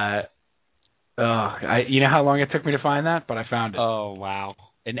 You know how long it took me to find that? But I found it. Oh, wow.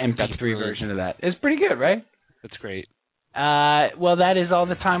 An MP3 version of that. It's pretty good, right? That's great. Well, that is all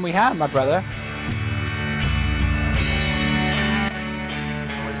the time we have, my brother.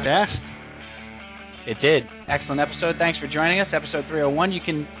 Best. It did. Excellent episode. Thanks for joining us. Episode 301. You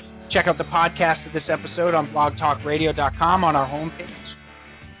can check out the podcast of this episode on blogtalkradio.com on our homepage.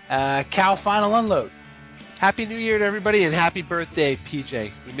 Cal, final unload. Happy New Year to everybody, and happy birthday,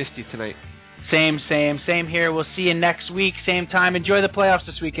 PJ. We missed you tonight. Same here. We'll see you next week, same time. Enjoy the playoffs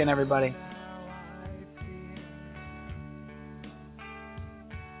this weekend, everybody.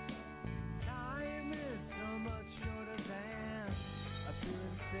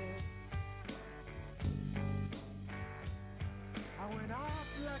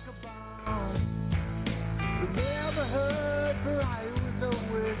 Never heard for